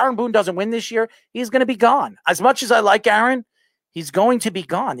year. If Aaron Boone doesn't win this year, he's going to be gone. As much as I like Aaron, he's going to be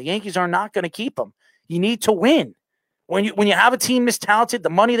gone. The Yankees are not going to keep him. You need to win. When you have a team this talented, the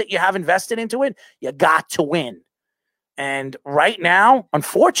money that you have invested into it, you got to win. And right now,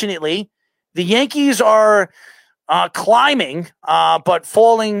 unfortunately, the Yankees are climbing, but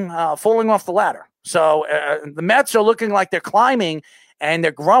falling off the ladder. So the Mets are looking like they're climbing and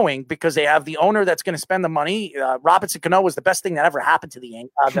they're growing because they have the owner that's going to spend the money. Robinson Cano was the best thing that ever happened to the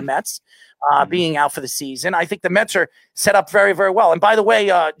Mets being out for the season. I think the Mets are set up very, very well. And by the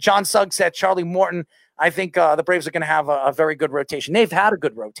way, John Suggs said Charlie Morton. I think the Braves are going to have a very good rotation. They've had a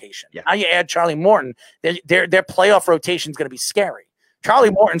good rotation. Yeah. Now you add Charlie Morton, their playoff rotation is going to be scary.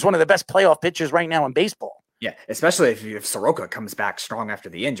 Charlie Morton's one of the best playoff pitchers right now in baseball. Yeah, especially if Soroka comes back strong after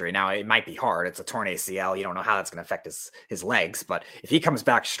the injury. Now, it might be hard. It's a torn ACL. You don't know how that's going to affect his legs. But if he comes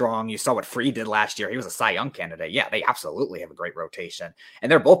back strong, you saw what Freed did last year. He was a Cy Young candidate. Yeah, they absolutely have a great rotation.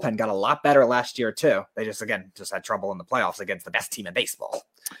 And their bullpen got a lot better last year, too. They just had trouble in the playoffs against the best team in baseball.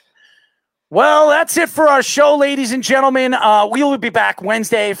 Well, that's it for our show, ladies and gentlemen. We will be back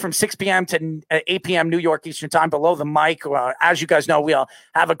Wednesday from 6 p.m. to 8 p.m. New York Eastern Time below the mic. As you guys know, we'll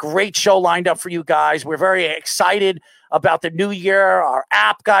have a great show lined up for you guys. We're very excited about the new year. Our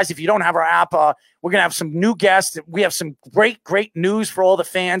app, guys, if you don't have our app, we're going to have some new guests. We have some great news for all the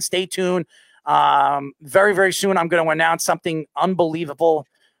fans. Stay tuned. Very, very soon, I'm going to announce something unbelievable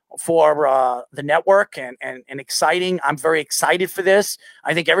for the network and exciting. I'm very excited for this.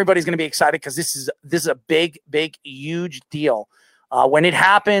 I think everybody's going to be excited because this is a big, huge deal. When it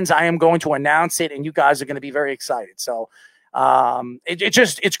happens, I am going to announce it, and you guys are going to be very excited. So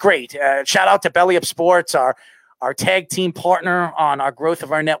it's great. Shout out to Belly Up Sports, our tag team partner on our growth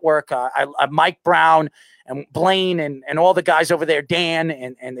of our network. Mike Brown and Blaine and all the guys over there, Dan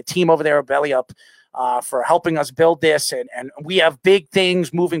and the team over there at Belly Up, for helping us build this. And we have big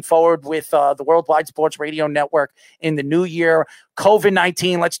things moving forward with the Worldwide Sports Radio Network in the new year.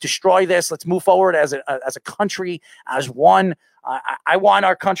 COVID-19, let's destroy this. Let's move forward as a country, as one. I want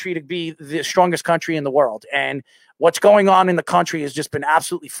our country to be the strongest country in the world. And what's going on in the country has just been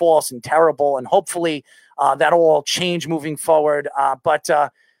absolutely false and terrible. And hopefully that'll all change moving forward. I'm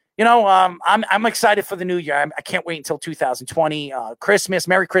excited for the new year. I can't wait until 2020. Christmas,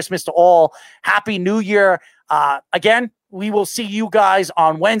 Merry Christmas to all. Happy New Year. Again, we will see you guys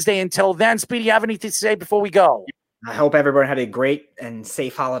on Wednesday. Until then, Speedy, you have anything to say before we go? I hope everyone had a great and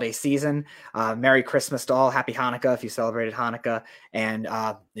safe holiday season. Merry Christmas to all. Happy Hanukkah if you celebrated Hanukkah. And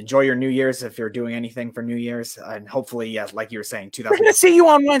enjoy your New Year's if you're doing anything for New Year's. And hopefully, like you were saying, we're going to see you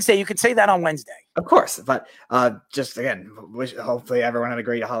on Wednesday. You can say that on Wednesday. Of course. But just, again, hopefully everyone had a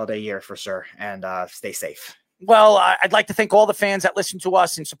great holiday year for sure. And stay safe. Well, I'd like to thank all the fans that listen to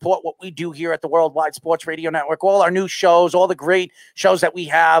us and support what we do here at the Worldwide Sports Radio Network. All our new shows, all the great shows that we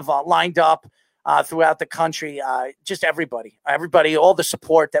have lined up throughout the country. Just everybody, all the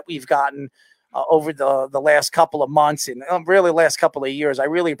support that we've gotten. over the last couple of months and really last couple of years. I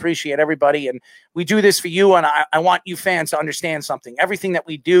really appreciate everybody. And we do this for you. And I want you fans to understand something. Everything that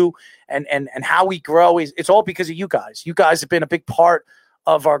we do and how we grow it's all because of you guys. You guys have been a big part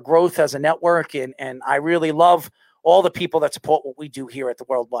of our growth as a network. And I really love all the people that support what we do here at the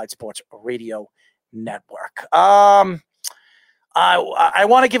Worldwide Sports Radio Network. I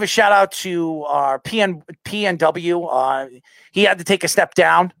want to give a shout out to our PNW. He had to take a step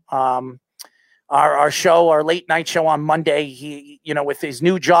down. Our show, our late night show on Monday, he, with his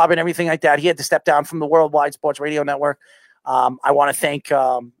new job and everything like that, he had to step down from the Worldwide Sports Radio Network. I want to thank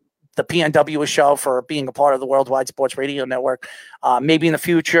the PNW show for being a part of the Worldwide Sports Radio Network. Maybe in the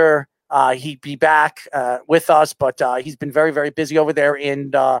future, he'd be back with us, but he's been very, very busy over there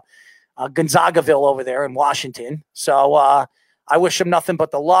in Gonzagaville over there in Washington. So I wish him nothing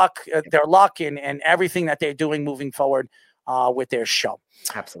but their luck and everything that they're doing moving forward with their show.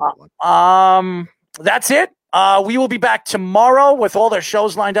 Absolutely. That's it. We will be back tomorrow with all their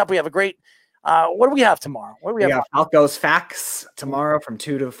shows lined up. We have a great what do we have tomorrow? We have Falco's Facts tomorrow from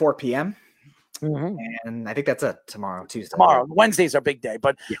 2 to 4 p.m. Mm-hmm. And I think that's it tomorrow, Tuesday. Wednesday's our big day,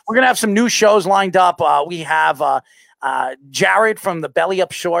 but we're going to have some new shows lined up. We have Jared from the Belly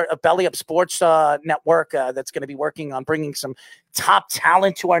Up Sports Network that's going to be working on bringing some top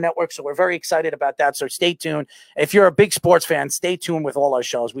talent to our network. So we're very excited about that. So stay tuned. If you're a big sports fan, stay tuned with all our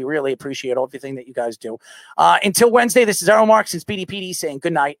shows. We really appreciate everything that you guys do. Until Wednesday, this is Errol Marks and Speedy PD saying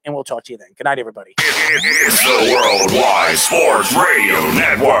good night, and we'll talk to you then. Good night, everybody. It's the Worldwide Sports Radio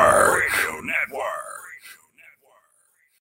Network.